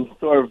rules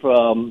sort of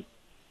a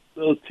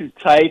little too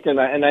tight, and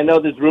I know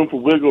there's room for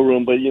wiggle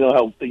room, but you know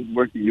how things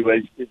work at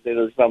UH.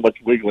 There's not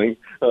much wiggling,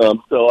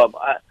 so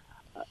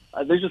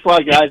there's just a lot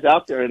of guys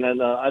out there. And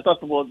then I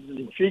thought the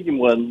intriguing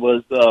one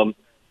was the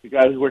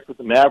guy who worked with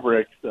the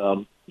Mavericks,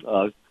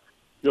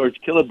 George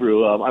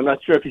Killebrew. I'm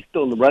not sure if he's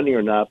still in the running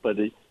or not, but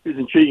he was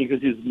intriguing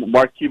because he was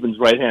Mark Cuban's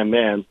right-hand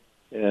man,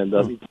 and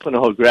he's a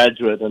Punahou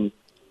graduate. And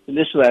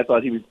initially I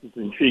thought he was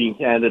an intriguing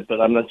candidate,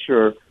 but I'm not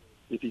sure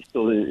if he's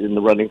still in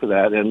the running for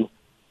that. And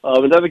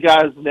another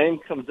guy whose name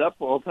comes up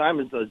all the time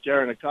is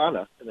Jaron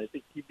Akana, and I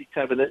think he'd be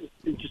kind of an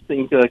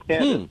interesting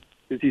candidate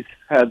because he's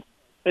had,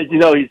 as you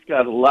know, he's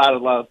got a lot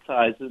of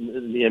ties in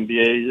the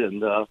NBA,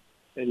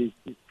 and he's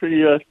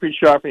pretty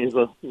sharp, and he's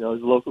he's a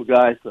local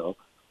guy, so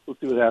we'll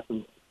see what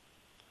happens.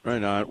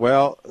 Right on.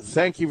 Well,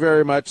 thank you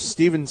very much.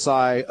 Stephen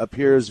Tsai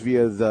appears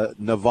via the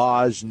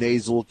Navage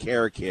nasal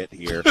care kit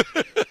here.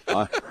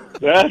 That's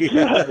right.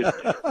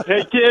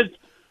 Hey, kids,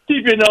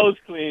 keep your nose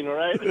clean, all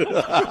right?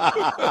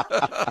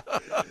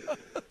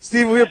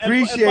 Steve, we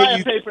appreciate and buy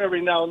you. a paper every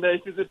now and then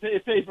because it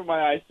pays for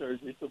my eye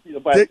surgery. So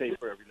buy a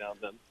paper every now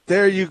and then.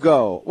 There you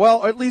go.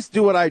 Well, at least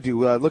do what I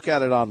do. Look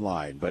at it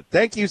online. But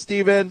thank you,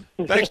 Stephen.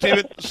 Thanks,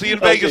 Stephen. See you in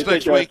Vegas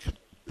next week.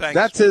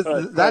 Thanks.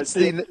 That's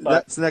the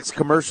next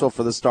commercial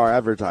for the Star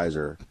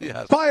Advertiser.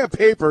 Yes. Buy a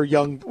paper,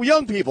 young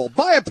people.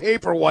 Buy a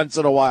paper once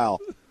in a while.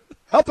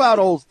 Help out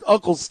old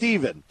Uncle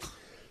Stephen.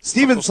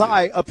 Stephen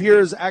Tsai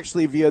appears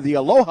actually via the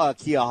Aloha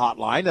Kia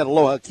hotline. At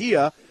Aloha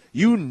Kia,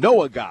 you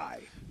know a guy.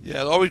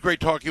 Yeah, always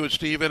great talking with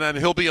Stephen, and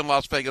he'll be in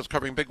Las Vegas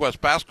covering Big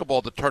West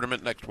basketball, the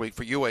tournament next week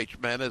for UH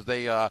men as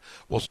they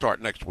will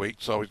start next week.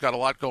 So he's got a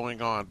lot going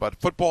on. But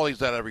football,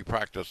 he's at every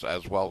practice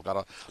as well. Got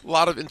a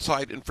lot of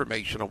inside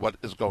information on what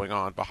is going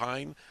on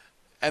behind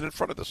and in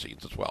front of the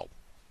scenes as well.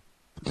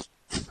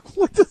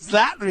 What does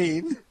that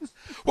mean?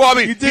 Well,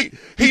 I mean,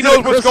 he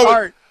knows what's going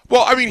on.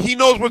 Well, I mean, he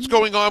knows what's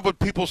going on, what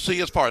people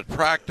see as far as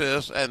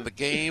practice and the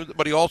game,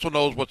 but he also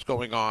knows what's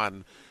going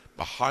on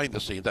behind the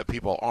scenes that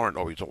people aren't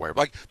always aware of,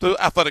 like the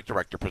athletic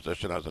director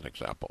position as an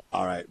example.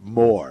 All right,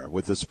 more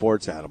with the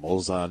sports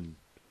animals on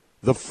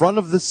the front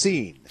of the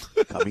scene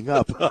coming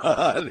up.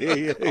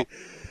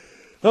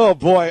 Oh,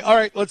 boy. All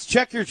right, let's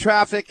check your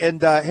traffic.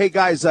 And, hey,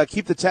 guys,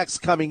 keep the texts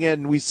coming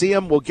in. We see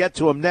them. We'll get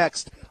to them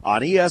next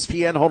on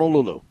ESPN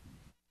Honolulu.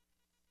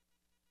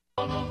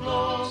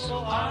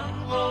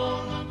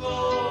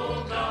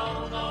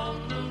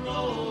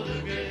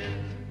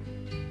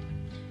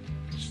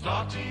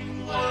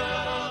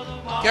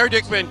 Gary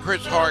Dickman,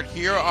 Chris Hart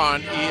here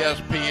on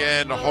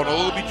ESPN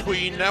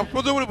Honolulu.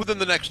 We'll do it within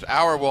the next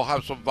hour. We'll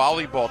have some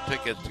volleyball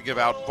tickets to give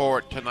out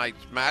for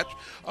tonight's match.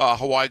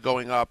 Hawaii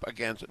going up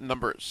against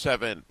number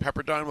 7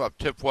 Pepperdine. We'll have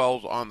Tiff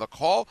Wells on the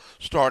call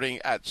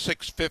starting at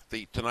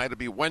 6:50 tonight. It'll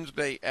be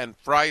Wednesday and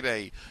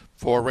Friday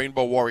for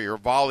Rainbow Warrior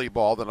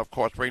volleyball. Then, of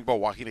course, Rainbow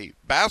Wahine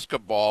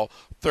basketball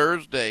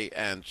Thursday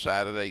and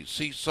Saturday.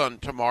 CSUN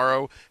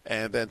tomorrow.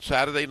 And then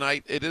Saturday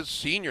night, it is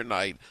senior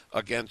night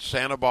against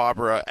Santa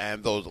Barbara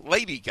and those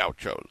Lady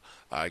Gauchos,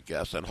 I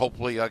guess. And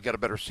hopefully get a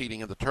better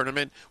seeding in the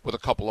tournament with a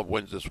couple of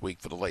wins this week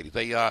for the ladies.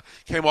 They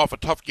came off a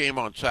tough game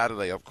on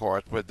Saturday, of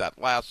course, with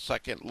that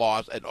last-second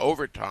loss in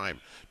overtime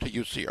to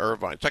UC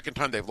Irvine. Second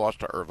time they've lost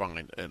to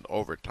Irvine in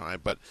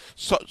overtime. But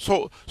so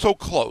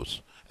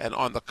close and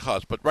on the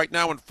cusp. But right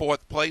now in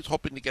 4th place,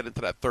 hoping to get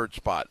into that 3rd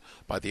spot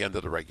by the end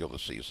of the regular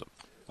season.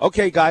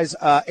 Okay, guys,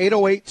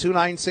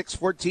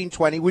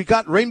 808-296-1420. We've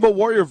got Rainbow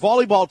Warrior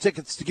volleyball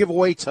tickets to give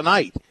away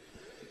tonight.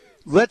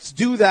 Let's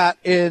do that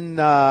in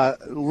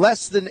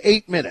less than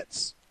 8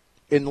 minutes.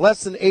 In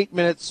less than 8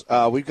 minutes,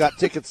 we've got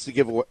tickets to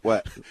give away.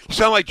 What? You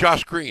sound like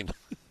Josh Green.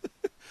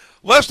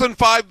 Less than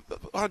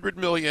 500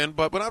 million,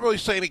 but we're not really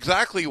saying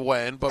exactly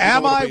when. But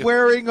am I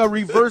wearing a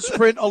reverse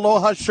print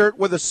Aloha shirt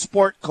with a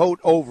sport coat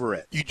over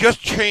it? You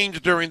just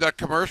changed during that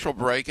commercial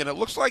break, and it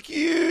looks like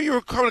you were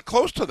kind of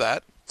close to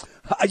that.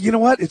 You know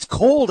what? It's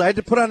cold. I had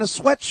to put on a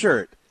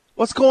sweatshirt.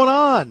 What's going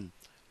on?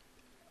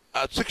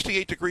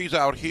 68 degrees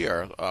out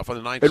here for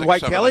the 967. In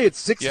White Kelly, it's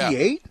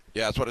 68?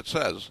 Yeah, that's what it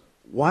says.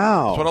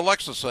 Wow. That's what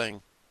Alexa's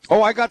saying.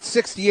 Oh, I got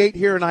 68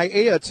 here in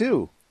Aiea,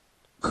 too.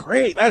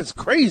 Great. That is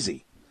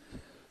crazy.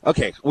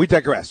 Okay, we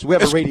digress. We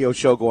have a radio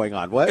show going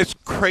on. What? It's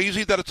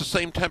crazy that it's the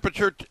same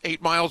temperature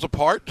 8 miles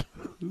apart.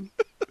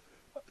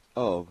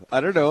 Oh, I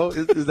don't know.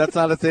 Is that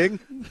not a thing?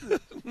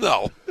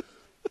 No.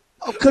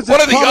 Oh,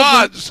 what are the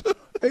odds?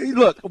 Hey,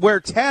 look, where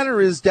Tanner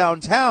is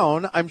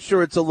downtown, I'm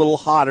sure it's a little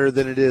hotter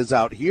than it is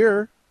out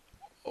here.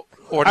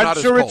 Or I'm not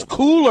sure as cold. it's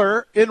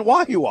cooler in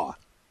Waiua.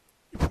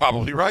 You're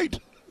probably right.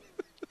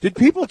 Did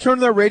people turn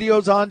their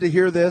radios on to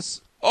hear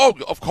this? Oh,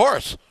 of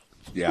course.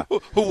 Yeah.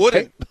 Who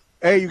wouldn't?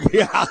 Hey,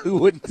 yeah, who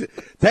wouldn't?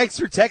 Thanks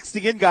for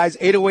texting in, guys.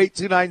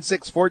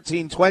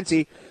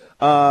 808-296-1420.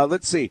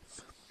 Let's see.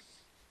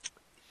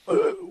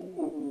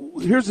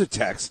 Here's a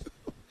text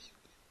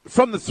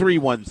from the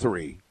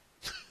 313.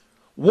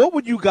 What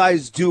would you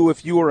guys do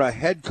if you were a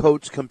head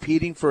coach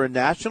competing for a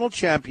national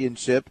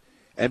championship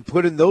and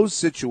put in those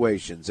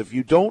situations? If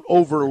you don't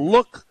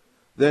overlook,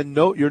 then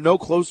you're no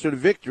closer to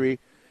victory.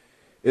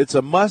 It's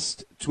a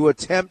must to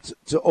attempt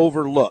to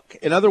overlook.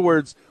 In other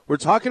words, we're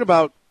talking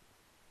about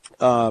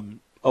a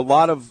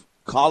lot of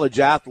college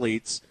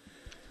athletes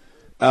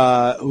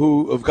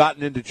who have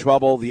gotten into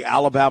trouble. The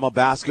Alabama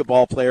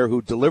basketball player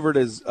who delivered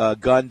his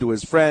gun to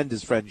his friend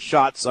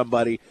shot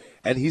somebody,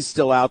 and he's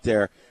still out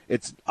there.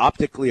 It's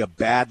optically a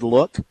bad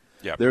look.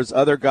 Yep. There's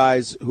other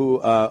guys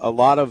who, a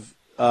lot of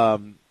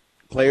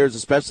players,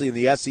 especially in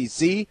the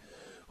SEC,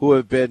 who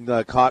have been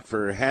caught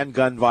for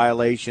handgun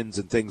violations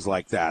and things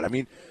like that. I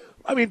mean,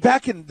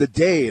 back in the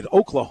day in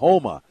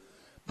Oklahoma,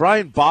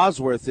 Brian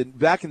Bosworth, and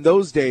back in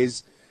those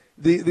days,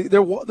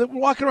 they're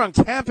walking around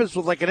campus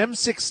with like an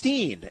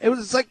M16.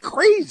 It's like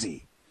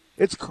crazy.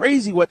 It's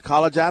crazy what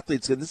college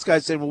athletes. And this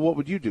guy's saying, "Well, what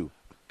would you do?"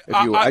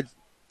 If you,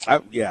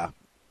 yeah.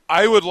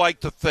 I would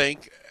like to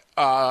think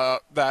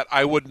that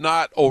I would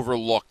not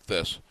overlook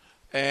this.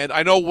 And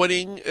I know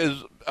winning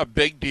is a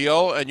big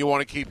deal, and you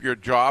want to keep your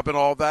job and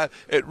all that.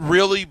 It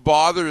really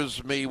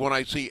bothers me when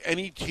I see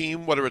any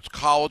team, whether it's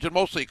college, and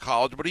mostly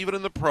college, but even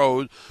in the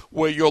pros,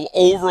 where you'll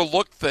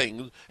overlook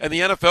things, and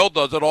the NFL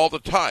does it all the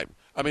time.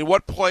 I mean,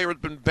 what player has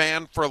been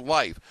banned for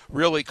life?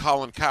 Really,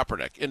 Colin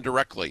Kaepernick,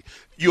 indirectly.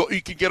 You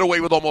can get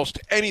away with almost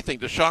anything.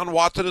 Deshaun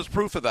Watson is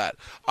proof of that.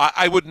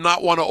 I would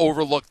not want to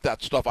overlook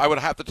that stuff. I would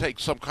have to take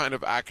some kind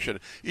of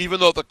action, even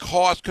though the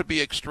cost could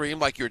be extreme,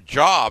 like your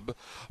job,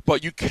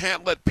 but you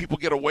can't let people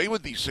get away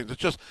with these things. It's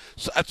just,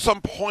 at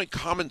some point,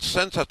 common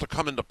sense has to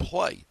come into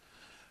play.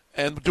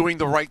 And doing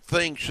the right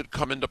thing should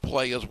come into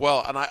play as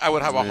well. And I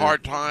would have a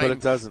hard time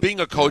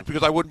being a coach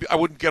because I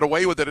wouldn't get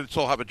away with it and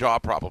still have a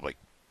job probably.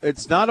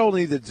 It's not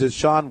only did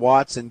Deshaun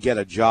Watson get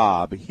a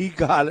job, he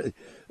got,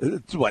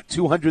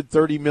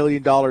 $230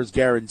 million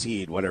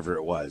guaranteed, whatever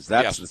it was.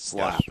 That's the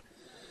slap.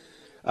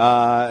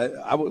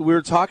 Yes. We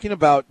were talking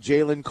about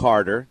Jalen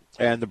Carter,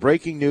 and the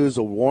breaking news,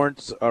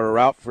 warrants are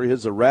out for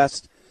his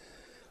arrest.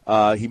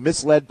 He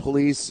misled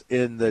police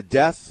in the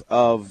death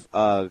of,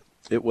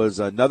 it was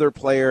another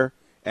player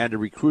and a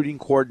recruiting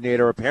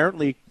coordinator.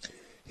 Apparently,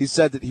 he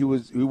said that he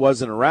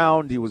wasn't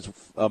around. He was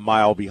a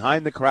mile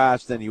behind the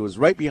crash. Then he was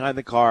right behind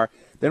the car.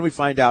 Then we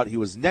find out he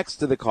was next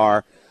to the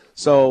car.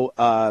 So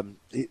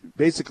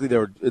basically,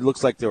 it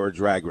looks like they were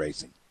drag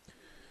racing.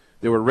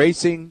 They were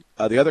racing.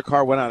 The other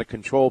car went out of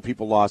control.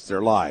 People lost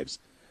their lives.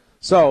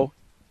 So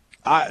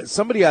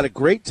somebody had a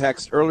great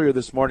text earlier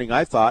this morning,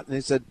 I thought, and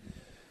they said,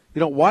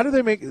 why do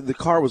they make – the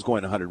car was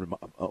going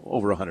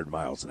over 100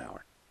 miles an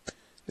hour.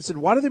 I said,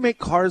 why do they make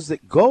cars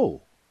that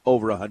go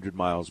over 100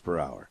 miles per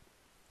hour?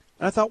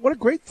 And I thought, what a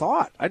great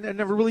thought. I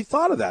never really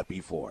thought of that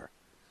before.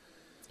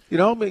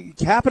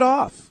 Cap it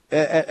off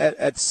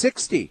at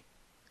 60.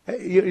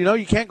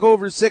 You can't go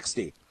over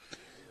 60.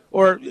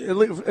 Or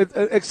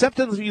except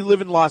if you live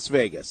in Las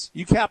Vegas.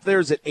 You cap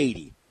theirs at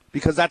 80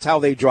 because that's how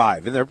they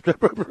drive, and they're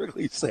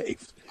perfectly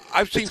safe.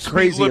 I've seen it's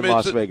crazy in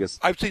Las Vegas.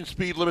 I've seen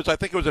speed limits. I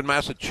think it was in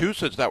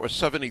Massachusetts that were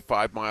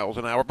 75 miles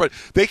an hour. But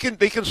they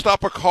can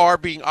stop a car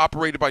being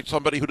operated by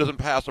somebody who doesn't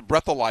pass a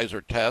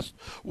breathalyzer test.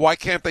 Why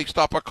can't they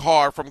stop a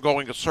car from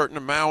going a certain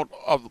amount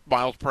of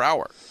miles per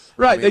hour?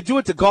 Right, they do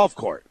it to golf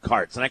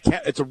carts, and I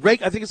can't.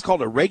 I think it's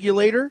called a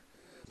regulator.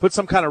 Put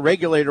some kind of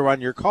regulator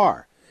on your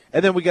car,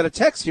 and then we get a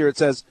text here. It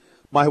says,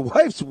 "My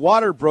wife's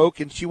water broke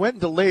and she went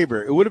into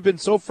labor. It would have been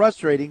so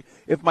frustrating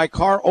if my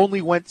car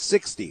only went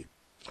 60."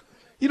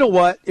 You know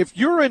what? If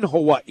you're in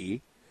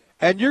Hawaii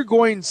and you're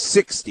going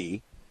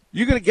 60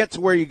 You're going to get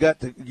to where you got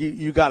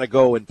to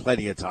go in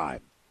plenty of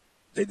time.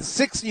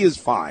 60 is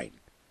fine.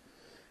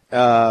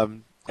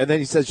 And then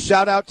he says,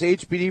 shout out to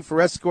HPD for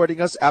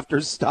escorting us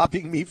after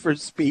stopping me for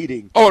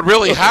speeding. Oh, it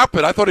really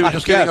happened. I thought he was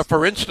just getting a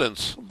for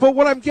instance. But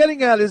what I'm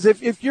getting at is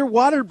if your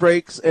water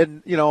breaks,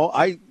 and,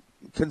 I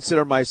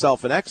consider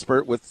myself an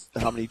expert with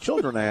how many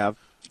children I have.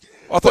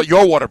 I thought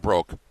your water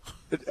broke.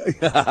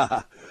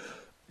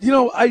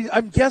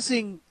 I'm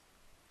guessing,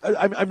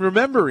 I'm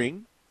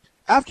remembering,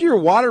 after your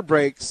water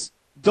breaks,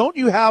 don't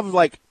you have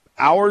like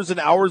hours and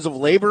hours of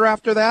labor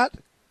after that?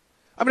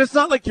 I mean, it's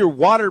not like your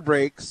water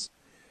breaks,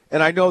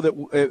 and I know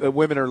that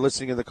women are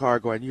listening in the car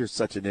going, you're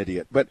such an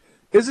idiot. But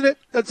isn't it?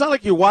 It's not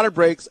like your water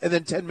breaks, and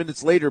then 10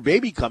 minutes later,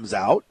 baby comes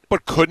out.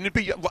 But couldn't it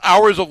be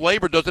hours of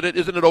labor?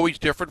 Isn't it always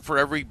different for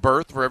every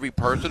birth, for every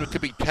person? It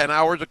could be 10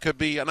 hours. It could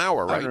be an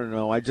hour, right? I don't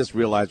know. I just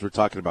realized we're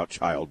talking about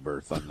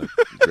childbirth on the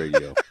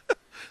radio.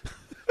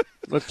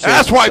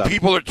 That's why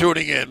people are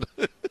tuning in.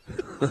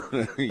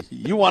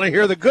 You want to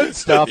hear the good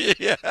stuff.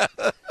 Yeah.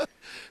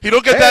 You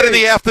don't get that in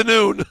the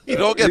afternoon. You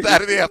don't get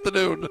that in the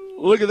afternoon.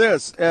 Look at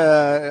this.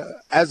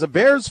 As a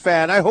Bears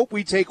fan, I hope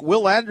we take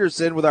Will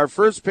Anderson with our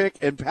first pick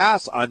and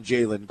pass on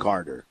Jalen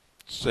Carter.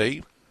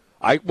 See?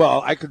 I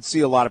could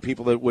see a lot of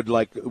people that would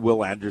like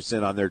Will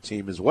Anderson on their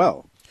team as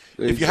well.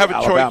 If you have a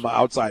Alabama choice,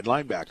 outside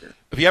linebacker.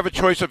 If you have a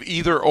choice of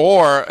either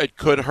or, it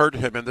could hurt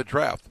him in the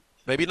draft.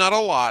 Maybe not a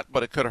lot,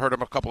 but it could hurt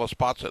him a couple of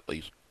spots at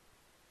least.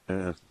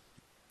 Somebody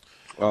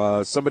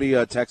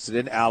texted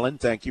in. Alan,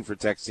 thank you for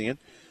texting in.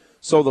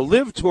 So the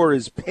Live Tour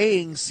is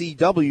paying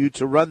CW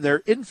to run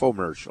their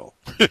infomercial.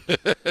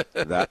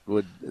 that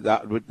would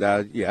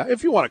yeah.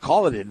 If you want to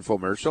call it an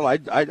infomercial, I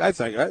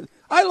think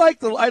I like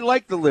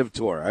the Live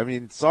Tour. I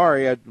mean,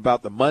 sorry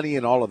about the money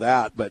and all of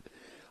that, but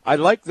I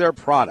like their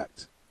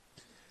product.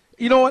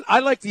 You know what? I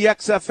like the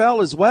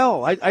XFL as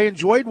well. I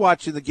enjoyed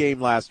watching the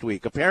game last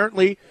week.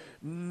 Apparently,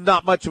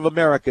 not much of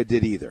America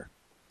did either.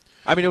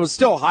 I mean, it was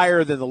still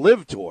higher than the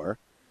Live Tour.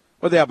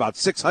 What, they have about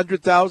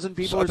 600,000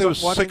 people or something? It was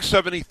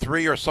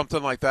 673 or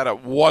something like that.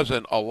 It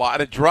wasn't a lot.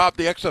 It dropped.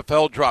 The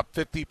XFL dropped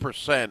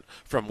 50%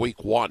 from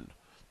week one.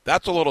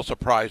 That's a little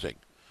surprising.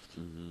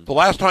 Mm-hmm. The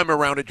last time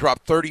around, it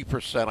dropped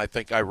 30%, I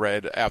think I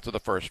read, after the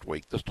first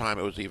week. This time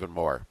it was even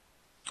more.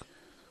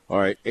 All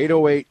right,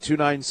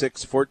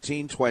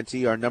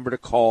 808-296-1420, our number to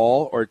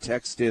call or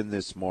text in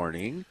this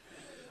morning.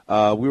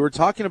 We were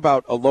talking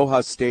about Aloha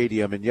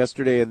Stadium, and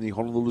yesterday in the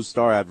Honolulu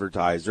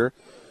Star-Advertiser,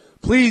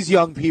 please,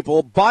 young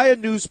people, buy a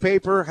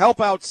newspaper,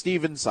 help out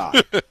Stephen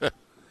Tsai.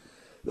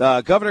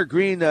 Governor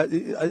Green,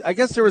 I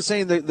guess they were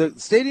saying the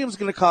stadium's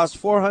going to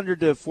cost $400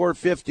 to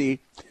 $450,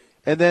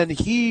 and then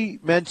he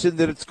mentioned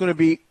that it's going to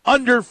be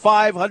under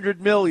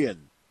 $500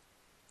 million.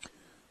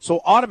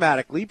 So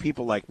automatically,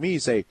 people like me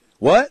say,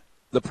 what?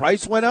 The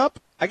price went up?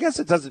 I guess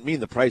it doesn't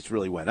mean the price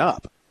really went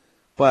up.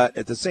 But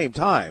at the same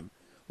time,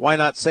 why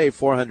not say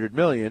 $400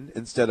 million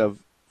instead of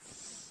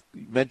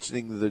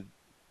mentioning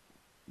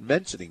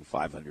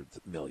 $500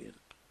 million?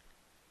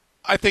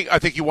 I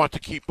think you want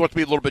to be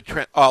a little bit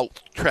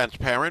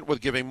transparent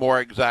with giving more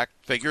exact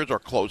figures or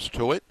close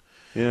to it.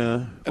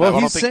 Yeah. Well,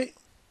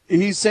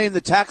 he's saying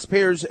the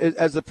taxpayers,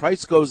 as the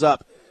price goes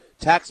up,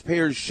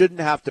 taxpayers shouldn't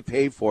have to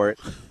pay for it.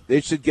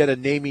 They should get a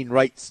naming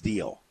rights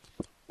deal.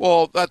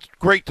 Well, that's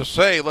great to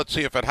say. Let's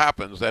see if it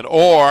happens then.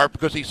 Or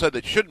because he said they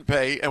shouldn't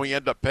pay and we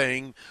end up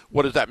paying,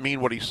 what does that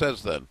mean, what he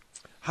says then?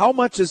 How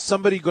much is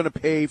somebody going to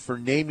pay for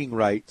naming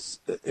rights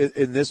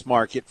in this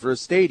market for a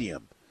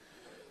stadium?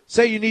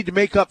 Say you need to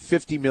make up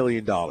 $50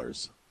 million.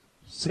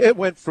 Say it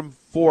went from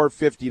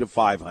 $450 to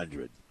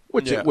 $500,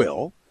 which it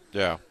will.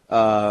 Yeah.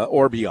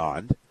 Or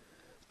beyond.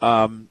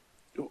 How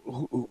are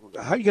you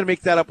going to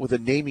make that up with a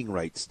naming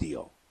rights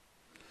deal?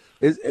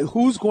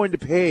 Who's going to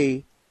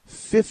pay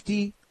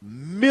 $50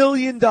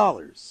 million?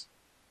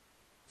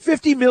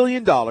 $50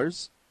 million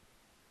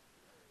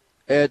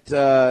at,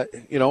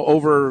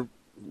 over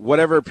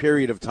whatever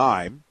period of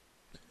time,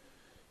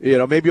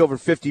 maybe over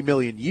 50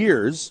 million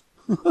years.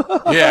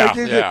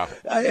 Yeah.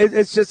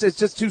 It's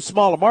just too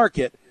small a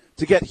market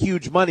to get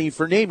huge money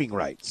for naming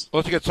rights.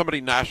 Let's get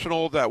somebody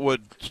national that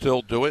would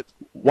still do it.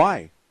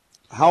 Why?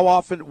 How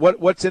often?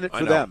 What's in it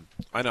for them?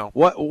 I know.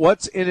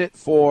 What's in it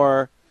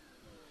for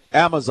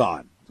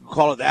Amazon?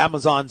 Call it the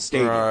Amazon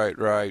Stadium.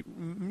 Right.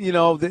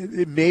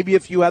 Maybe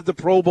if you had the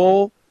Pro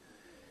Bowl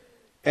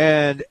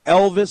and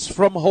Elvis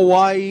from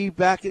Hawaii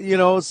back,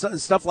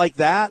 stuff like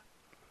that.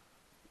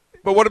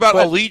 But what about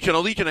Allegiant?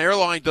 Allegiant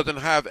Airlines doesn't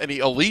have any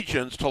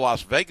allegiance to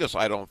Las Vegas,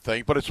 I don't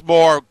think. But it's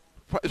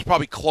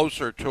probably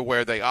closer to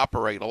where they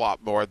operate a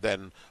lot more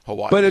than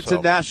Hawaii. But it's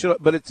a national.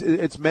 But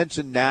it's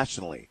mentioned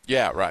nationally.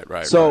 Yeah,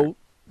 right. So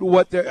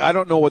I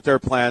don't know what their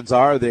plans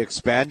are. Are they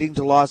expanding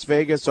to Las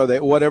Vegas? Are they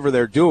whatever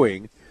they're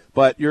doing?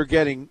 But you're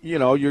getting,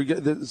 you're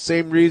getting the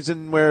same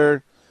reason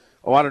where,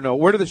 I don't know.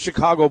 Where do the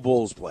Chicago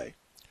Bulls play?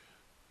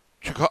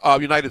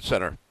 United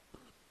Center.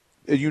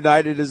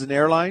 United is an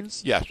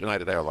airlines? Yes,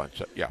 United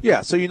Airlines. Yeah.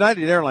 Yeah, so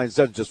United Airlines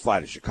doesn't just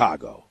fly to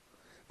Chicago.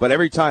 But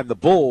every time the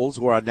Bulls,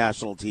 who are on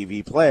national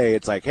TV, play,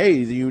 it's like,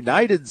 hey, the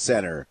United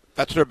Center.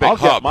 That's their big I'll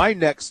hub. get my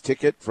next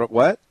ticket from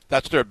what?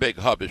 That's their big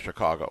hub is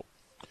Chicago.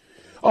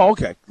 Oh,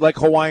 okay. Like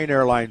Hawaiian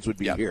Airlines would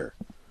be here,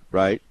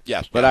 right?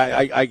 Yes. But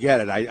I get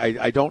it.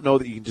 I don't know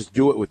that you can just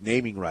do it with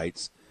naming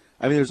rights.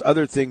 I mean, there's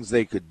other things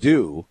they could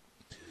do,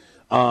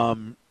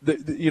 to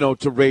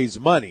raise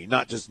money,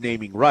 not just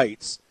naming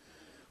rights.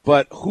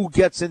 But who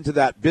gets into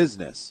that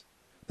business?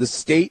 The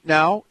state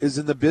now is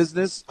in the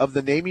business of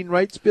the naming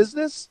rights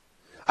business?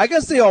 I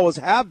guess they always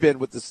have been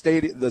with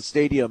the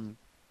stadium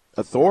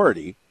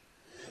authority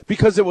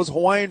because it was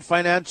Hawaiian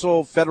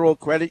Financial Federal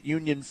Credit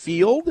Union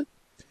Field.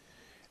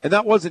 And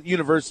that wasn't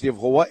University of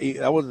Hawaii.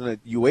 That wasn't a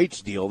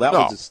UH deal. That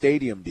was a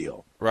stadium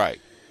deal. Right.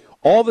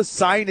 All the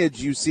signage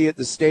you see at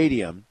the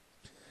stadium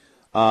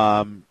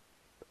around,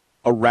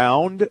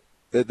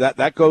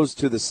 that goes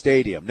to the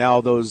stadium.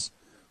 Now, those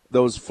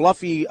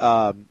fluffy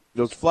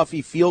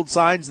field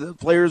signs that the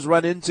players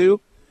run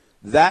into,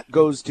 that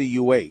goes to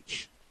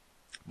UH.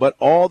 But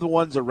all the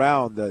ones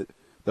around,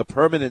 the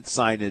permanent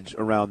signage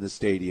around the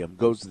stadium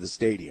goes to the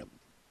stadium.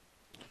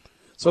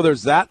 So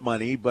there's that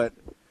money, but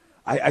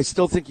I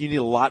still think you need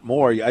a lot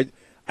more.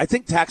 I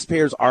think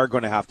taxpayers are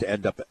going to have to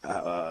end up,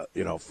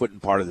 footing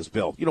part of this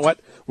bill. You know what?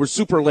 We're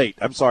super late.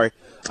 I'm sorry.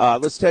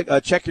 Let's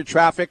check your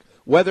traffic.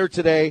 Weather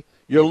today,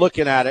 you're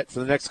looking at it for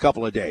the next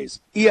couple of days.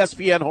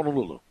 ESPN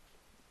Honolulu.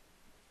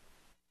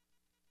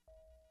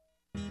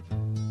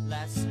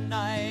 Last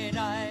night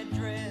I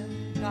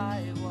dreamt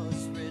I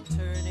was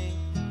returning,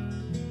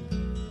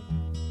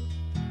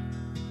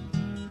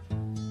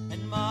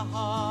 and my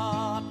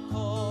heart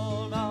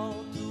called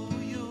out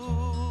to you.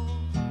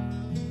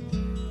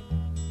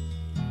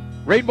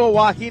 Rainbow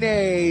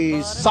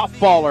Wahine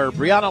softballer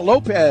Bri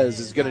Lopez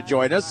is going to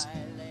join us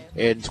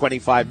in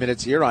 25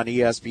 minutes here on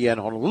ESPN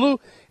Honolulu.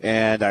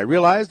 And I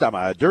realized I'm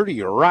a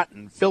dirty,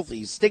 rotten,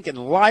 filthy, stinking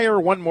liar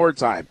one more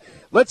time.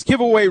 Let's give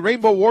away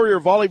Rainbow Warrior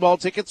volleyball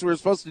tickets. We were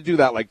supposed to do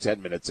that like 10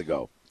 minutes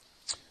ago.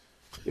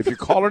 If you're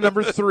caller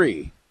number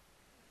three,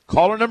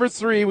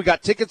 we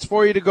got tickets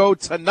for you to go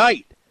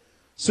tonight.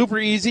 Super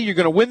easy. You're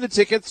going to win the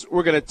tickets.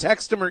 We're going to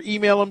text them or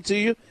email them to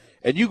you.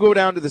 And you go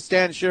down to the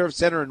Stan Sheriff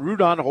Center in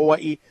Rudon,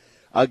 Hawaii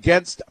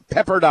against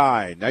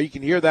Pepperdine. Now you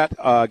can hear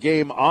that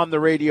game on the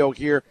radio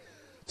here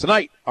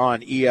tonight on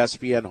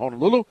ESPN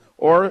Honolulu.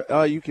 Or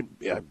you can,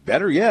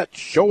 better yet,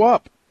 show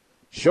up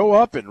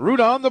and root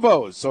on the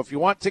Bows. So if you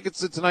want tickets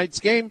to tonight's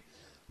game,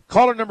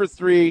 caller number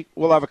 3,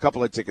 we'll have a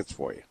couple of tickets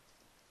for you.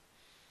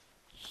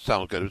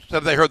 Sounds good.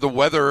 Have they heard the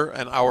weather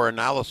and our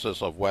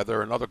analysis of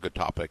weather and other good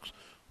topics?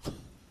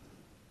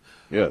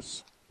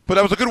 Yes. But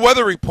that was a good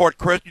weather report,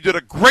 Chris. You did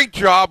a great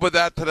job with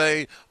that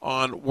today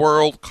on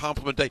World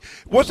Compliment Day.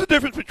 What's the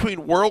difference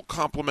between World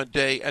Compliment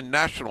Day and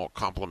National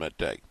Compliment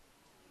Day?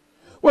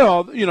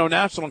 Well,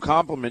 National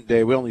Compliment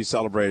Day, we only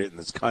celebrate it in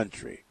this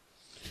country.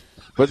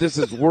 But this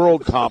is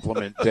World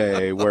Compliment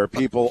Day, where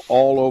people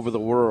all over the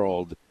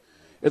world,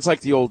 it's like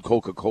the old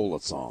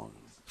Coca-Cola song.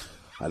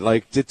 I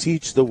like to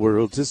teach the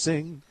world to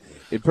sing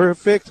in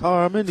perfect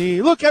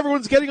harmony. Look,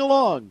 everyone's getting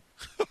along.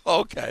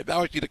 Okay,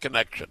 now I see the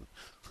connection.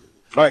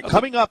 All right,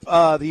 coming up,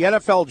 the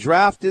NFL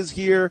draft is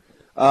here.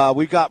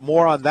 We've got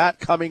more on that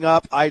coming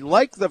up. I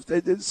like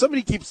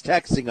somebody keeps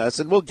texting us,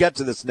 and we'll get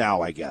to this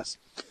now, I guess.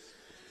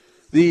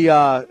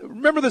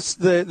 Remember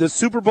the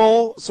Super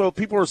Bowl? So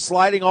people are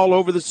sliding all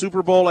over the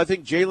Super Bowl. I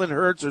think Jalen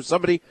Hurts or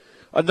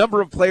a number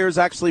of players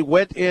actually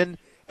went in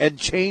and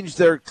changed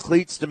their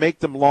cleats to make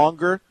them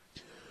longer.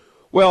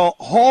 Well,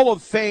 Hall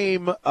of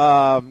Fame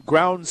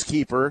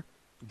groundskeeper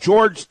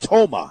George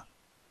Toma,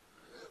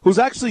 who's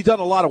actually done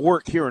a lot of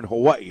work here in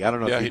Hawaii. I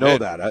don't know if you know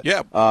that.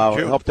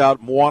 Helped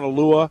out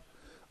Moanalua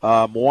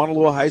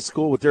High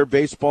School with their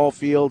baseball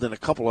field and a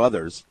couple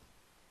others.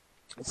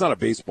 It's not a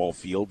baseball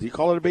field. Do you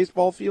call it a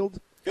baseball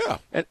field? Yeah.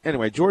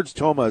 Anyway, George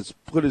Toma has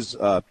put his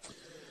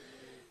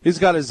he's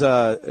got his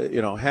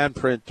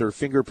handprint or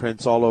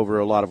fingerprints all over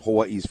a lot of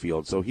Hawaii's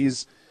fields. So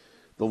he's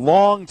the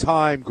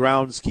longtime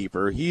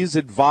groundskeeper. He's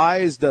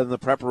advised on the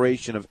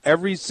preparation of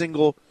every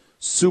single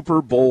Super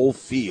Bowl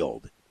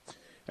field.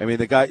 I mean,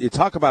 the guy, you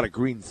talk about a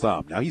green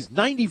thumb. Now, he's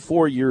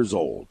 94 years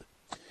old.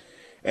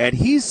 And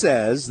he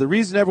says the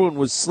reason everyone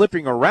was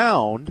slipping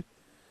around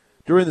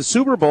during the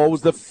Super Bowl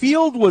was the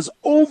field was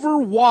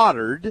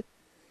overwatered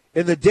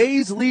in the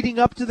days leading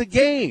up to the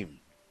game.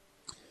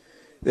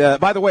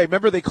 By the way,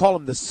 remember they call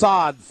him the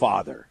sod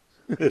father.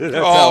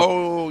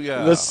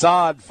 Yeah. The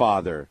sod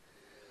father.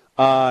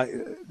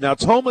 Now,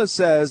 Thomas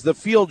says the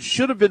field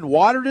should have been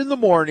watered in the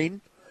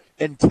morning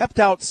and kept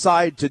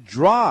outside to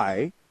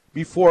dry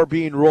before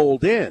being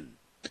rolled in.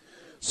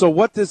 So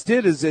what this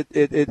did is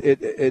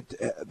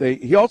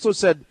he also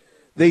said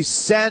they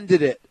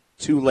sanded it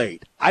too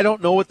late. I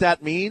don't know what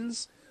that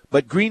means,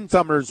 but green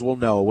thumbers will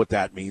know what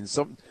that means.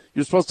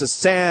 You're supposed to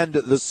sand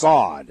the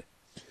sod.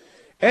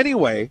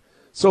 Anyway,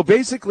 so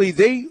basically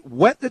they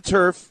wet the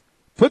turf,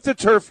 put the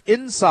turf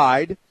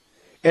inside,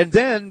 and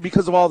then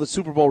because of all the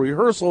Super Bowl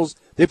rehearsals,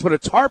 they put a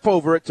tarp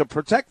over it to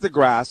protect the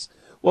grass.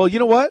 Well, you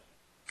know what?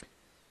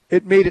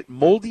 It made it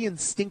moldy and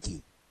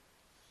stinky.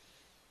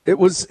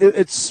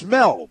 It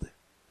smelled.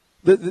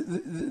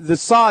 The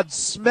sod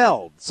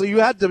smelled. So you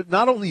had to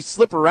not only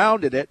slip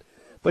around in it,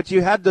 but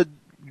you had to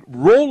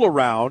roll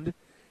around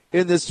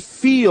in this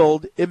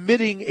field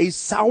emitting a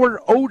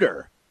sour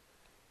odor.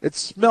 It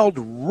smelled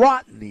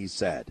rotten, he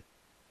said.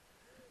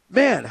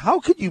 Man, how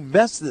could you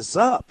mess this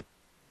up?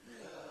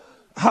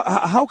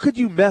 How could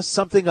you mess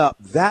something up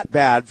that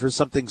bad for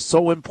something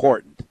so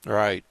important?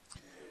 Right.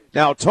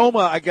 Now, Toma,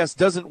 I guess,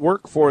 doesn't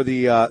work for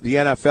the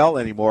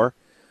NFL anymore.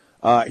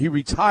 He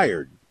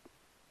retired.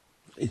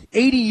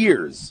 80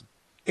 years.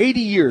 80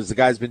 years the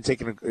guy's been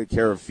taking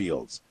care of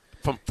fields.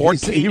 From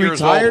 14 he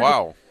years retired, old,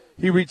 wow.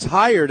 He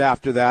retired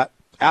after that.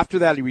 After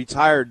that, he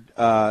retired.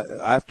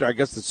 After, I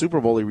guess, the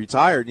Super Bowl, he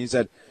retired. And he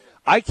said,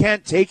 I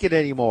can't take it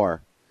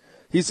anymore.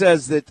 He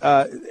says that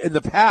in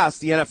the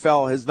past, the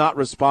NFL has not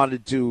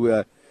responded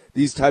to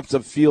these types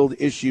of field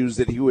issues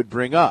that he would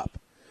bring up.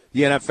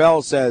 The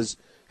NFL says,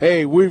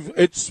 hey,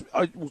 it's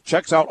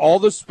checks out all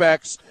the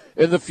specs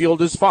and the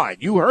field is fine.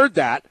 You heard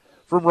that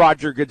from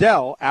Roger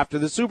Goodell after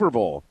the Super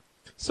Bowl.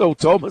 So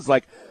Toma's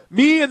like,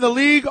 me and the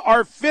league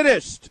are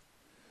finished.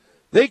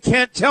 They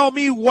can't tell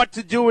me what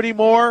to do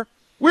anymore.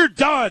 We're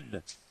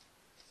done.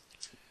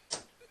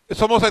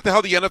 It's almost like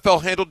how the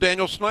NFL handled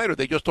Daniel Snyder.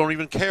 They just don't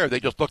even care. They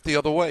just look the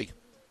other way.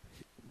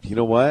 You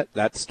know what?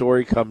 That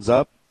story comes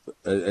up,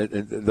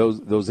 and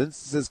those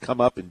instances come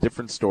up in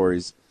different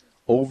stories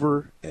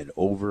over and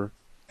over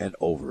and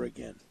over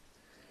again.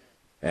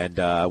 And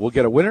we'll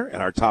get a winner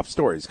and our top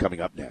stories coming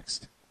up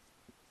next.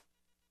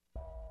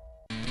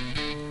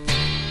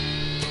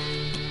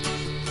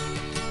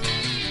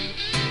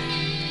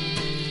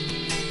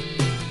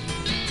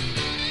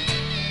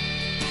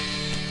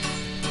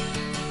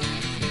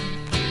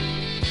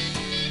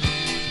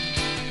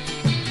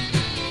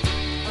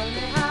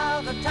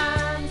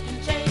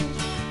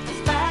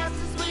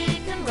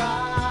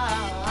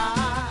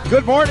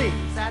 Good morning.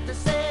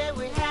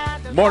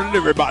 Morning,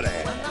 everybody.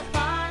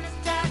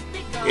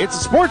 It's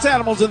the Sports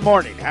Animals in the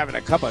morning, having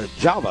a cup of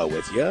Java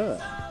with you.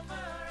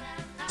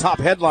 Top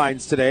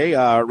headlines today,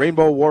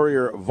 Rainbow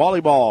Warrior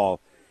Volleyball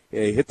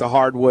hit the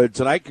hardwood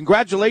tonight.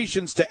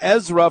 Congratulations to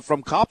Ezra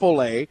from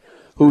Kapolei,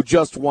 who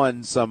just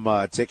won some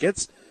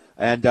tickets.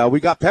 And we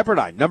got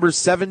Pepperdine, number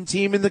 7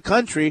 team in the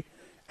country,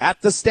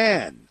 at the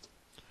stand.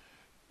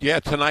 Yeah,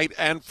 tonight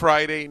and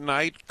Friday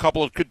night, a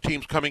couple of good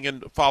teams coming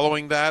in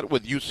following that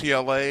with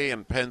UCLA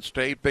and Penn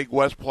State. Big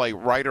West play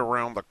right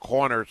around the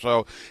corner.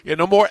 So,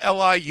 no more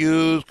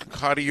LIUs,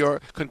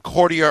 Concordia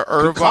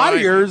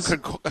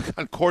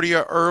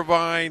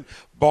Irvine,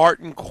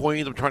 Barton,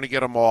 Queens. I'm trying to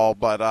get them all,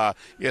 but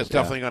it's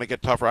definitely going to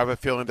get tougher. I have a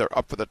feeling they're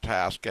up for the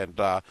task. And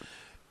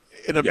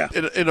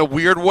in a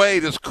weird way,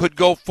 this could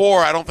go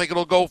 4. I don't think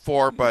it'll go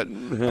 4, but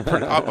I'm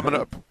going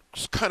to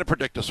kind of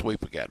predict a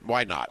sweep again.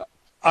 Why not?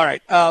 All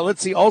right,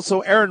 let's see. Also,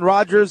 Aaron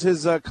Rodgers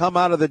has come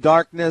out of the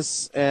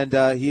darkness, and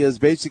he has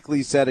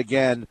basically said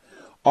again,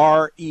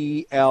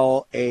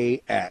 RELAX.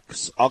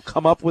 I'll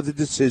come up with a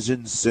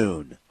decision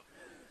soon.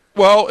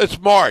 Well, it's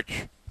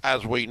March,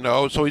 as we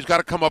know, so he's got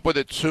to come up with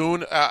it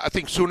soon. I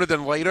think sooner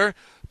than later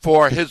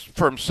for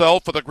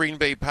himself, for the Green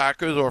Bay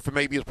Packers, or for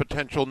maybe his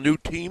potential new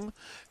team.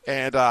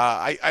 And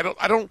I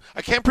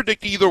can't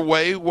predict either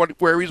way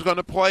where he's going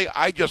to play.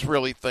 I just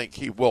really think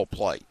he will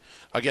play.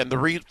 Again,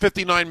 the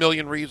 59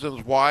 million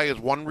reasons why is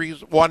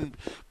one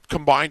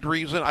combined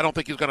reason. I don't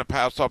think he's going to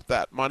pass up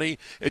that money.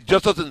 It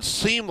just doesn't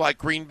seem like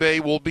Green Bay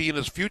will be in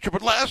his future.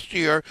 But last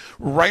year,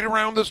 right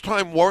around this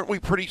time, weren't we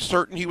pretty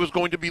certain he was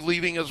going to be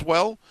leaving as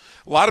well?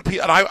 A lot of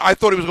people, and I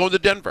thought he was going to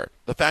Denver.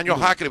 Nathaniel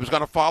Hackett was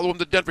going to follow him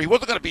to Denver. He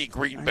wasn't going to be in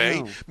Green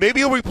Bay.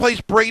 Maybe he'll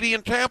replace Brady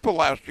in Tampa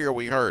last year,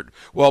 we heard.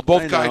 Well,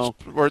 both guys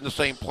were in the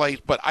same place,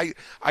 but I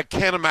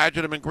can't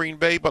imagine him in Green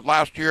Bay. But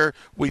last year,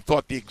 we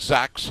thought the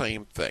exact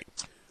same thing.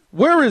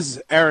 Where is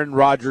Aaron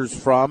Rodgers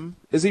from?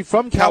 Is he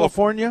from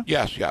California?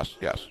 Yes.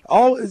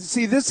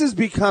 This is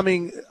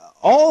becoming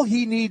all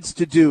he needs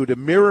to do to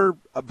mirror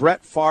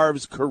Brett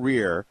Favre's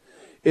career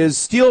is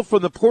steal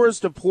from the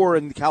poorest of poor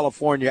in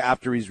California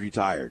after he's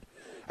retired.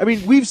 I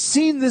mean, we've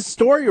seen this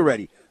story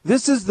already.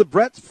 This is the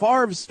Brett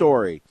Favre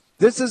story.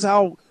 This is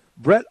how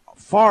Brett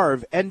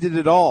Favre ended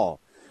it all,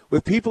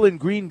 with people in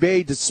Green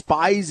Bay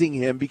despising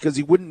him because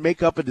he wouldn't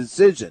make up a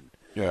decision.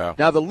 Yeah.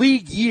 Now, the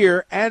league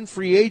year and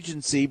free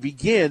agency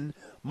begin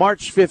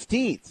March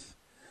 15th.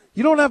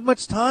 You don't have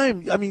much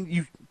time. I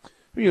mean,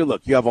 you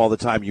have all the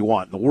time you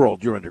want in the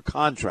world. You're under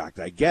contract.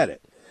 I get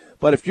it.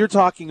 But if you're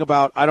talking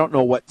about, I don't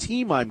know what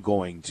team I'm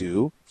going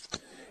to,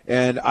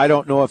 and I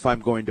don't know if I'm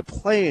going to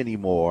play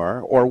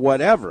anymore or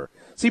whatever.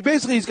 See,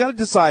 basically, he's got to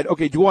decide,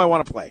 okay, do I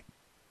want to play?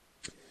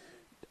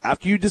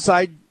 After you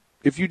decide,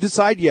 if you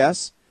decide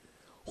yes,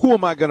 who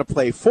am I going to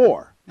play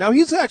for? Now,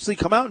 he's actually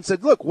come out and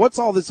said, look, what's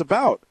all this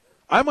about?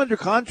 I'm under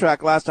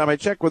contract last time I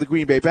checked with the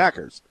Green Bay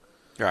Packers.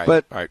 Right,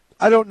 but right.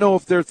 I don't know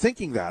if they're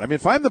thinking that. I mean,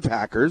 if I'm the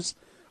Packers,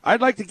 I'd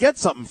like to get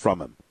something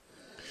from him.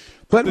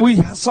 But we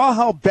saw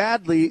how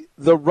badly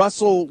the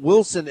Russell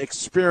Wilson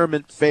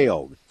experiment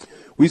failed.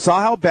 We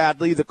saw how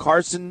badly the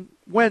Carson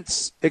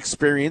Wentz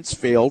experience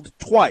failed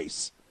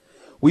twice.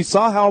 We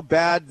saw how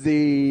bad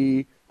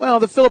the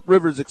Phillip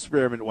Rivers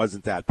experiment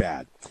wasn't that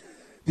bad.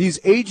 These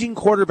aging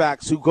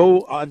quarterbacks who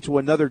go onto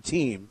another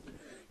team,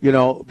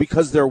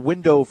 because their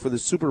window for the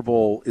Super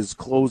Bowl is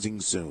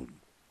closing soon.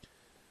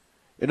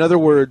 In other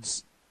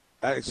words,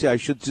 actually, I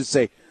should just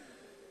say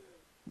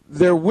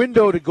their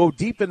window to go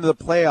deep into the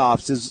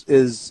playoffs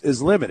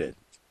is limited.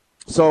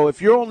 So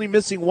if you're only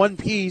missing one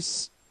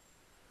piece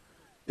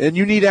and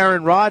you need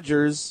Aaron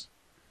Rodgers,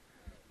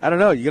 I don't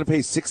know. You're going to pay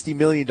 $60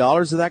 million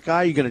to that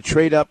guy? You're going to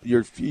trade up?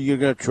 You're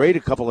going to trade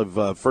a couple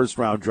of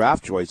first-round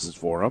draft choices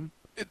for him?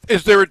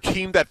 Is there a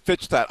team that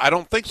fits that? I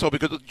don't think so,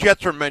 because the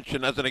Jets are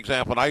mentioned as an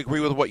example, and I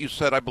agree with what you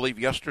said, I believe,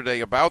 yesterday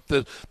about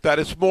this, that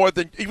it's more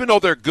than, even though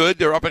they're good,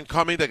 they're up and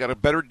coming, they got a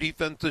better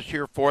defense this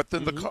year, fourth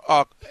in the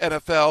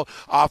NFL.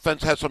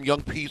 Offense has some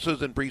young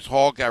pieces in Breece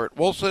Hall, Garrett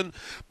Wilson,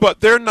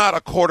 but they're not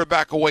a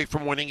quarterback away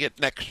from winning it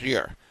next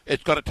year.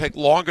 It's going to take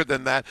longer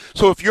than that.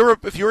 So if you're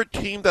a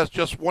team that's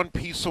just one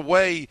piece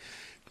away,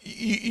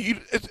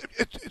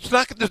 it's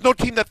not. There's no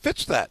team that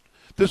fits that.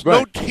 There's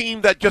no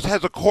team that just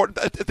has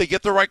if they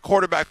get the right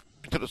quarterback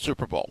to the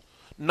Super Bowl.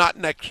 Not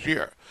next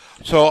year.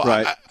 So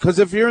because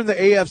if you're in the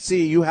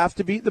AFC, you have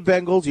to beat the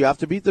Bengals, you have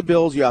to beat the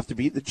Bills, you have to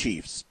beat the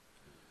Chiefs,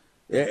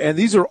 and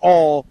these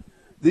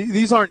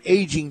aren't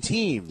aging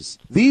teams.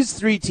 These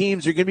three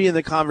teams are going to be in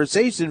the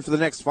conversation for the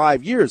next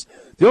 5 years.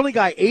 The only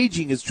guy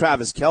aging is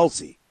Travis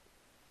Kelce,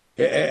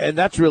 and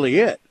that's really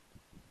it.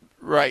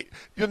 Right.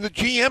 The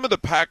GM of the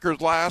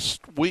Packers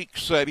last week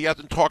said he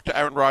hasn't talked to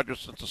Aaron Rodgers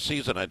since the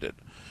season ended.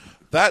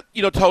 That,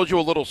 tells you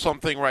a little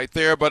something right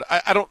there, but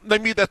I don't,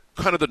 maybe that's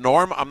kind of the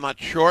norm. I'm not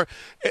sure.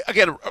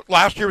 Again,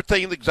 last year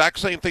saying the exact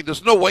same thing.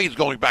 There's no way he's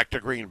going back to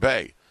Green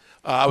Bay.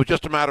 It was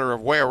just a matter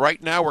of where.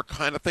 Right now, we're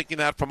kind of thinking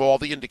that from all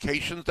the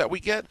indications that we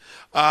get.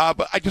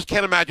 But I just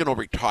can't imagine he'll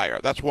retire.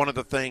 That's one of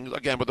the things,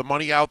 again, with the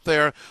money out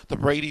there, the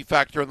Brady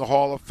factor in the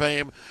Hall of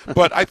Fame.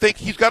 But I think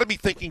he's got to be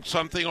thinking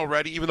something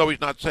already, even though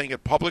he's not saying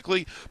it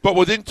publicly. But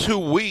within 2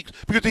 weeks,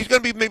 because he's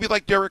going to be maybe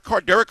like Derek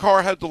Carr. Derek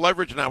Carr has the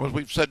leverage now, as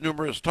we've said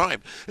numerous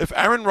times. If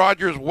Aaron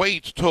Rodgers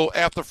waits till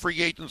after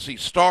free agency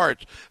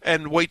starts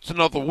and waits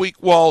another week,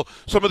 well,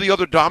 some of the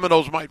other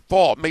dominoes might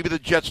fall. Maybe the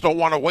Jets don't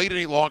want to wait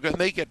any longer, and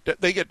they get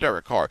Derek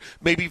Carr.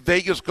 Maybe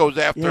Vegas goes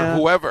after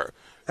whoever.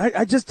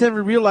 I just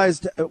never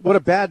realized what a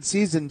bad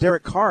season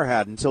Derek Carr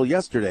had until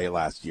yesterday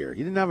last year.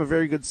 He didn't have a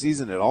very good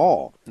season at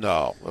all.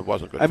 No, it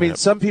wasn't good. I mean,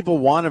 some people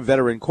want a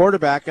veteran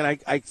quarterback, and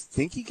I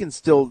think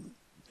he'll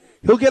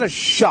get a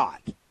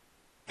shot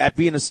at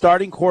being a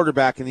starting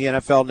quarterback in the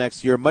NFL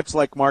next year, much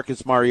like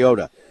Marcus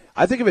Mariota.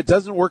 I think if it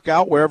doesn't work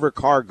out wherever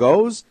Carr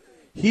goes,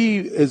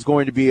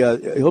 he'll be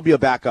a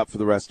backup for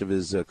the rest of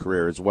his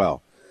career as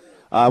well.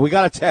 We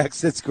got a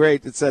text. It's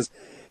great. It says,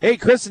 "Hey,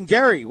 Chris and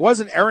Gary,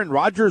 wasn't Aaron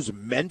Rodgers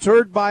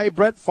mentored by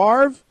Brett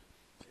Favre?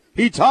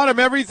 He taught him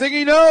everything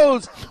he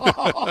knows."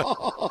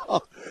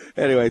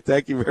 Anyway,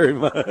 thank you very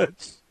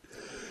much.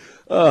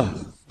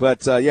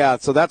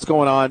 So that's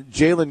going on.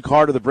 Jalen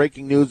Carter, the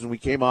breaking news when we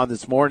came on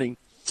this morning,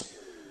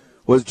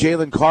 was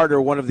Jalen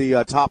Carter, one of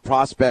the top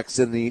prospects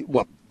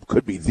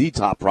could be the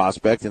top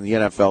prospect in the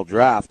NFL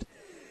draft,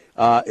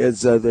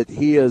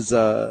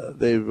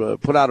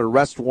 they've put out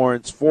arrest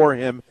warrants for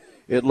him.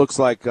 It looks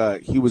like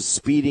he was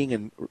speeding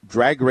and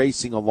drag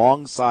racing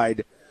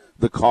alongside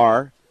the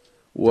car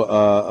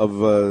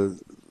of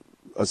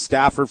a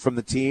staffer from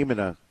the team and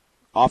an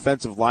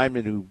offensive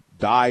lineman who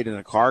died in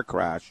a car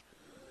crash.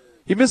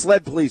 He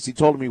misled police. He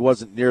told them he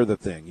wasn't near the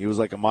thing. He was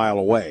like a mile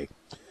away.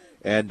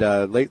 And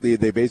lately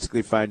they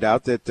basically find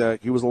out that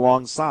he was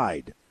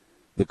alongside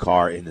the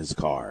car in his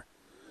car.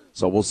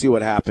 So we'll see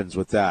what happens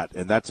with that.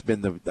 And that's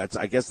been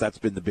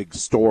the big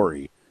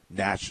story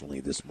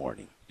nationally this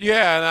morning.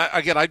 Yeah,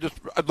 and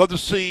I'd love to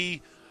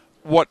see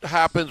what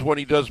happens when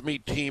he does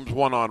meet teams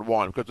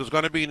one-on-one, because there's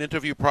going to be an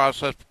interview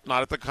process,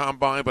 not at the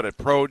Combine, but at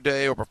Pro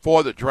Day or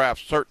before the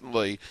draft,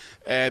 certainly,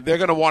 and they're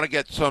going to want to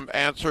get some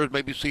answers,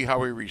 maybe see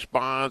how he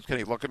responds. Can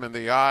he look him in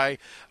the eye?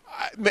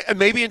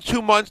 Maybe in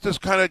 2 months this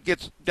kind of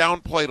gets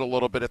downplayed a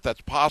little bit, if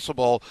that's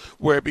possible,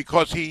 where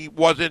because he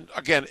wasn't,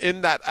 again,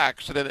 in that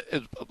accident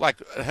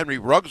like Henry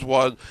Ruggs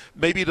was,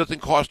 maybe it doesn't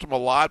cost him a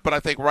lot, but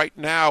I think right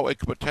now it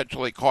could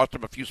potentially cost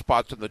him a few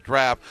spots in the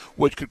draft,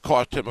 which could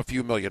cost him a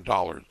few $1 million.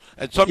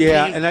 And some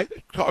teams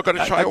are going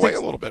to shy away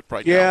a little bit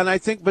right now. Yeah, and I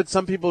think, but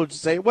some people would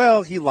just say,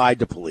 well, he lied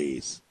to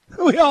police.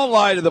 We all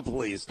lie to the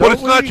police, But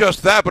it's not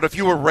just that, but if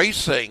you were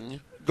racing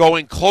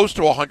going close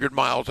to 100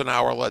 miles an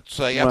hour, let's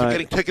say, after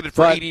getting ticketed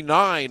for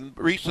 89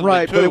 recently,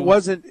 right? too. But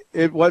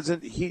it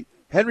wasn't.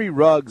 Henry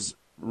Ruggs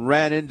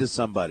ran into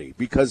somebody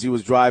because he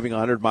was driving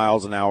 100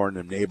 miles an hour in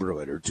a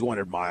neighborhood, or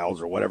 200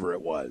 miles, or whatever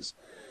it was.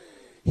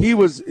 It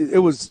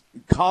was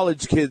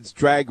college kids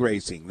drag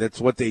racing. That's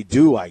what they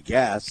do, I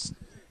guess,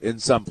 in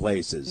some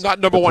places. Not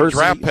number one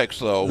draft picks,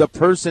 though. The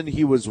person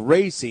he was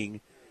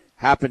racing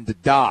happened to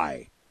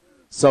die.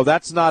 So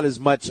that's not as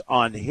much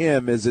on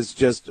him as it's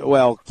just,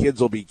 well, kids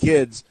will be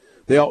kids.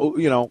 They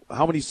all,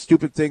 how many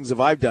stupid things have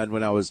I done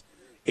when I was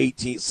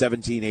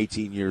 17,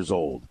 18 years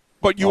old?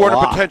 But you are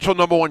a potential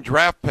number one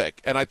draft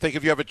pick. And I think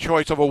if you have a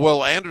choice of a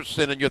Will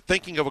Anderson and you're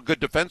thinking of a good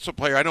defensive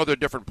player, I know they're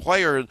different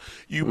players,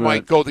 you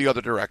might go the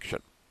other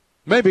direction.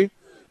 Maybe.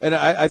 And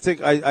I think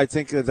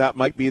that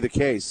might be the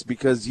case,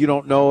 because you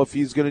don't know if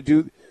he's going to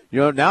do –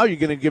 Now you're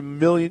going to give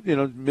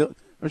him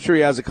I'm sure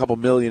he has a couple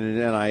million in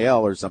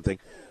NIL or something,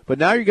 but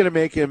now you're going to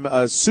make him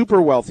a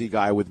super wealthy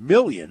guy with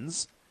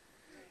millions,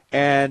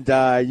 and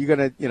you're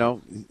going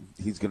to,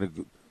 he's going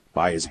to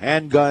buy his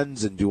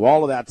handguns and do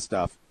all of that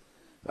stuff.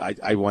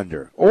 I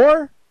wonder.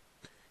 Or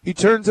he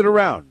turns it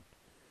around.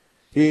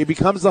 He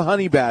becomes the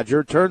honey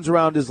badger, turns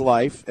around his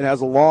life, and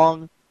has a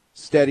long,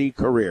 steady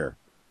career.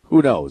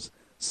 Who knows?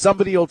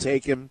 Somebody will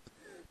take him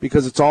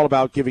because it's all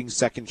about giving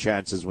second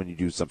chances when you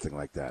do something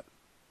like that.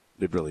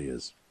 It really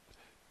is.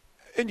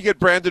 And you get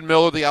Brandon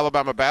Miller, the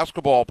Alabama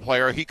basketball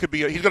player. He's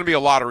going to be a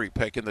lottery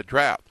pick in the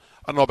draft.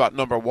 I don't know about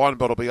number one,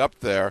 but he'll be up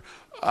there.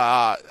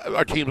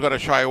 Our team's going to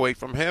shy away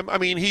from him. I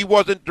mean, he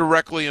wasn't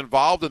directly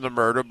involved in the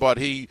murder, but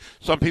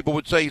some people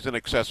would say he's an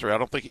accessory. I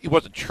don't think he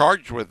wasn't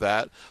charged with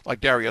that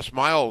like Darius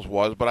Miles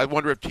was, but I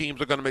wonder if teams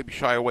are going to maybe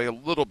shy away a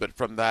little bit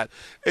from that.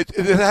 It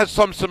has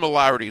some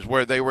similarities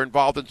where they were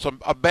involved in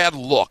a bad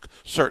look,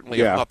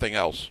 certainly, if nothing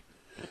else.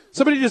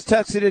 Somebody just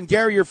texted in,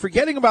 Gary, you're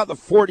forgetting about the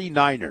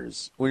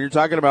 49ers when you're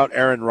talking about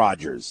Aaron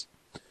Rodgers.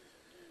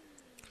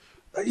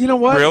 You know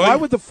what? Really? Why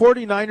would the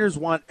 49ers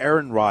want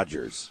Aaron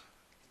Rodgers?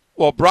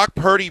 Well, Brock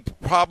Purdy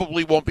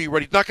probably won't be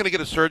ready. He's not going to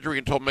get a surgery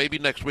until maybe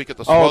next week at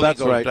the swelling goes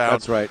down.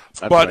 That's right.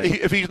 But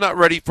if he's not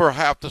ready for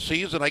half the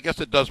season, I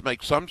guess it does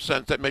make some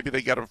sense that maybe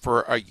they get him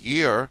for a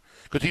year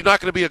because he's not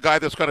going to be a guy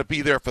that's going to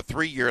be there for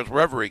 3 years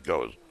wherever he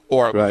goes.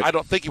 Or I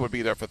don't think he would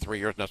be there for 3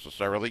 years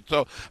necessarily.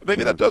 So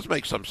maybe that does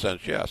make some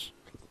sense, yes.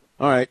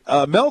 All right.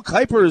 Mel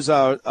Kiper's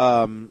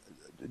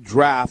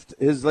draft,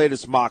 his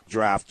latest mock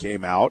draft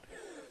came out,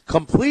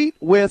 complete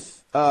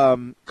with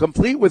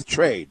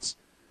trades.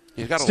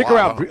 He's got Stick a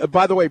lot, around. huh?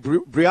 By the way,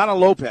 Bri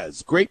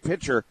Lopez, great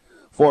pitcher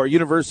for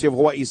University of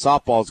Hawaii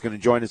softball, is going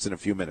to join us in a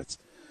few minutes.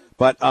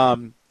 But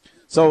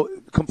so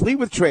complete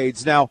with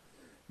trades. Now,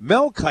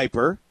 Mel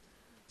Kiper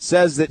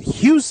says that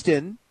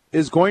Houston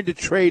is going to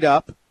trade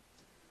up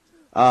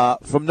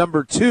from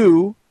number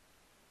 2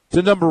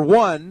 to number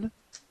 1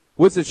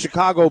 with the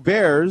Chicago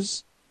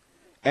Bears,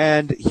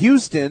 and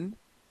Houston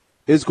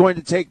is going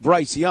to take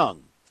Bryce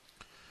Young.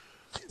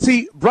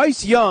 See,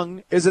 Bryce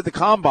Young is at the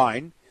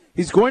Combine.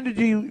 He's going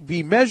to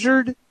be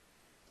measured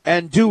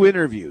and do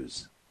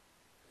interviews.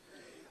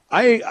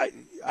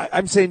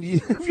 I'm saying,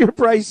 if you're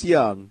Bryce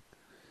Young,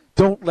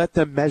 don't let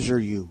them measure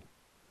you.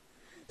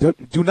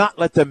 Do not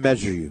let them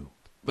measure you.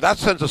 But that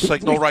sends a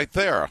signal right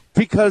there.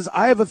 Because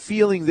I have a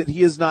feeling that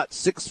he is not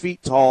 6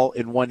 feet tall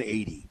and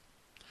 180.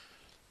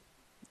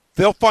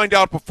 They'll find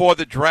out before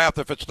the draft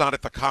if it's not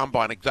at the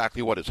Combine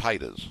exactly what his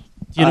height is.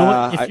 Do you know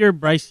what? If you're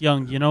Bryce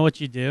Young, you know what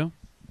you do?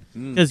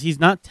 Because he's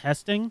not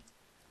testing.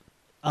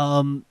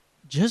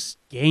 Just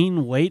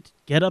gain weight,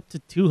 get up to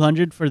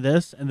 200 for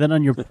this, and then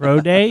on your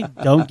pro day,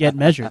 don't get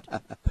measured.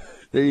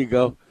 There you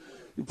go.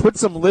 Put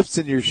some lifts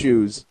in your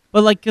shoes.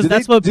 But because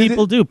that's what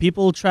people do.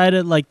 People try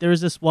to there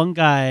was this one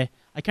guy.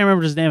 I can't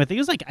remember his name. I think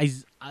it was like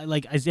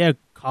Isaiah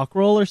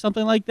Cockrell or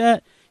something like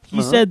that.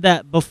 He said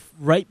that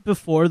right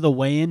before the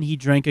weigh-in, he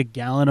drank a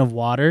gallon of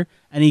water,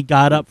 and he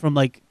got up from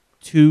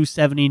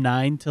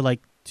 279 to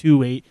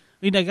 280. I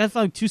mean, I got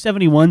from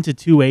 271 to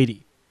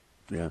 280.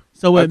 Yeah.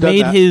 So it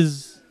made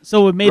his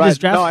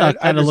draft stock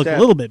kind of look a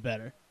little bit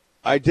better.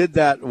 I did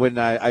that when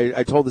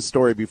I told the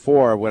story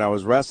before when I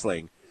was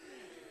wrestling.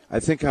 I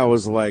think I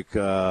was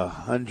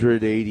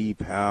 180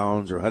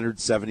 pounds or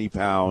 170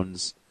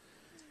 pounds,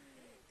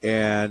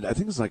 and I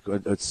think it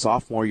was a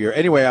sophomore year.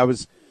 Anyway, I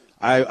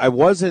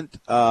wasn't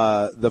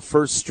the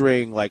first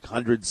string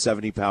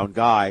 170-pound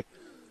guy,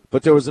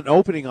 but there was an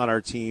opening on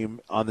our team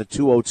on the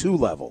 202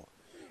 level.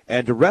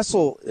 And to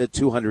wrestle at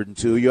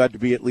 202, you had to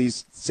be at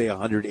least, say,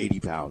 180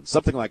 pounds,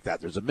 something like that.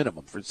 There's a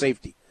minimum for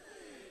safety.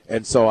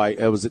 And so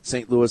I was at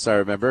St. Louis, I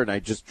remember, and I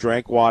just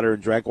drank water,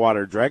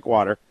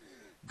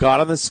 got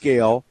on the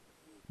scale,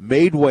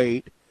 made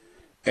weight,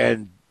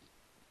 and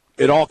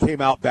it all came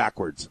out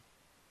backwards.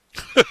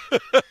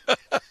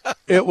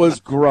 It was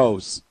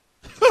gross.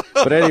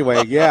 But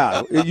anyway,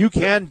 yeah, you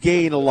can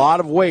gain a lot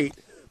of weight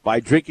by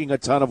drinking a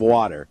ton of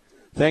water.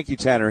 Thank you,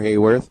 Tanner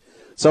Hayworth.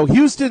 So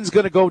Houston's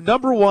going to go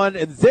number 1,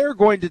 and they're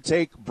going to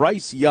take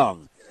Bryce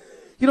Young.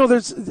 I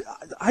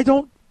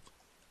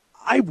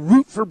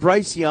root for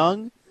Bryce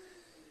Young.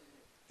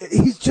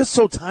 He's just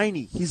so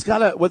tiny. He's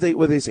got what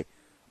they say.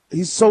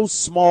 He's so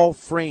small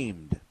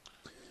framed.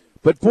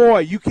 But boy,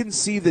 you can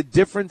see the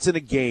difference in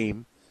a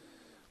game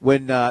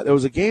when there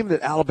was a game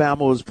that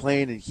Alabama was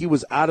playing, and he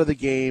was out of the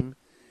game.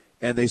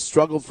 And they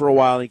struggled for a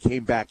while and he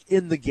came back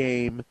in the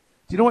game.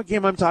 Do you know what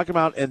game I'm talking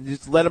about? And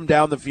just let him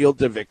down the field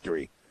to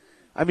victory.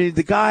 I mean,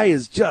 the guy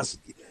is just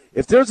 –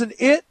 if there's an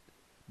it,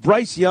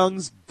 Bryce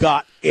Young's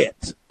got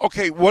it.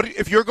 Okay, what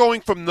if you're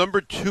going from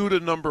number 2 to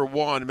number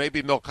 1,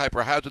 maybe Mel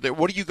Kiper has it there,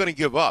 what are you going to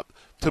give up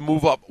to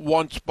move up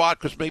one spot?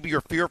 Because maybe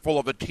you're fearful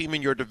of a team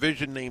in your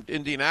division named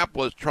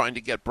Indianapolis trying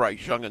to get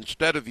Bryce Young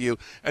instead of you,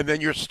 and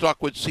then you're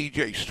stuck with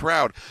C.J.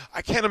 Stroud.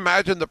 I can't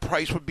imagine the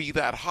price would be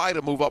that high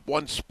to move up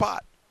one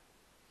spot.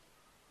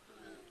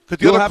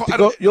 You'll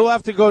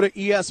have to go to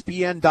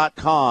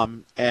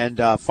ESPN.com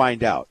and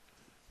find out.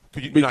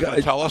 You're not going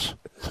to tell us?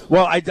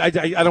 Well, I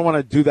don't want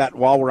to do that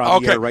while we're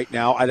on the Okay. air right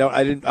now. I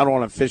don't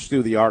want to fish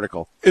through the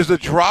article. Is the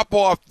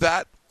drop-off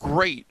that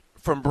great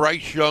from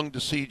Bryce Young to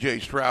C.J.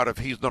 Stroud if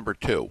he's number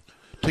 2?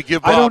 To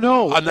give I don't up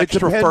know. an It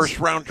extra depends.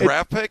 first-round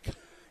draft pick?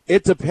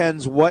 It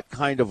depends what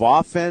kind of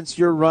offense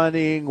you're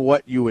running,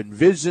 what you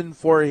envision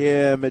for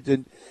him.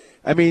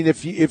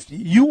 If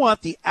you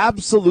want the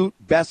absolute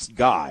best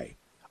guy,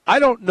 I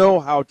don't know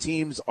how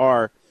teams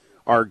are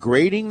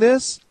grading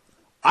this.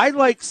 I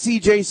like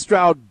C.J.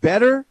 Stroud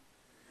better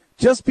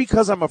just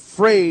because I'm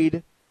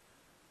afraid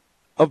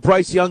of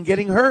Bryce Young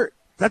getting hurt.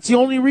 That's the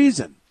only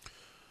reason.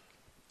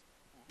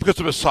 Because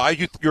of his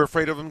size, you're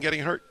afraid of him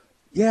getting hurt?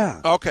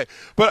 Yeah. Okay.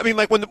 But, I mean,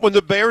 like when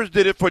the Bears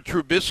did it for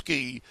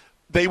Trubisky,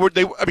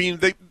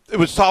 it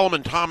was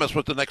Solomon Thomas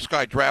was the next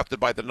guy drafted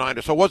by the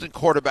Niners, so it wasn't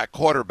quarterback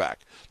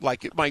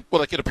like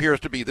it appears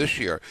to be this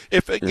year.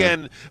 If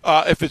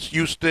it's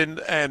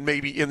Houston and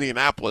maybe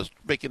Indianapolis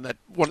making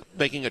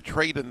a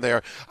trade in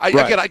there,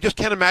 I just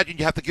can't imagine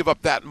you have to give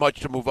up that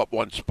much to move up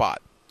one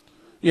spot.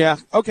 Yeah.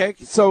 Okay.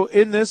 So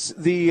in this,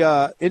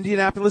 the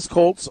Indianapolis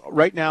Colts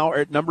right now are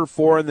at number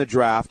 4 in the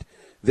draft.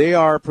 They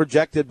are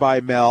projected by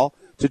Mel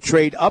to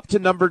trade up to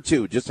number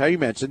 2, just how you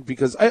mentioned,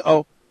 because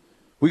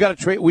we got to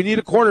trade. We need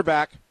a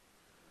quarterback,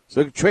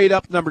 so trade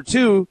up number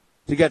 2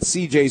 to get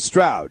C.J.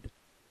 Stroud.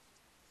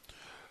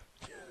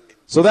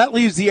 So that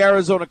leaves the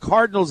Arizona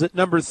Cardinals at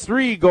number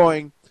 3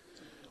 going,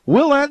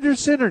 Will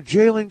Anderson or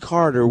Jalen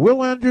Carter?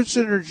 Will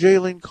Anderson or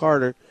Jalen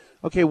Carter?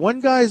 Okay, one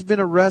guy's been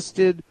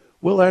arrested.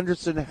 Will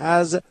Anderson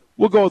hasn't.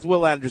 We'll go with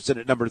Will Anderson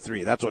at number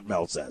 3. That's what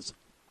Mel says.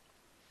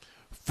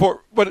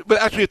 But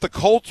actually, if the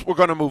Colts were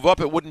going to move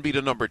up, it wouldn't be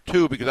to number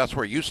 2 because that's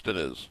where Houston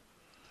is.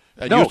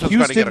 And No, Houston's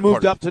gonna get Houston a moved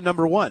quarter- up to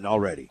number 1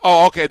 already.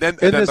 Oh, okay. Then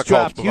In then this the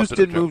draft, Colts move up to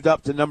Houston number 2. moved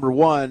up to number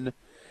 1,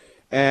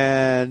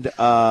 and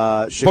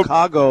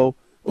Chicago.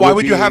 Why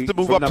would you have to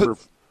move from up to?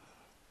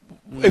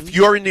 number If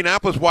you're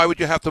Indianapolis, why would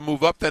you have to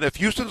move up then? If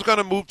Houston's going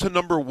to move to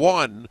number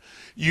 1,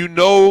 you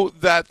know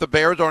that the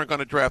Bears aren't going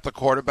to draft a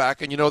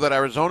quarterback, and you know that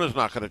Arizona's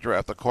not going to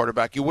draft a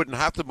quarterback. You wouldn't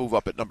have to move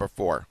up at number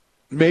 4.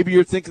 Maybe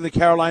you're thinking the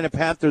Carolina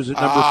Panthers at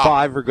number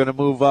 5 are going to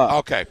move up.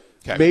 Okay.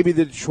 Maybe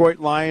the Detroit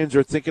Lions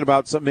are thinking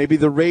about something. Maybe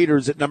the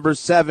Raiders at number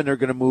 7 are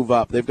going to move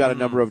up. They've got a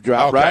number of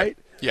draft, Okay. right?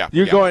 Yeah.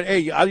 You're going, hey,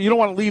 you don't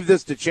want to leave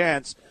this to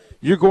chance.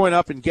 You're going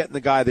up and getting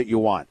the guy that you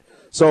want.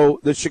 So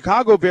the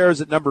Chicago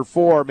Bears at number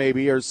 4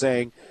 maybe are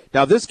saying,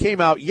 now this came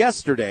out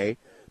yesterday.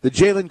 The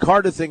Jalen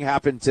Carter thing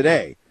happened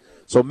today.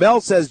 So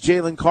Mel says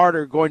Jalen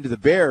Carter going to the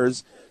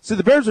Bears. So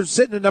the Bears are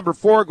sitting at number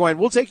 4 going,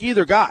 we'll take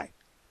either guy.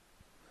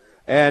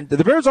 And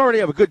the Bears already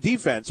have a good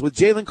defense with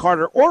Jalen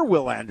Carter or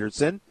Will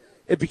Anderson.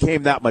 It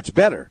became that much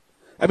better.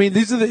 I mean,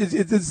 this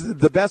is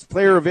the best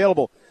player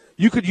available.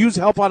 You could use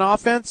help on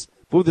offense,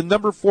 but with the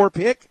number 4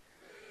 pick,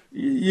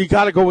 you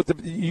got to go with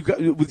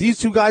with these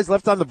 2 guys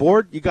left on the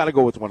board. You got to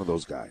go with one of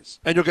those guys.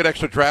 And you'll get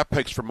extra draft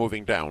picks for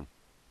moving down.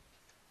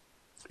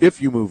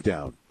 If you move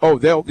down,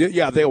 they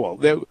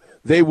will.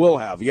 They will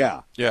have,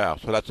 yeah. Yeah,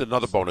 so that's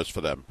another bonus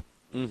for them.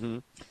 Mm-hmm.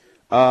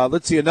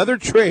 Let's see another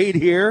trade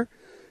here.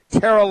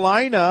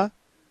 Carolina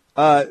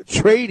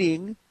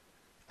trading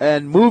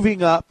and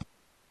moving up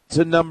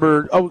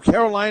to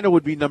Carolina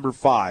would be number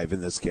 5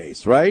 in this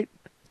case, right?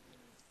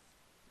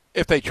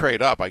 If they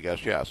trade up, I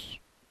guess, yes.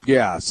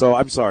 Yeah, so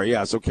I'm sorry.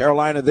 Yeah, so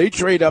Carolina, they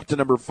trade up to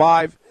number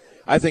 5.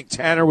 I think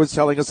Tanner was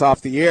telling us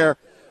off the air.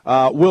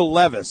 Will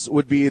Levis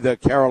would be the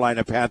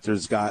Carolina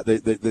Panthers guy.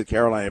 The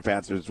Carolina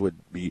Panthers would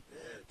be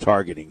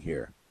targeting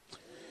here.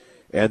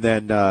 And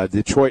then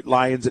Detroit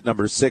Lions at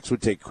number 6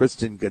 would take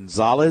Christian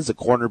Gonzalez, a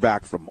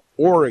cornerback from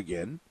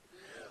Oregon.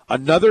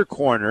 Another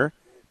corner,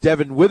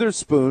 Devin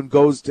Witherspoon,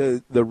 goes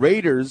to the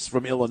Raiders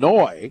from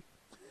Illinois.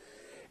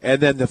 And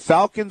then the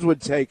Falcons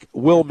would take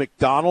Will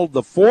McDonald,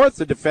 the 4th,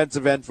 the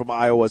defensive end from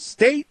Iowa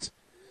State.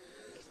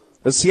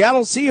 The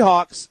Seattle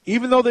Seahawks,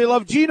 even though they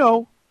love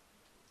Geno,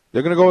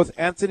 they're going to go with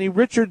Anthony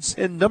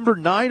Richardson, number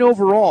 9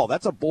 overall.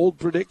 That's a bold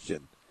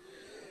prediction.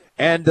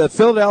 And the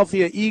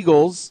Philadelphia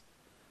Eagles,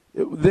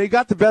 they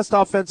got the best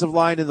offensive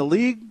line in the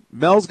league.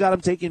 Mel's got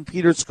them taking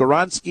Peter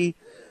Skoronski,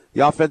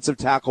 the offensive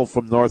tackle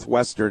from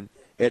Northwestern,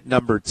 at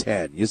number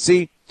 10. You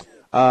see,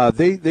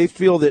 they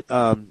feel that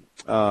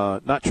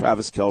not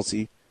Travis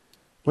Kelce.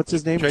 What's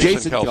his name?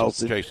 Jason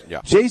Kelce.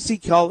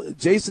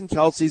 Jason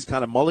Kelce's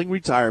kind of mulling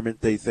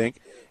retirement, they think.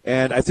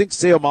 And I think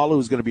Seomalu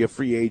is going to be a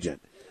free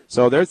agent.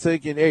 So they're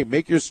thinking, hey,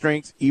 make your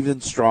strength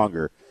even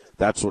stronger.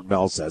 That's what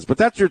Mel says. But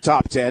that's your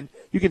top 10.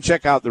 You can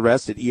check out the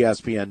rest at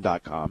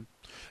ESPN.com.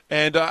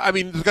 And,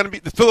 there's going to be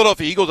the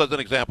Philadelphia Eagles, as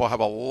an example, have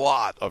a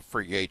lot of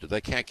free agents.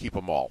 They can't keep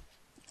them all.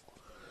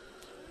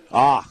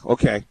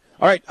 Okay.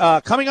 All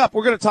right, coming up,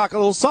 we're going to talk a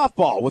little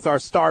softball with our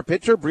star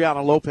pitcher, Bri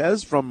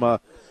Lopez from the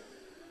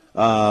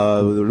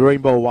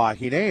Rainbow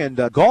Wahine.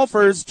 And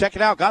golfers, check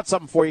it out. Got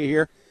something for you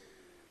here.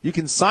 You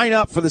can sign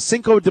up for the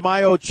Cinco de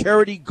Mayo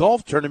Charity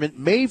Golf Tournament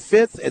May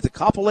 5th at the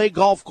Kapolei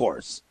Golf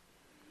Course.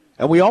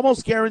 And we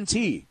almost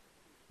guarantee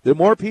that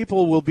more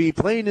people will be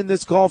playing in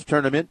this golf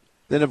tournament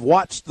than have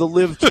watched the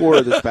Live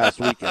Tour this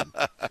past weekend.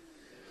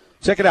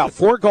 Check it out.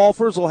 4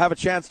 golfers will have a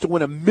chance to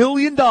win $1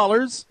 million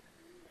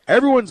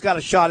Everyone's got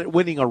a shot at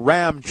winning a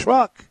Ram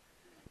truck.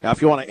 Now,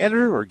 if you want to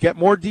enter or get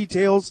more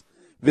details,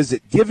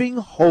 visit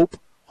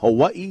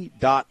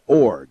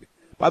givinghopehawaii.org.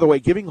 By the way,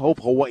 Giving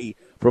Hope Hawaii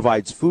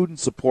provides food and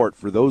support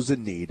for those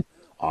in need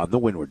on the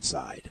windward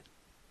side.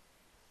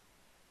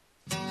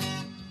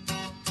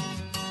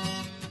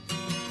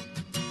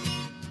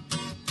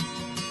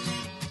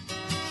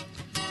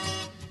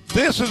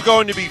 This is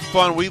going to be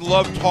fun. We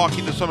love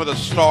talking to some of the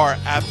star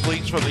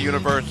athletes from the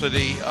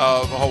University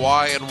of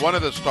Hawaii, and one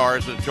of the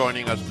stars is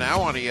joining us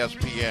now on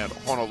ESPN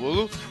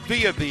Honolulu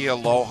via the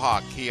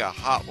Aloha Kia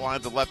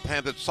hotline, the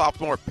left-handed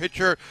sophomore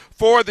pitcher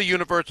for the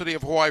University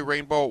of Hawaii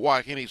Rainbow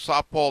Wahine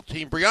softball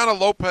team. Bri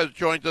Lopez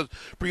joins us.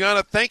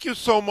 Brianna, thank you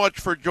so much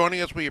for joining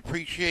us. We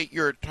appreciate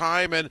your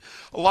time, and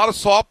a lot of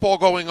softball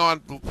going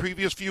on the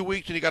previous few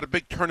weeks, and you got a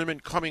big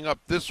tournament coming up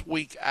this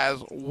week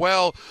as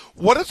well.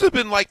 What has it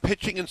been like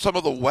pitching in some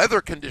of the weather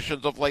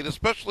conditions of late,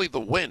 especially the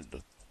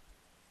wind?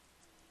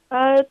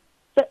 It's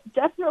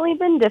definitely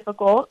been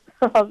difficult.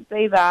 I'll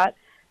say that.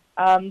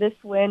 This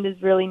wind is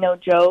really no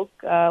joke.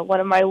 One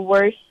of my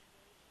worst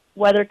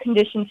weather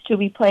conditions to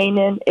be playing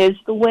in is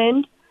the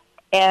wind,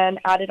 and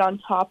added on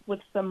top with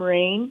some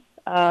rain.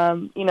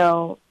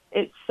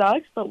 It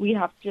sucks, but we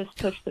have to just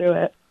push through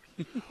it.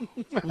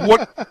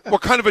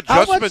 What kind of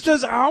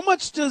adjustments? How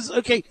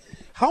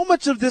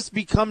much of this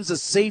becomes a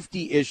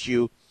safety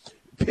issue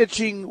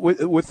pitching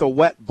with a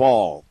wet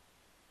ball?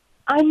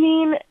 I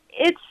mean,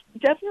 it's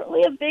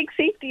definitely a big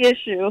safety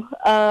issue.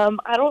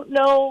 I don't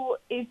know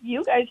if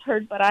you guys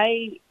heard, but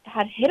I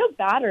had hit a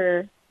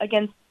batter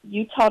against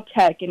Utah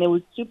Tech, and it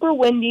was super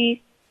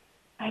windy.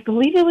 I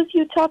believe it was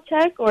Utah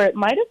Tech, or it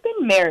might have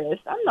been Marist.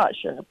 I'm not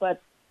sure,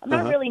 but I'm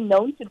not really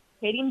known to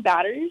hitting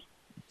batters.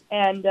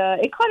 And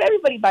it caught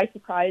everybody by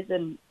surprise,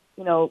 and,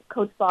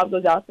 Coach Bob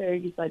goes out there,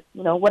 he's like,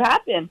 what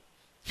happened?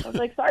 I was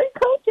like, sorry,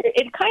 Coach,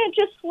 it kind of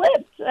just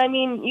slipped. I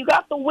mean, you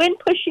got the wind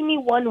pushing me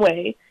one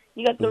way.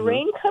 You got the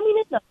rain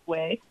coming another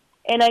way.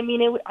 And, I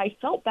mean, I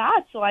felt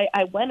bad, so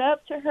I went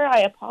up to her.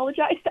 I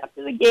apologized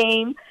after the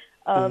game.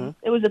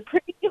 It was a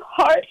pretty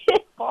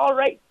hard-hit ball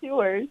right to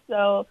her.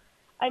 So,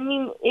 I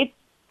mean, it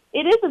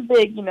is a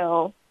big,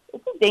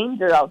 it's a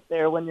danger out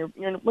there when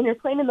you're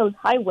playing in those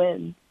high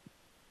winds.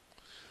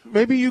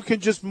 Maybe you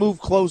can just move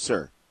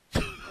closer.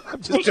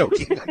 I'm just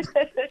joking.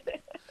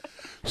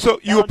 So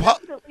you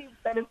definitely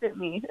benefit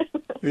me.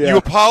 You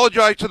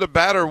apologize to the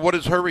batter. What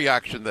is her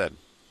reaction then?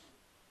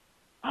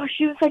 Oh,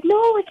 she was like,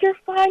 no, you're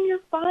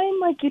fine,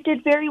 like, you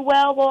did very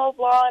well, blah, blah,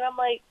 blah. And I'm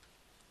like,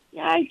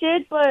 yeah, I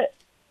did, but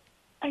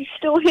I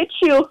still hit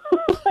you.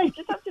 I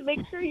just have to make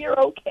sure you're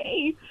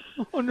okay.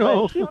 Oh,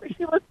 no. But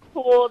she was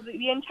cool.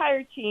 The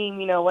entire team,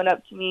 went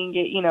up to me and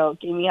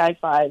gave me high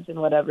fives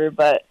and whatever,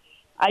 but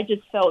I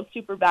just felt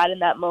super bad in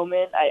that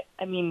moment.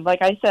 I mean,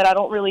 like I said, I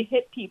don't really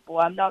hit people.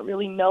 I'm not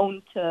really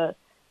known to,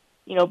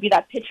 be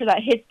that pitcher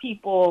that hits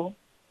people,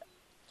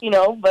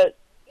 but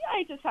yeah,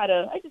 I just had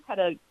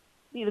to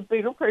be the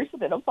bigger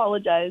person and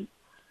apologize.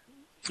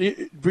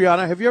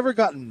 Brianna, have you ever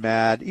gotten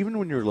mad, even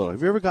when you were little,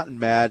 have you ever gotten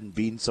mad and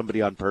beaten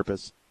somebody on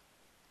purpose?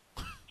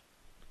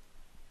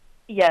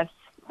 Yes.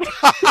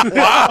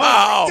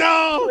 Wow.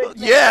 No.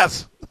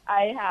 Yes.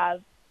 I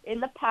have. In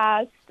the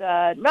past,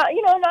 not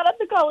at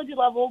the college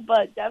level,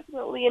 but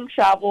definitely in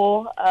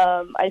travel.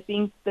 I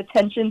think the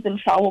tensions in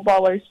travel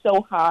ball are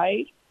so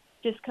high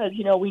just because,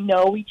 we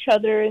know each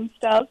other and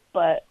stuff,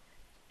 but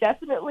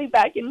definitely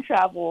back in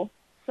travel.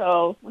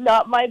 So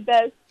not my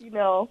best,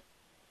 not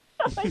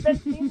my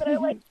best team that I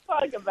like to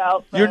talk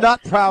about. You're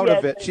not proud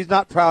of it. She's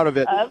not proud of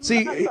it. I'm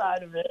not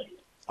proud of it.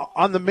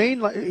 On the main,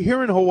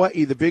 here in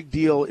Hawaii, the big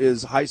deal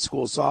is high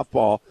school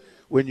softball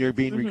when you're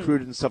being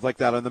recruited and stuff like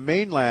that. On the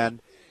mainland,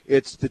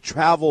 it's the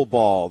travel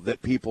ball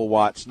that people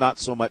watch, not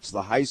so much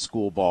the high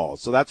school ball.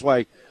 So that's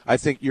why I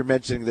think you're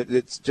mentioning that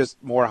it's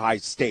just more high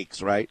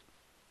stakes, right?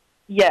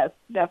 Yes,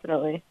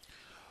 definitely.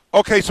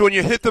 Okay, so when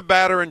you hit the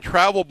batter in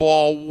travel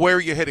ball, where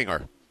are you hitting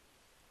her?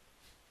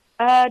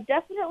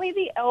 Definitely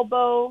the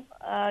elbow,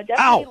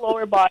 definitely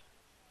lower body.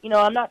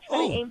 I'm not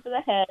trying to aim for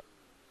the head,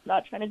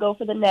 not trying to go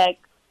for the neck,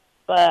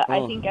 but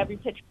I think every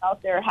pitcher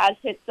out there has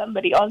hit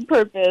somebody on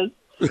purpose.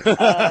 But,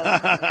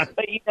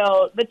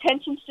 the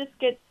tensions just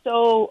get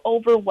so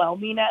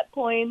overwhelming at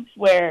points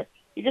where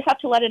you just have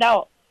to let it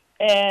out.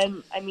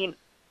 And, I mean,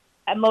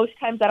 at most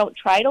times I don't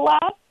try to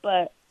laugh,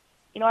 but,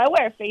 I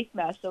wear a face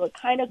mask, so it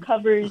kind of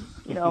covers,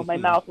 my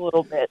mouth a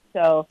little bit.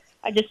 So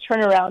I just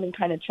turn around and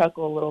kind of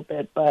chuckle a little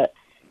bit. But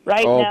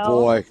right now,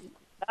 boy.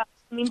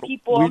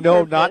 People we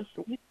know not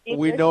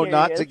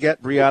to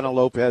get Brianna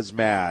Lopez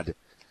mad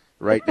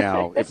right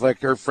now. If,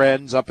 like, her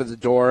friends up in the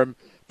dorm,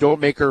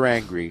 don't make her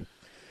angry.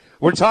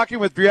 We're talking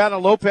with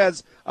Brianna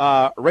Lopez,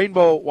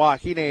 Rainbow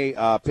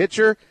Wahine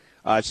pitcher.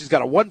 She's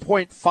got a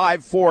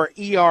 1.54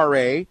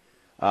 ERA,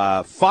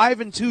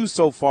 5-2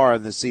 so far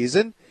in the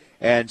season,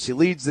 and she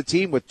leads the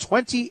team with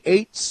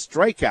 28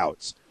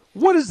 strikeouts.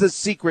 What is the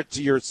secret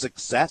to your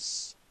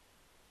success?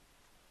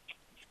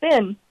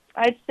 Spin.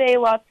 I'd say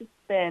lots of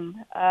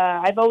spin.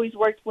 I've always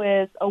worked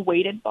with a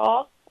weighted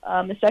ball,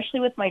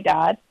 especially with my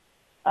dad.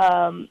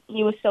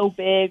 he was so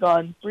big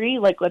on Bri,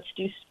 like, let's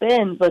do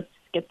spins, let's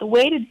get the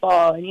weighted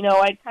ball. And,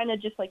 I'd kind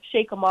of just, like,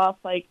 shake him off,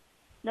 like,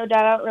 no,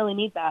 Dad, I don't really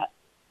need that.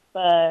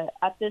 But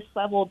at this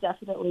level,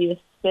 definitely a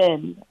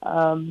spin.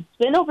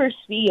 Spin over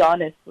speed,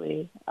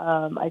 honestly.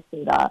 I'd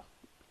say that.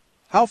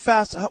 How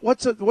fast?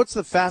 What's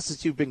the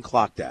fastest you've been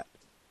clocked at?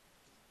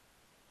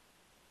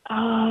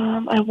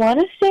 I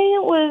want to say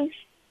it was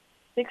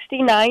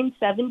 69,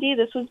 70.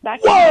 This was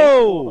back in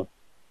Whoa!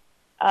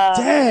 high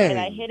school. Dang! And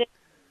I hit it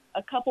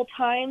a couple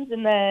times,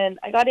 and then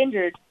I got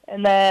injured.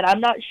 And then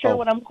I'm not sure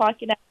what I'm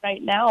clocking at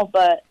right now,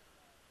 but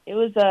it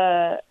was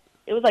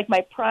like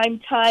my prime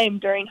time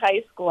during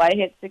high school. I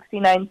hit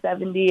 69,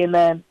 70, and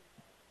then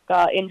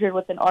got injured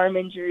with an arm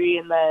injury,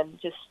 and then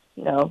just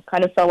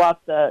kind of fell off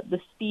the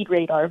speed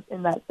radar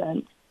in that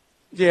sense.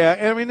 Yeah,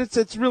 I mean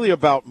it's really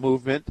about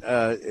movement.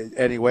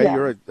 Anyway,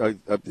 Yeah.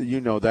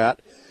 You know that,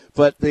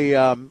 but see,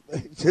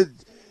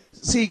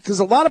 because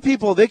a lot of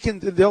people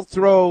they'll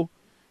throw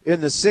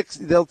in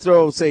they'll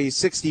throw say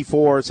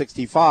 64,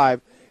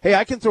 65. Hey,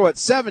 I can throw at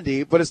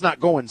 70, but it's not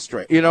going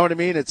straight. You know what I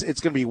mean? It's going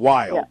to be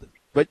wild. Yeah.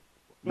 But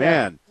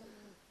man,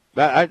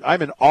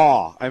 I'm in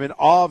awe. I'm in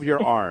awe of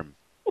your arm.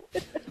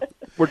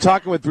 We're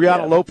talking with Bri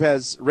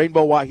Lopez,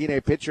 Rainbow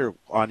Wahine pitcher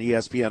on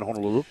ESPN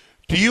Honolulu.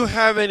 Do you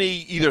have any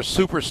either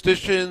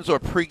superstitions or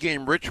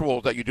pregame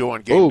rituals that you do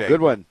on game day? Oh,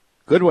 good one.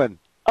 Good one.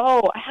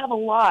 Oh, I have a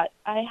lot.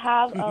 I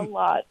have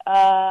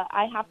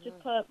to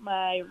put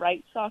my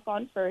right sock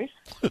on first,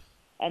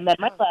 and then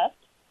my left.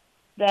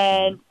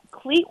 Then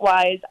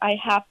cleat-wise, I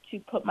have to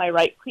put my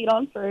right cleat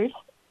on first,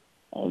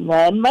 and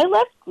then my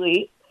left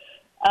cleat.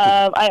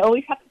 I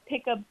always have to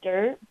pick up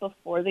dirt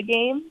before the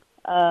game,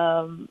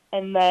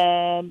 and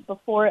then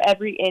before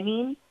every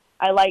inning,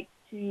 I like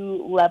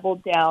to level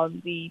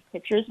down the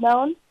pitcher's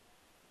mound.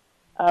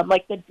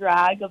 Like the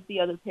drag of the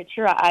other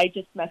pitcher, I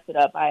just mess it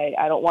up.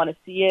 I don't want to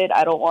see it.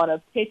 I don't want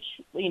to pitch,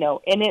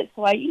 in it.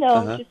 So I,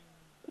 just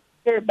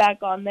dirt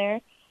back on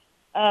there.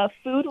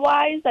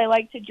 Food-wise, I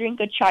like to drink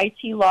a chai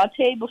tea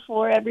latte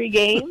before every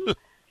game.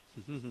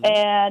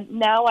 And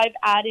now I've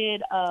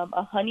added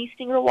a honey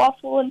stinger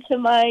waffle into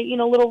my,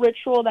 little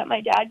ritual that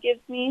my dad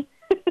gives me.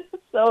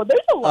 So there's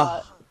a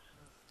lot.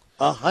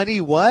 A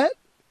honey what?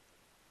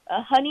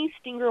 A honey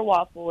stinger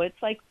waffle.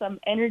 It's like some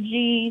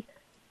energy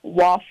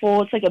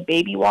waffle. It's like a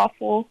baby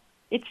waffle.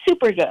 It's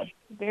super good.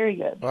 Very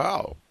good.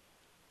 Wow.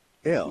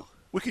 Ew.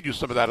 We could use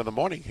some of that in the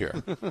morning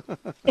here.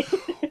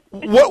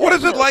 What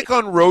is it like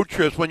on road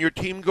trips when your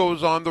team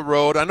goes on the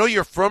road? I know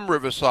you're from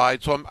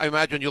Riverside, so I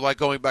imagine you like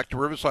going back to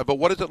Riverside, but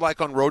what is it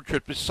like on road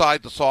trips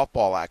besides the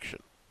softball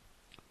action?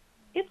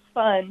 It's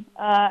fun.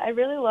 I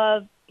really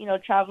love,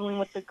 traveling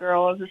with the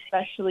girls,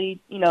 especially,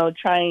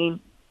 trying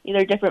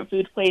either different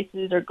food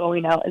places or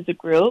going out as a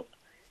group.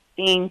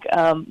 I think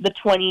the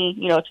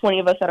 20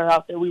 of us that are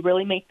out there, we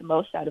really make the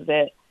most out of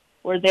it.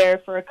 We're there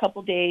for a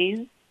couple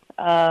days.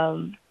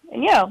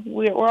 And yeah,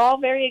 we're all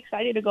very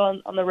excited to go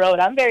on the road.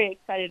 I'm very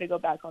excited to go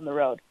back on the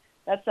road.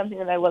 That's something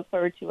that I look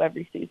forward to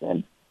every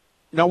season.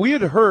 Now we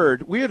had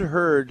heard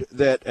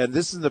that, and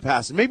this is in the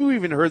past, and maybe we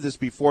even heard this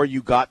before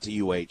you got to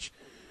UH,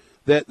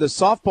 that the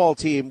softball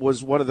team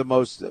was one of the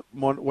most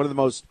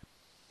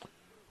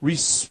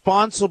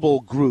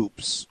responsible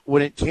groups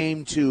when it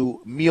came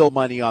to meal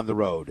money on the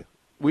road.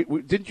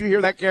 Didn't you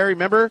hear that, Gary?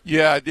 Remember?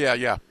 Yeah.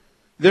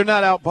 They're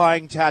not out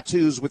buying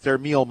tattoos with their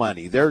meal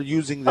money. They're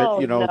using their,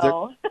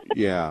 no.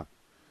 yeah.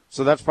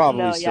 So that's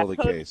probably still the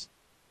case.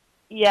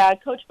 Yeah,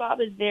 Coach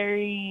Bob is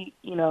very,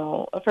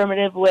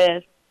 affirmative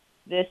with,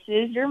 this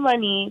is your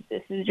money.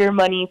 This is your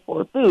money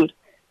for food.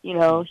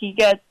 He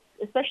gets,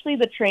 especially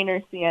the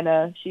trainer,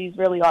 Sienna, she's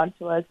really on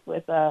to us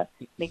with,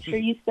 make sure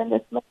you spend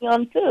this money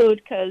on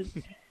food because,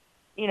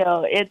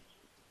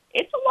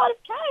 it's a lot of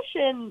cash.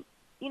 And,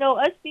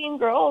 us being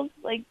girls,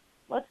 like,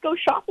 let's go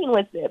shopping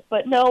with it.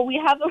 But no,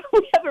 we have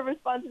a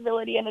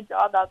responsibility and a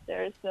job out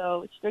there,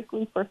 so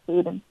strictly for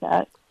food and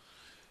snacks.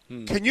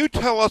 Can you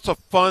tell us a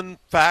fun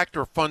fact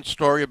or fun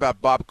story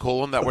about Bob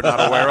Coolin that we're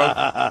not aware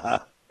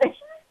of?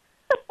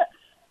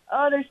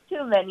 Oh, there's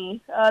too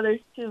many.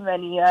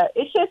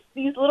 It's just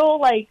these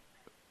little,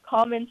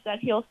 comments that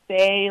he'll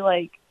say,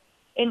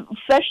 and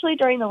especially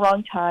during the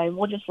wrong time,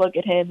 we'll just look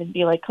at him and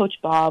be like, Coach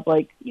Bob,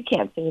 you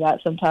can't say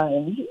that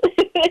sometimes.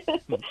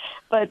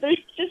 But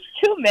there's just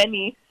too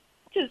many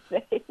to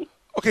say.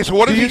 Okay, so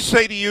what does he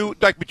say to you,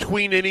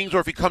 between innings or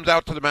if he comes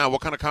out to the mound?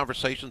 What kind of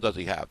conversations does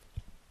he have?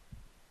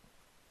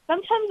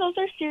 Sometimes those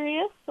are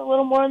serious, a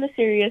little more on the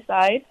serious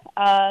side.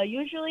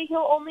 Usually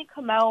he'll only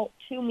come out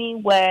to me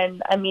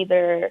when I'm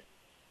either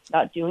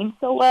not doing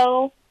so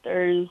well,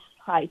 there's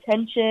high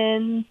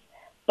tensions.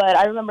 But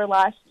I remember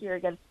last year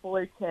against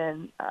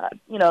Fullerton,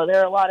 there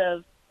are a lot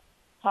of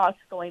talks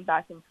going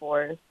back and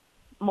forth,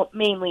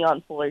 mainly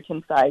on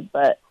Fullerton's side.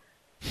 But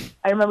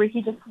I remember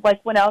he just,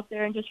 went out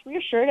there and just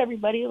reassured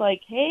everybody,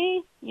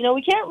 hey,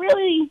 we can't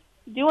really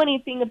do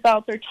anything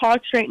about their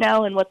talks right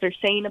now and what they're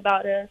saying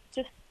about us.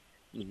 Just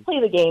play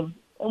the game.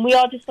 And we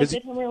all just looked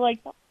at him and were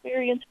like, that's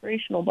very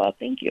inspirational, Bob.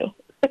 Thank you.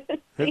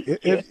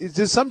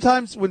 Just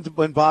sometimes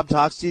when Bob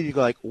talks to you, you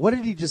go like, "What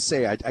did he just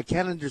say? I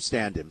can't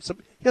understand him."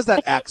 He has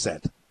that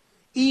accent.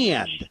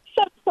 Ian.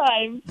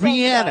 Sometimes.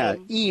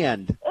 Brianna.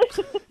 Ian.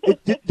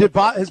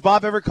 Has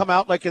Bob ever come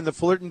out like in the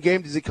Fullerton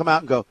game? Does he come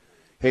out and go,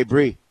 "Hey,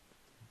 Bri,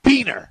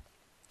 Beaner"?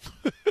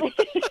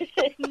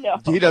 No.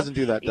 He doesn't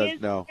do that, does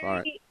no. All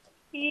right.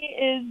 He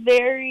is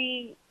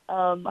very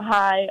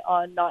high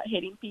on not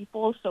hitting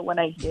people, so when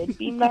I did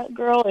beam that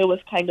girl, it was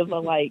kind of a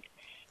like,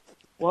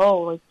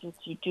 whoa, like, did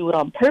you do it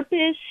on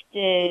purpose?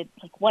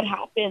 What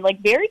happened? Like,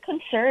 very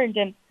concerned,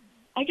 and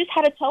I just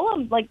had to tell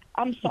him, like,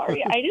 I'm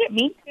sorry, I didn't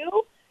mean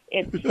to.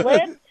 It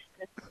slipped.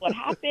 This is what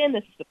happened.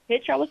 This is the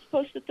pitch I was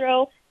supposed to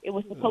throw. It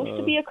was supposed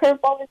to be a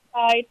curveball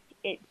inside.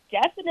 It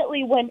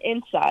definitely went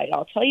inside,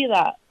 I'll tell you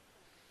that.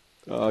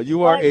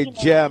 You are a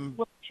gem.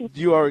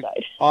 You are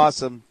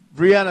awesome.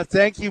 Brianna,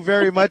 thank you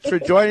very much for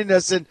joining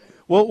us, and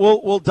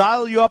we'll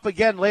dial you up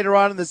again later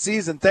on in the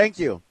season. Thank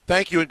you.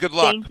 Thank you, and good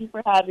luck. Thank you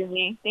for having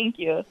me. Thank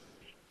you.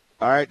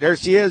 All right, there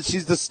she is.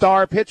 She's the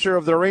star pitcher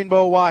of the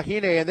Rainbow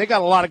Wahine, and they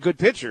got a lot of good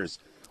pitchers.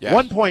 Yes.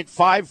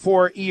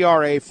 1.54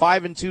 ERA,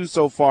 5-2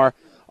 so far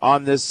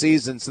on this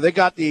season. So they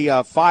got the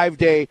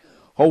 5-day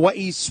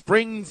Hawaii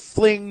Spring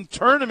Fling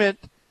Tournament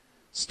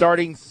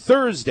starting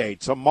Thursday,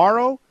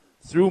 tomorrow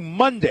through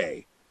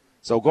Monday.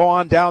 So go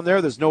on down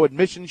there. There's no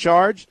admission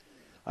charge.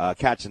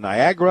 Catch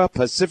Niagara,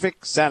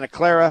 Pacific, Santa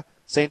Clara,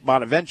 St.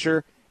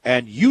 Bonaventure,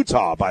 and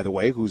Utah, by the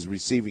way, who's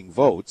receiving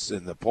votes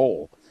in the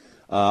poll,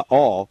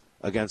 all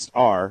against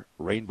our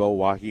Rainbow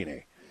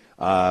Wahine.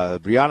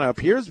 Brianna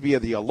appears via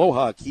the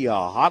Aloha Kia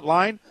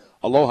hotline.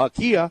 Aloha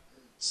Kia,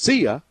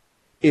 see ya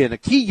in a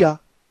Kia.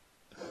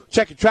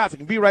 Check your traffic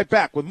and be right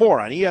back with more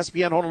on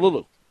ESPN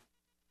Honolulu.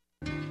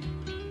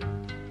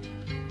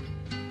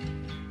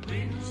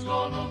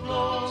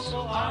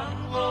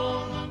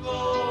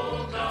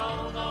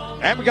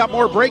 And we got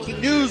more breaking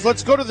news.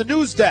 Let's go to the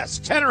news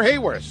desk. Tanner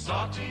Hayworth.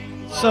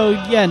 So,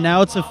 yeah,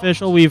 now it's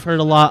official. We've heard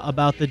a lot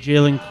about the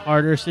Jalen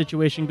Carter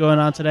situation going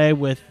on today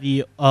with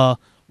the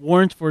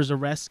warrant for his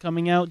arrest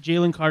coming out.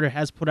 Jalen Carter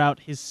has put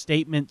out his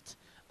statement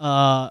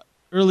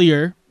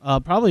earlier,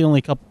 probably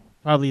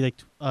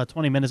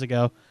 20 minutes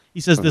ago. He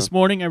says, This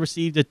morning I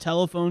received a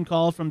telephone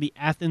call from the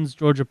Athens,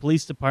 Georgia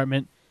Police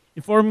Department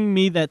informing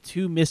me that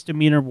 2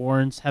 misdemeanor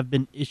warrants have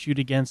been issued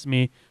against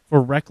me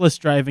for reckless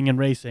driving and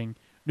racing.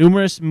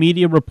 Numerous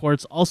media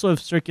reports also have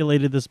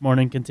circulated this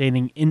morning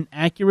containing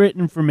inaccurate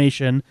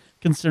information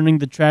concerning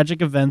the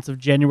tragic events of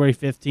January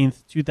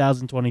 15th,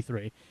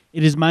 2023.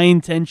 It is my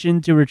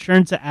intention to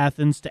return to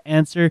Athens to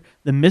answer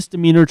the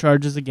misdemeanor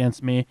charges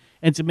against me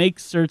and to make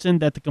certain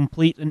that the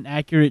complete and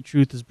accurate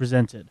truth is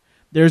presented.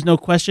 There is no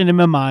question in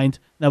my mind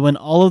that when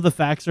all of the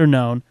facts are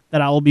known,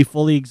 that I will be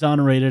fully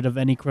exonerated of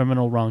any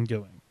criminal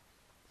wrongdoing.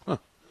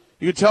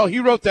 You can tell he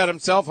wrote that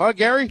himself, huh,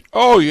 Gary?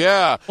 Oh,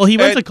 yeah. Well, he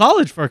went to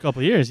college for a couple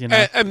of years, you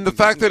know. And the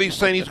fact that he's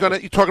saying you're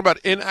talking about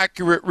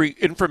inaccurate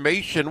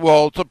information.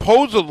 Well,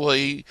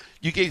 supposedly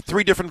you gave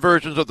 3 different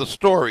versions of the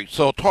story.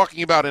 So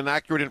talking about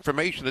inaccurate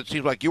information, it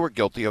seems like you were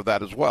guilty of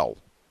that as well.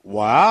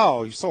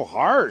 Wow, you're so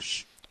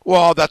harsh.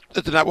 Well,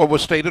 isn't that what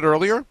was stated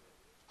earlier?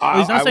 Well,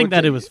 he's not saying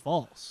that it was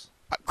false.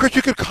 Chris,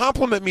 you could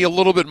compliment me a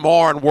little bit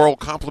more on World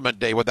Compliment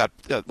Day with that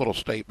little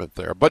statement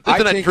there. But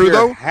isn't that true,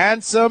 though? You're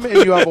handsome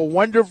and you have a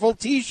wonderful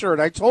T-shirt.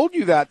 I told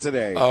you that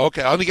today. Oh,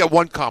 okay. I only get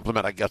 1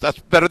 compliment, I guess. That's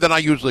better than I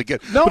usually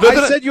get. No,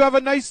 I said you have a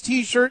nice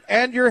T-shirt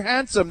and you're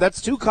handsome.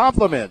 That's 2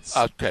 compliments.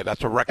 Okay,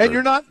 that's a record. And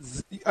you're not,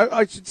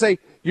 I should say,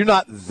 you're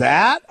not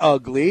that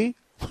ugly.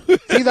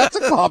 See, that's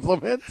a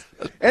compliment.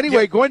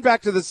 Anyway, going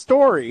back to the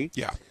story,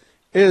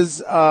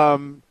 is,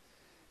 I've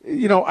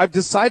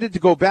decided to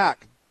go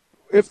back.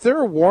 If there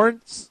are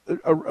warrants,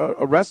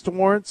 arrest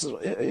warrants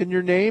in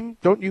your name,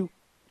 don't you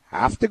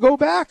have to go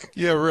back?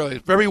 Yeah, really.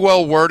 It's very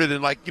well worded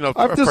and, I've for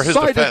his defense.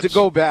 I've decided to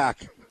go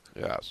back.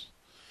 Yes.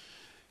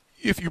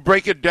 If you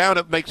break it down,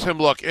 it makes him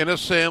look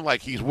innocent,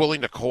 like he's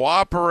willing to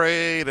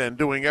cooperate and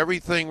doing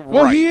everything right.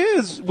 Well, he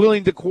is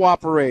willing to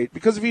cooperate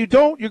because if you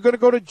don't, you're going to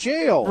go to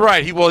jail.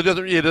 Right. He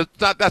doesn't.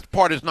 That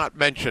part is not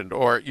mentioned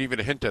or even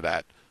hinted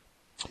at.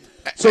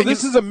 So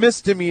this is a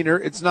misdemeanor.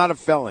 It's not a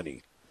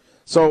felony.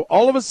 So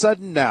all of a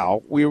sudden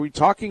now, we were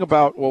talking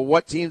about,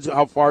 what teams,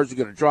 how far is he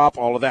going to drop,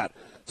 all of that.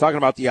 Talking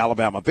about the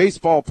Alabama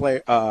basketball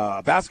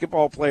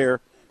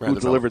player who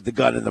delivered the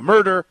gun and the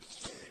murder.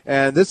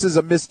 And this is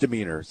a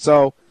misdemeanor.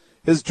 So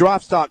his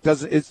drop stock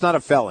it's not a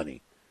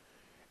felony.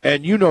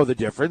 And you know the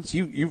difference.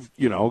 You're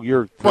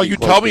well, you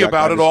tell me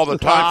about it all the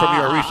time from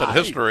your recent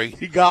history.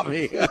 He got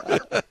me.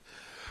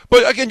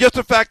 But again, just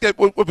the fact that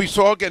what we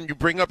saw again, you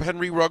bring up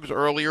Henry Ruggs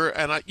earlier,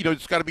 and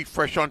it's got to be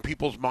fresh on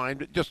people's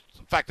mind. Just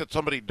the fact that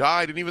somebody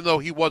died, and even though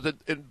he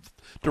wasn't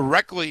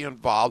directly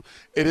involved,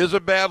 it is a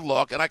bad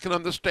look, and I can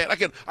understand.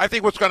 Again, I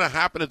think what's going to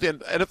happen is the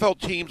NFL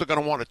teams are going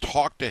to want to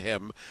talk to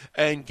him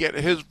and get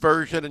his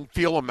version and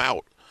feel him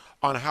out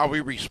on how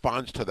he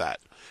responds to that,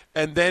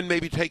 and then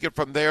maybe take it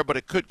from there. But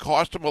it could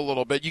cost him a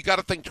little bit. You got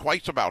to think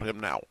twice about him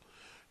now.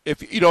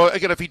 If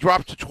he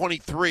drops to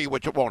 23,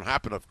 which it won't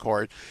happen, of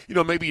course,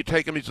 maybe you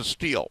take him, he's a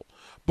steal.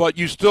 But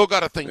you still got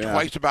to think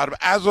twice about him.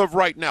 As of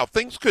right now,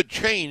 things could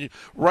change.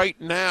 Right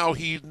now,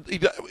 he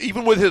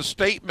even with his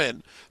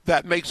statement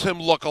that makes him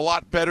look a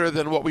lot better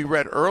than what we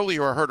read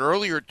earlier or heard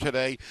earlier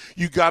today,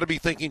 you got to be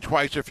thinking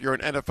twice if you're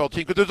an NFL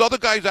team, because there's other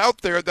guys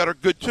out there that are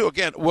good too.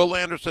 Again, Will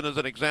Anderson is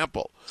an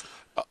example.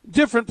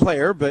 Different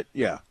player, but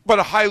yeah. But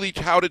a highly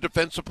touted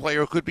defensive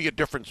player who could be a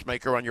difference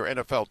maker on your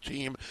NFL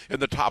team in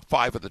the top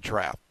 5 of the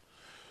draft.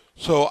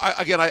 So,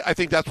 I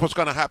think that's what's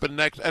going to happen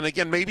next. And,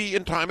 again, maybe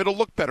in time it'll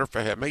look better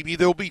for him. Maybe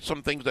there'll be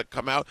some things that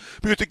come out.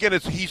 Because, again,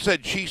 it's he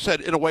said, she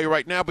said in a way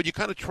right now, but you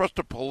kind of trust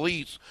the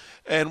police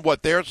and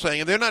what they're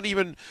saying. And they're not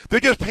even – they're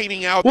just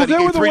painting out that he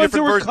gave 3 different versions. Well,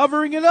 they were the ones that were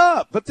covering it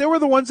up. But they were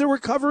the ones that were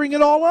covering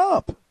it all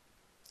up.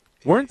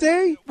 Weren't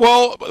they?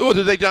 Well,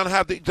 did they not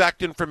have the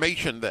exact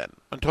information then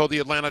until the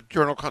Atlanta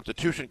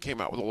Journal-Constitution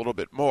came out with a little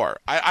bit more?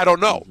 I don't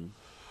know. Mm-hmm.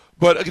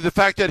 But the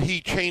fact that he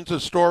changed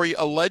his story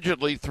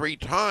allegedly 3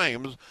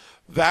 times –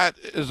 that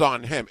is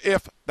on him,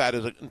 if that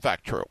is in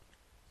fact true.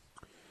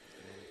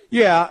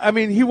 Yeah, I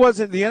mean, he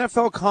wasn't the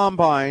NFL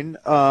Combine.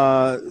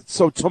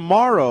 So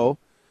tomorrow,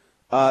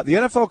 the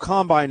NFL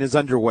Combine is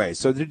underway.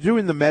 So they're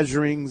doing the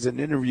measurings and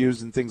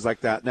interviews and things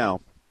like that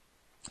now.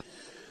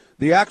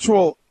 The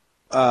actual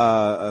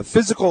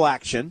physical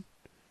action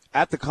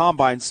at the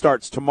Combine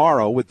starts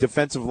tomorrow with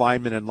defensive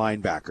linemen and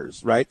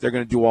linebackers, right? They're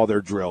going to do all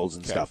their drills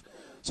and stuff.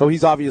 So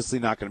he's obviously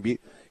not going to be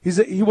 –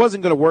 he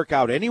wasn't going to work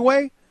out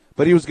anyway,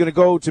 but he was going to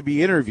go to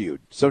be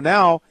interviewed. So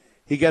now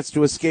he gets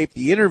to escape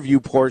the interview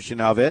portion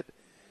of it.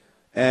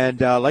 And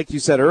like you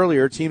said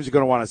earlier, teams are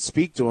going to want to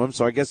speak to him.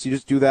 So I guess you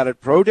just do that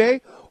at Pro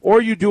Day, or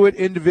you do it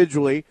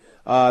individually.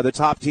 The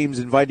top teams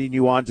inviting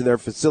you onto their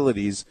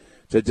facilities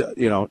to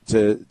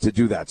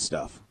do that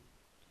stuff.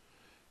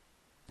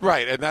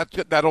 Right, and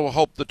that'll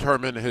help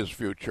determine his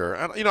future.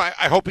 And,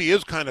 I hope he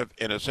is kind of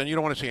innocent. You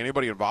don't want to see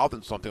anybody involved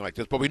in something like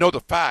this. But we know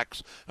the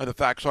facts, and the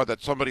facts are that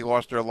somebody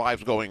lost their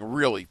lives going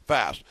really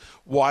fast.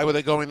 Why were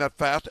they going that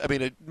fast? I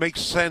mean, it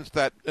makes sense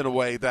that, in a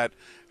way, that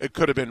it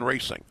could have been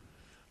racing.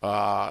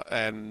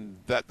 And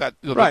that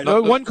right.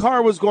 One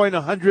car was going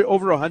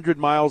over 100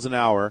 miles an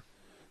hour.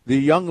 The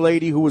young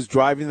lady who was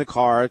driving the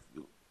car,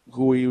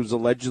 who he was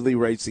allegedly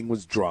racing,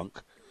 was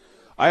drunk.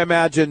 I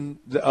imagine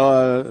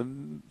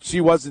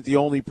she wasn't the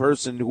only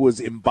person who was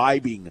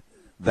imbibing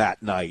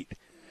that night.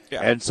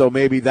 Yeah. And so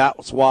maybe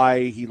that's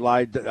why he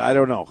lied. I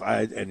don't know.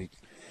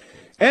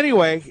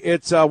 Anyway,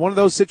 it's one of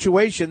those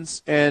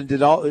situations, and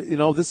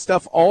this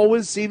stuff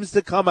always seems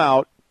to come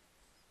out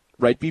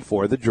right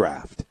before the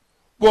draft.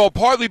 Well,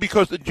 partly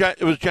because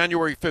it was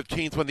January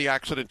 15th when the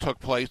accident took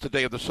place, the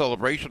day of the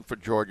celebration for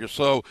Georgia.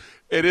 So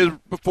it is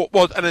before,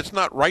 and it's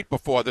not right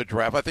before the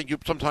draft. I think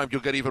sometimes you'll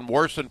get even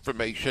worse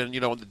information,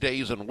 in the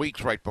days and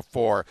weeks right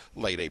before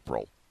late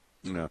April.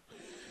 Yeah.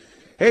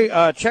 Hey,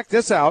 check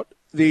this out.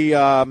 The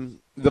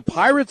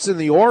Pirates and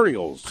the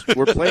Orioles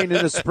were playing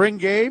in a spring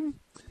game.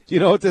 Do you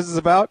know what this is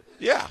about?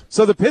 Yeah.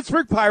 So the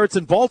Pittsburgh Pirates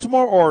and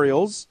Baltimore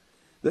Orioles,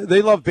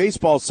 they love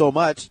baseball so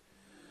much.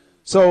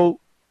 So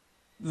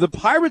the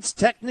Pirates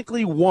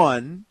technically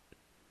won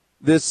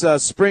this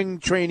spring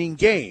training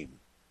game.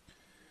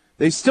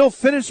 They still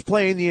finished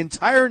playing the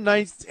entire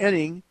 9th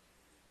inning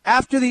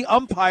after the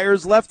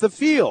umpires left the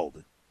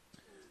field.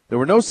 There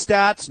were no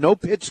stats, no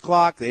pitch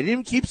clock. They didn't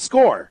even keep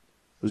score.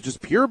 It was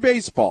just pure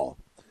baseball.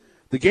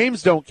 The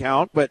games don't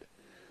count, but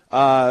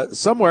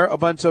somewhere a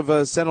bunch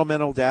of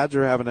sentimental dads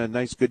are having a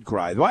nice good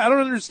cry. I don't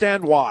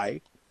understand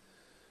why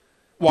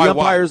the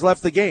umpires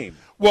left the game.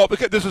 Well,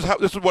 because this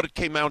is what it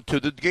came out to.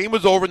 The game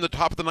was over in the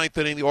top of the 9th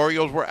inning. The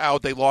Orioles were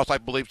out. They lost, I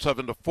believe,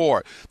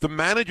 7-4. The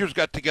managers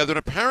got together, and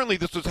apparently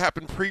this has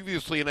happened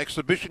previously in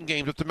exhibition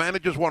games. If the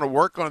managers want to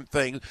work on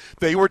things,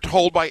 they were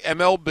told by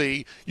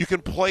MLB, you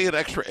can play an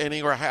extra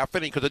inning or a half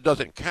inning because it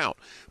doesn't count.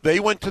 They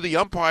went to the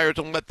umpires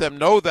and let them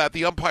know that.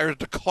 The umpires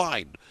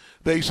declined.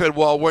 They said,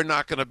 well, we're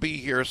not going to be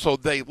here, so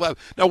they left.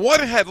 Now,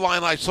 one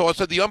headline I saw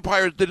said the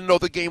umpires didn't know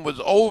the game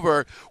was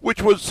over,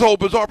 which was so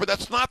bizarre, but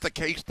that's not the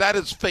case. That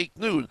is fake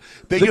news.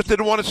 They just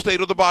didn't want to stay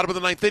to the bottom of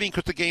the 9th inning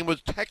because the game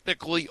was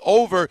technically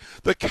over.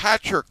 The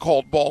catcher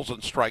called balls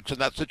and strikes in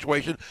that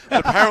situation.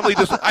 And apparently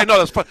this – I know,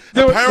 that's fun.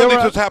 Apparently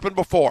this happened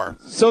before.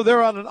 So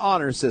they're on an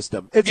honor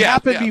system. It's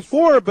happened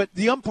before, but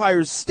the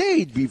umpires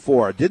stayed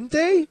before, didn't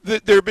they? Exactly.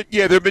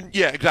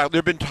 There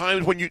have been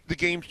times when the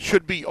game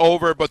should be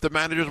over, but the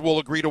managers will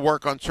agree to work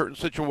on certain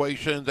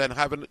situations and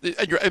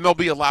your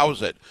MLB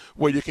allows it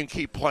where you can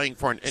keep playing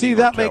for an inning. See,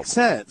 that makes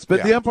sense.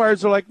 But the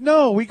umpires are like,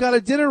 no, we got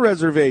a dinner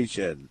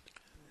reservation.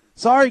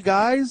 Sorry,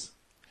 guys.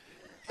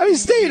 I mean,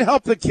 stay and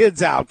help the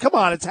kids out. Come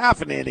on, it's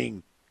half an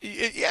inning.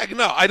 Yeah,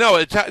 no, I know.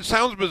 It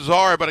sounds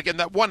bizarre, but again,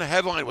 that one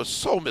headline was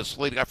so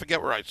misleading. I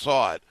forget where I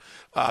saw it,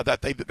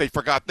 that they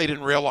forgot, they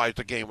didn't realize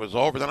the game was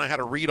over. Then I had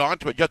to read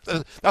onto it.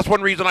 That's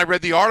one reason I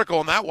read the article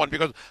on that one,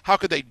 because how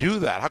could they do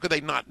that? How could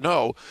they not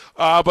know?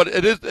 But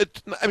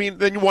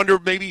then you wonder,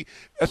 maybe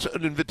it's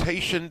an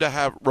invitation to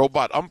have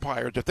robot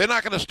umpires. If they're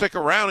not going to stick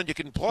around and you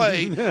can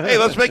play, hey,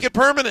 let's make it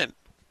permanent.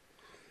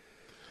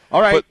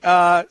 All right.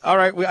 All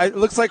right. It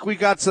looks like we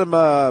got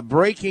some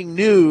breaking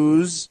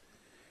news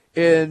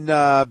in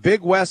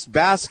Big West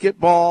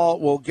basketball.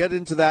 We'll get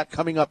into that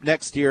coming up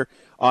next year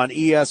on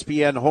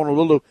ESPN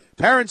Honolulu.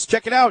 Parents,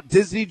 check it out.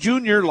 Disney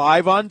Junior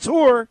live on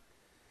tour.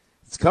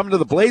 It's coming to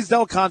the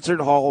Blaisdell Concert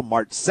Hall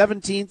March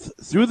 17th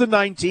through the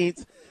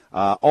 19th.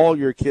 All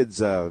your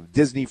kids'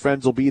 Disney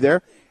friends will be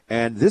there.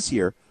 And this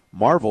year,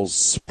 Marvel's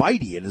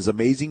Spidey and his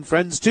amazing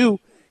friends, too.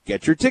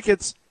 Get your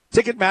tickets,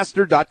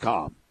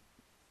 Ticketmaster.com.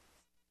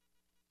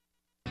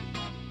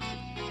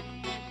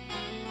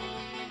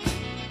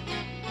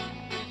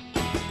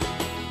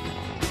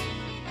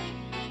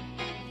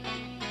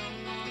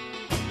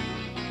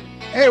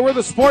 Hey, we're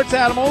the Sports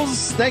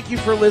Animals. Thank you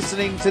for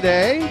listening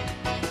today.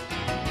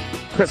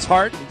 Chris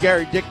Hart and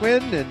Gary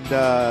Dickman,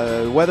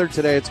 and weather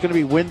today, it's going to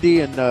be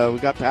windy, and we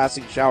got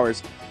passing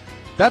showers.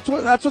 That's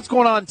what's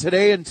going on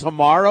today and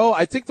tomorrow.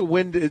 I think the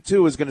wind,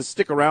 too, is going to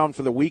stick around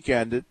for the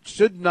weekend. It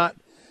should not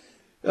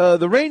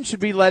the rain should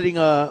be letting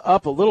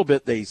up a little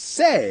bit, they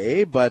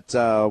say, but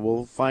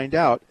we'll find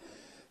out.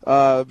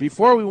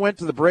 Before we went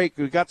to the break,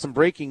 we got some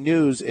breaking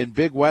news in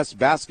Big West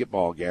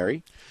basketball,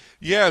 Gary.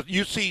 Yeah,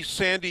 UC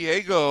San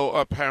Diego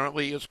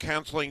apparently is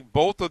canceling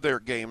both of their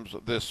games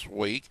this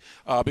week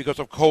because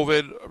of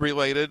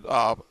COVID-related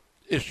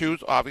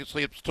issues.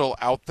 Obviously, it's still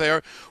out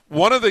there.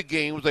 One of the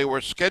games they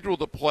were scheduled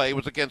to play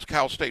was against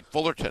Cal State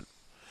Fullerton.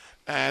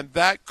 And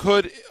that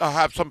could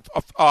have some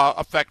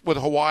effect with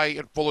Hawaii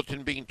and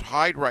Fullerton being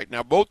tied right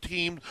now. Both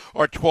teams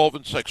are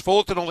 12-6.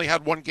 Fullerton only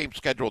had one game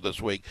scheduled this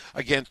week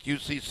against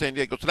UC San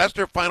Diego, so that's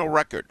their final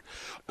record,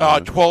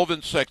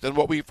 12-6. And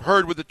what we've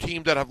heard with the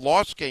teams that have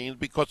lost games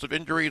because of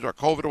injuries or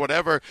COVID or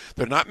whatever,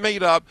 they're not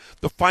made up.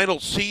 The final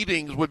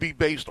seedings would be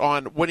based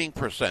on winning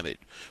percentage.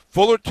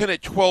 Fullerton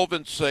at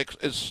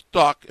 12-6 is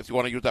stuck, if you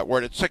want to use that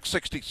word, at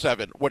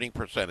 667 winning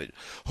percentage.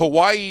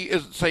 Hawaii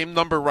is the same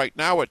number right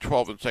now at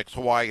 12-6.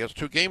 Hawaii has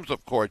 2 games,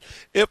 of course.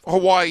 If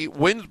Hawaii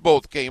wins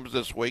both games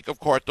this week, of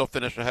course, they'll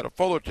finish ahead of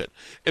Fullerton.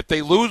 If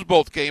they lose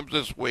both games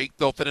this week,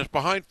 they'll finish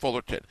behind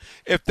Fullerton.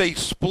 If they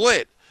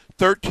split,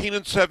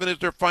 13-7 is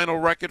their final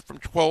record from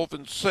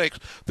 12-6.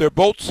 They're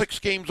both 6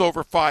 games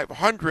over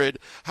 500.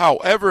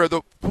 However,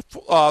 the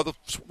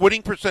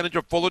winning percentage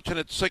of Fullerton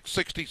at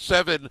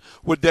 667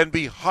 would then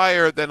be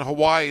higher than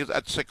Hawaii's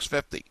at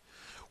 650,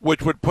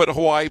 which would put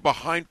Hawaii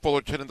behind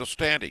Fullerton in the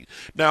standing.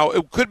 Now,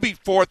 it could be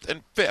 4th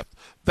and 5th.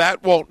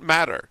 That won't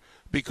matter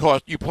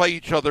because you play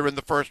each other in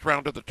the first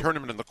round of the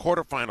tournament in the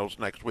quarterfinals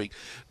next week.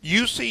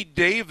 UC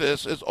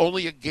Davis is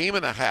only a game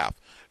and a half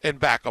in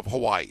back of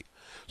Hawaii.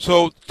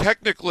 So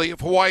technically, if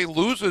Hawaii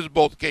loses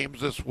both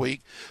games this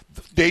week,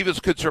 Davis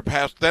could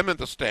surpass them in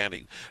the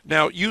standing.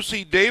 Now,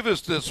 UC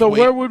Davis this week. So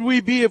where would we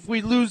be if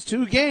we lose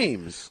 2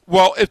 games?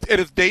 Well,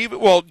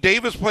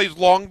 Davis plays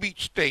Long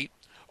Beach State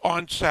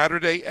on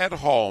Saturday at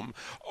home.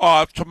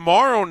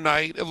 Tomorrow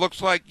night, it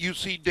looks like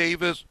UC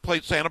Davis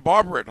plays Santa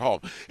Barbara at home.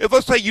 If,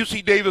 let's say,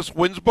 UC Davis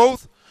wins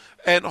both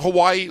and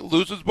Hawaii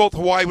loses both,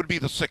 Hawaii would be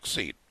the 6th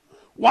seed.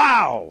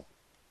 Wow.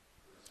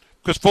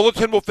 Because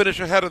Fullerton will finish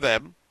ahead of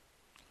them.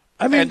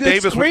 I mean, and that's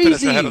Davis crazy, would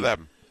finish ahead of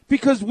them.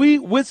 Because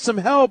with some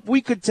help,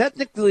 we could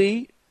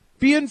technically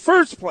be in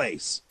first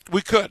place.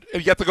 We could.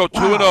 You have to go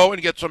 2-0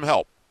 and get some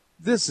help.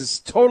 This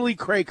is totally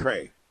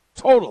cray-cray.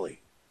 Totally.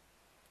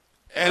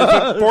 And it's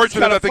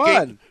unfortunate that the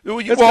game.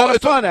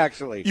 It's fun,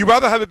 actually. You'd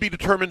rather have it be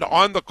determined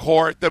on the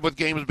court than with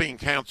games being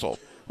canceled.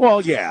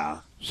 Well, yeah.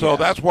 So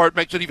that's where it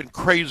makes it even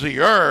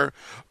crazier.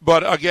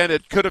 But again,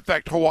 it could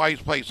affect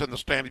Hawaii's place in the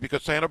standing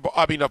because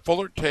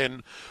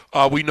Fullerton,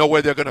 we know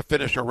where they're going to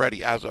finish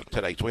already as of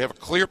today. So we have a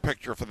clear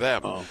picture for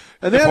them. Oh.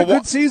 And they had a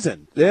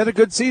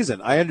good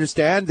season. I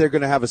understand they're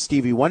going to have a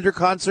Stevie Wonder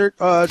concert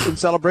in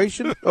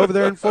celebration over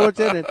there in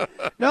Fullerton. And,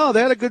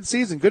 they had a good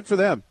season. Good for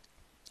them.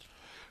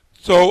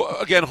 So,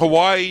 again,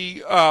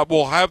 Hawaii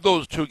will have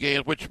those 2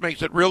 games, which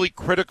makes it really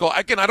critical.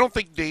 Again, I don't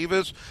think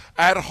Davis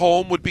at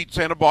home would beat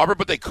Santa Barbara,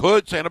 but they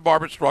could. Santa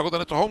Barbara struggled,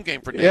 and it's a home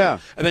game for Davis. Yeah.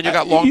 And then you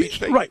got Long Beach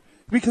State. Right,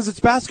 because it's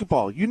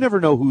basketball. You never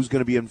know who's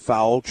going to be in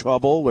foul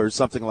trouble or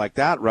something like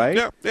that,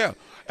 right? Yeah.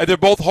 And they're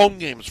both home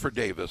games for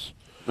Davis.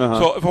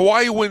 So if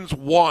Hawaii wins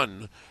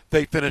 1,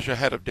 they finish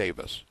ahead of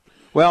Davis.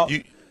 Well,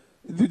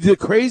 the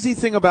crazy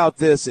thing about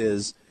this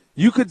is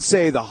you could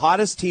say the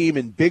hottest team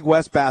in Big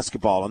West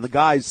basketball on the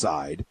guys'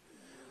 side,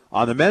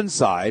 on the men's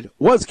side,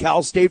 was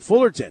Cal State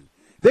Fullerton.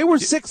 They were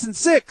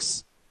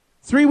 6-6.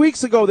 3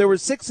 weeks ago, they were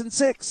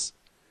 6-6.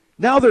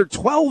 Now they're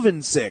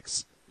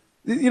 12-6.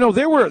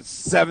 They were a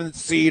 7th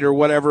seed or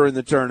whatever in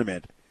the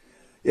tournament,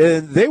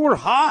 and they were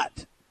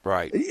hot.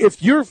 Right.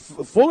 If you're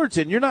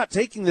Fullerton, you're not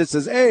taking this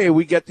as, hey,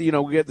 we get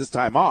this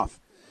time off,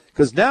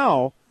 because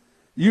now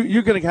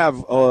you're going to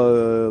have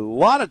a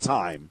lot of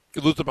time.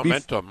 You lose the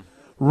momentum.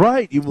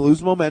 Right. You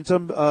lose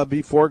momentum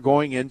before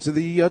going into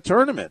the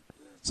tournament.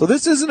 So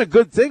this isn't a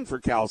good thing for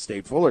Cal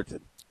State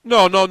Fullerton.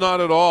 No, not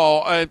at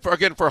all. And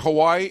for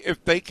Hawaii,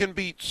 if they can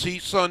beat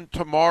CSUN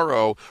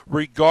tomorrow,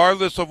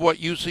 regardless of what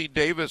UC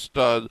Davis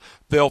does,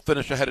 they'll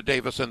finish ahead of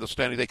Davis in the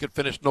standing. They could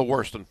finish no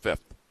worse than 5th.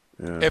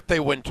 Yeah. If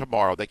they win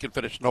tomorrow, they can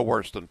finish no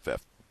worse than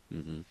 5th.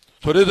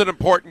 So it is an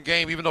important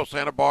game, even though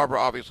Santa Barbara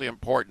obviously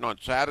important on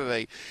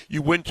Saturday.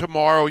 You win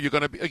tomorrow, you're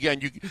going to be again.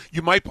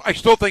 You might. I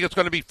still think it's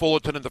going to be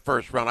Fullerton in the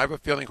first round. I have a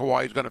feeling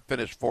Hawaii's going to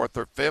finish 4th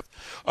or 5th.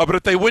 But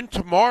if they win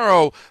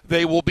tomorrow,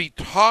 they will be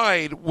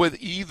tied with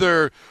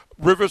either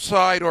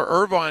Riverside or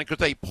Irvine because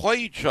they play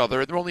each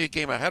other. They're only a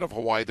game ahead of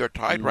Hawaii. They're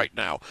tied right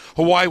now.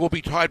 Hawaii will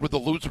be tied with the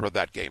loser of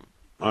that game.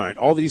 All right,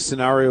 all these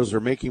scenarios are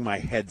making my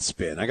head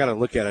spin. I got to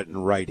look at it in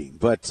writing.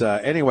 But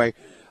anyway.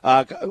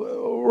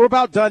 We're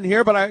about done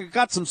here, but I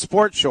got some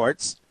sports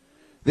shorts.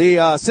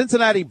 The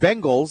Cincinnati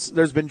Bengals,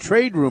 there's been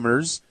trade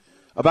rumors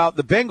about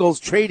the Bengals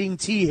trading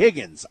T.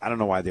 Higgins. I don't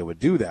know why they would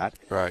do that.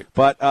 Right.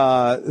 But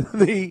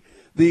the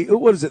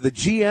what is it? The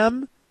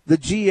GM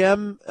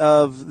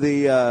of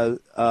the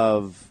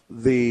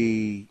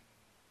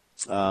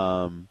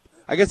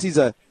I guess he's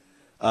a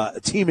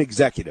team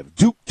executive,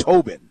 Duke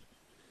Tobin.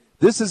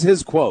 This is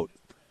his quote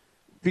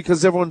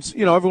because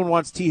everyone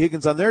wants T.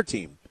 Higgins on their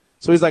team.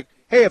 So he's like,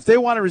 hey, if they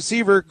want a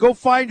receiver, go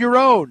find your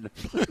own.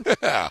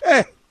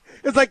 Hey,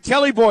 it's like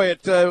Kelly Boy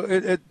at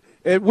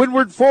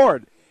Windward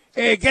Ford.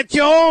 Hey, get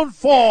your own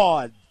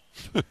Ford.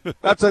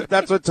 That's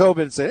what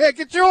Tobin said. Hey,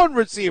 get your own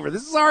receiver.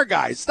 This is our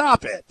guy.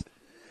 Stop it.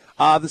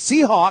 The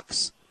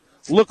Seahawks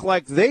look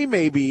like they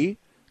may be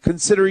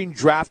considering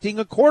drafting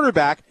a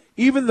quarterback,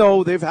 even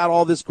though they've had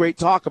all this great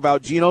talk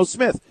about Geno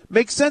Smith.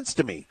 Makes sense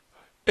to me.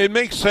 It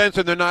makes sense,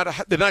 and they're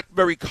not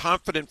very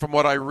confident from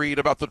what I read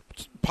about the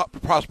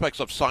prospects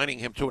of signing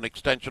him to an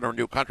extension or a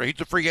new contract.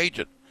 He's a free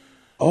agent.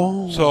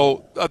 Oh.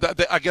 So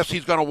I guess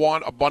he's going to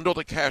want a bundle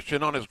to cash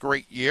in on his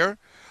great year.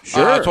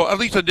 Sure. So at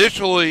least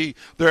initially,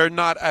 they're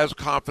not as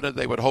confident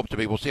they would hope to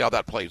be. We'll see how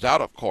that plays out,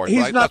 of course.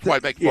 Right? That's why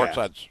it makes more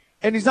sense.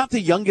 And he's not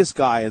the youngest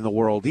guy in the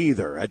world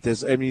either. At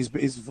this, I mean,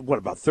 he's what,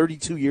 about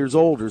 32 years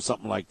old or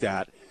something like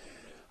that.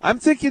 I'm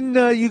thinking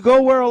you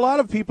go where a lot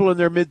of people in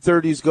their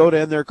mid-30s go to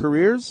end their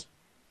careers.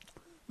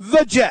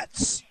 The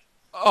Jets.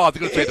 Oh, I was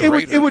going to say the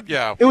Raiders.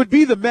 It would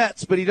be the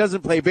Mets, but he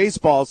doesn't play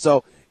baseball,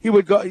 so he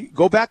would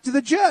go back to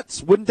the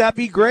Jets. Wouldn't that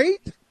be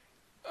great?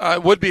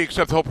 It would be,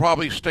 except he'll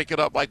probably stick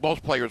it up like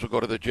most players will go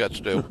to the Jets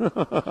do.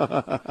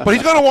 But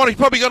he's going to want.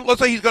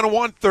 Let's say he's going to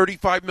want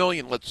 $35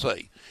 million. Let's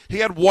say he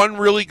had one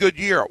really good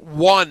year,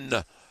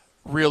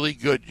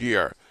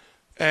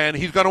 and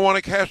he's going to want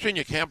to cash in.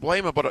 You can't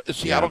blame him. But is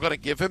Seattle going to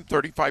give him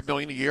 $35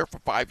 million a year for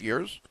 5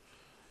 years?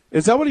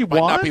 Is that what he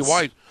wants? Might not be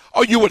wise.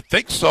 Oh, you would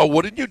think so,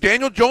 wouldn't you?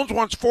 Daniel Jones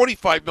wants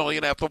 $45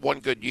 million after one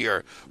good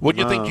year.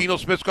 Wouldn't you think Geno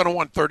Smith's going to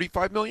want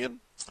 $35 million?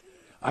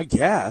 I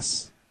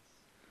guess.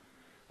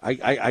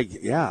 I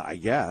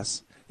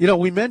guess. You know,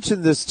 we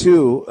mentioned this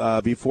too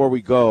before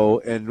we go,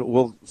 and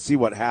we'll see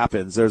what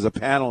happens. There's a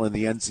panel in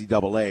the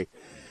NCAA.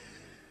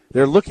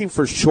 They're looking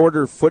for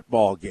shorter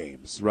football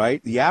games,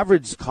 right? The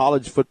average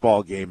college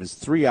football game is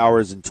 3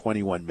 hours and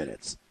 21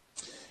 minutes.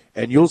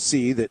 And you'll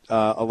see that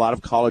a lot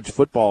of college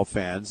football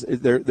fans,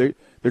 they're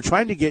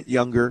trying to get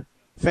younger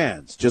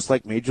fans, just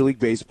like Major League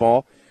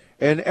Baseball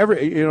and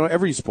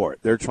every sport.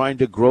 They're trying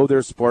to grow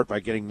their sport by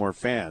getting more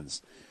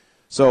fans.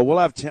 So we'll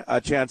have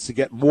a chance to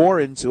get more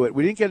into it.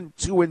 We didn't get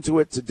too into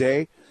it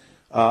today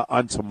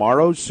on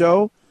tomorrow's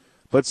show,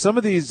 but some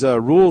of these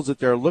rules that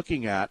they're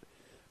looking at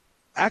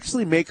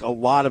actually make a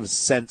lot of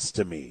sense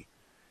to me.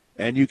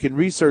 And you can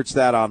research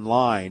that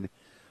online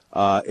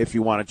if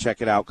you want to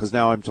check it out, because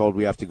now I'm told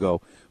we have to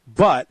go.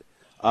 But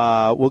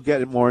we'll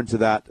get more into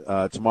that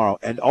tomorrow.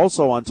 And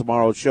also on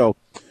tomorrow's show,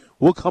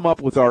 we'll come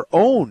up with our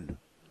own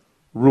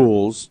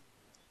rules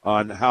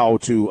on how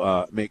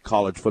to make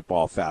college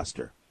football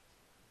faster.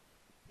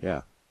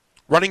 Yeah.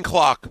 Running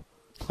clock.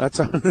 That's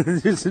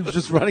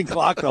just running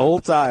clock the whole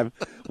time.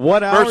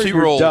 1 hour, Mercy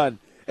you're rule. done.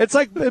 It's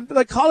like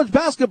college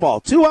basketball,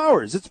 2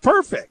 hours. It's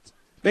perfect.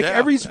 Make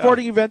every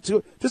sporting event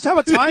just have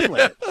a time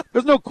limit.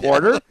 There's no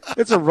quarter.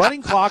 It's a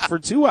running clock for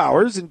 2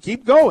 hours and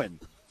keep going.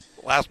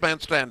 Last man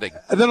standing.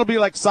 And then it'll be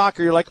like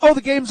soccer. You're like, oh,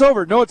 the game's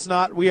over. No, it's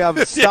not. We have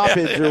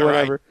stoppage or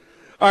whatever. Right.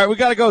 All right, we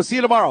got to go. See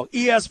you tomorrow.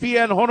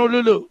 ESPN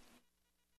Honolulu.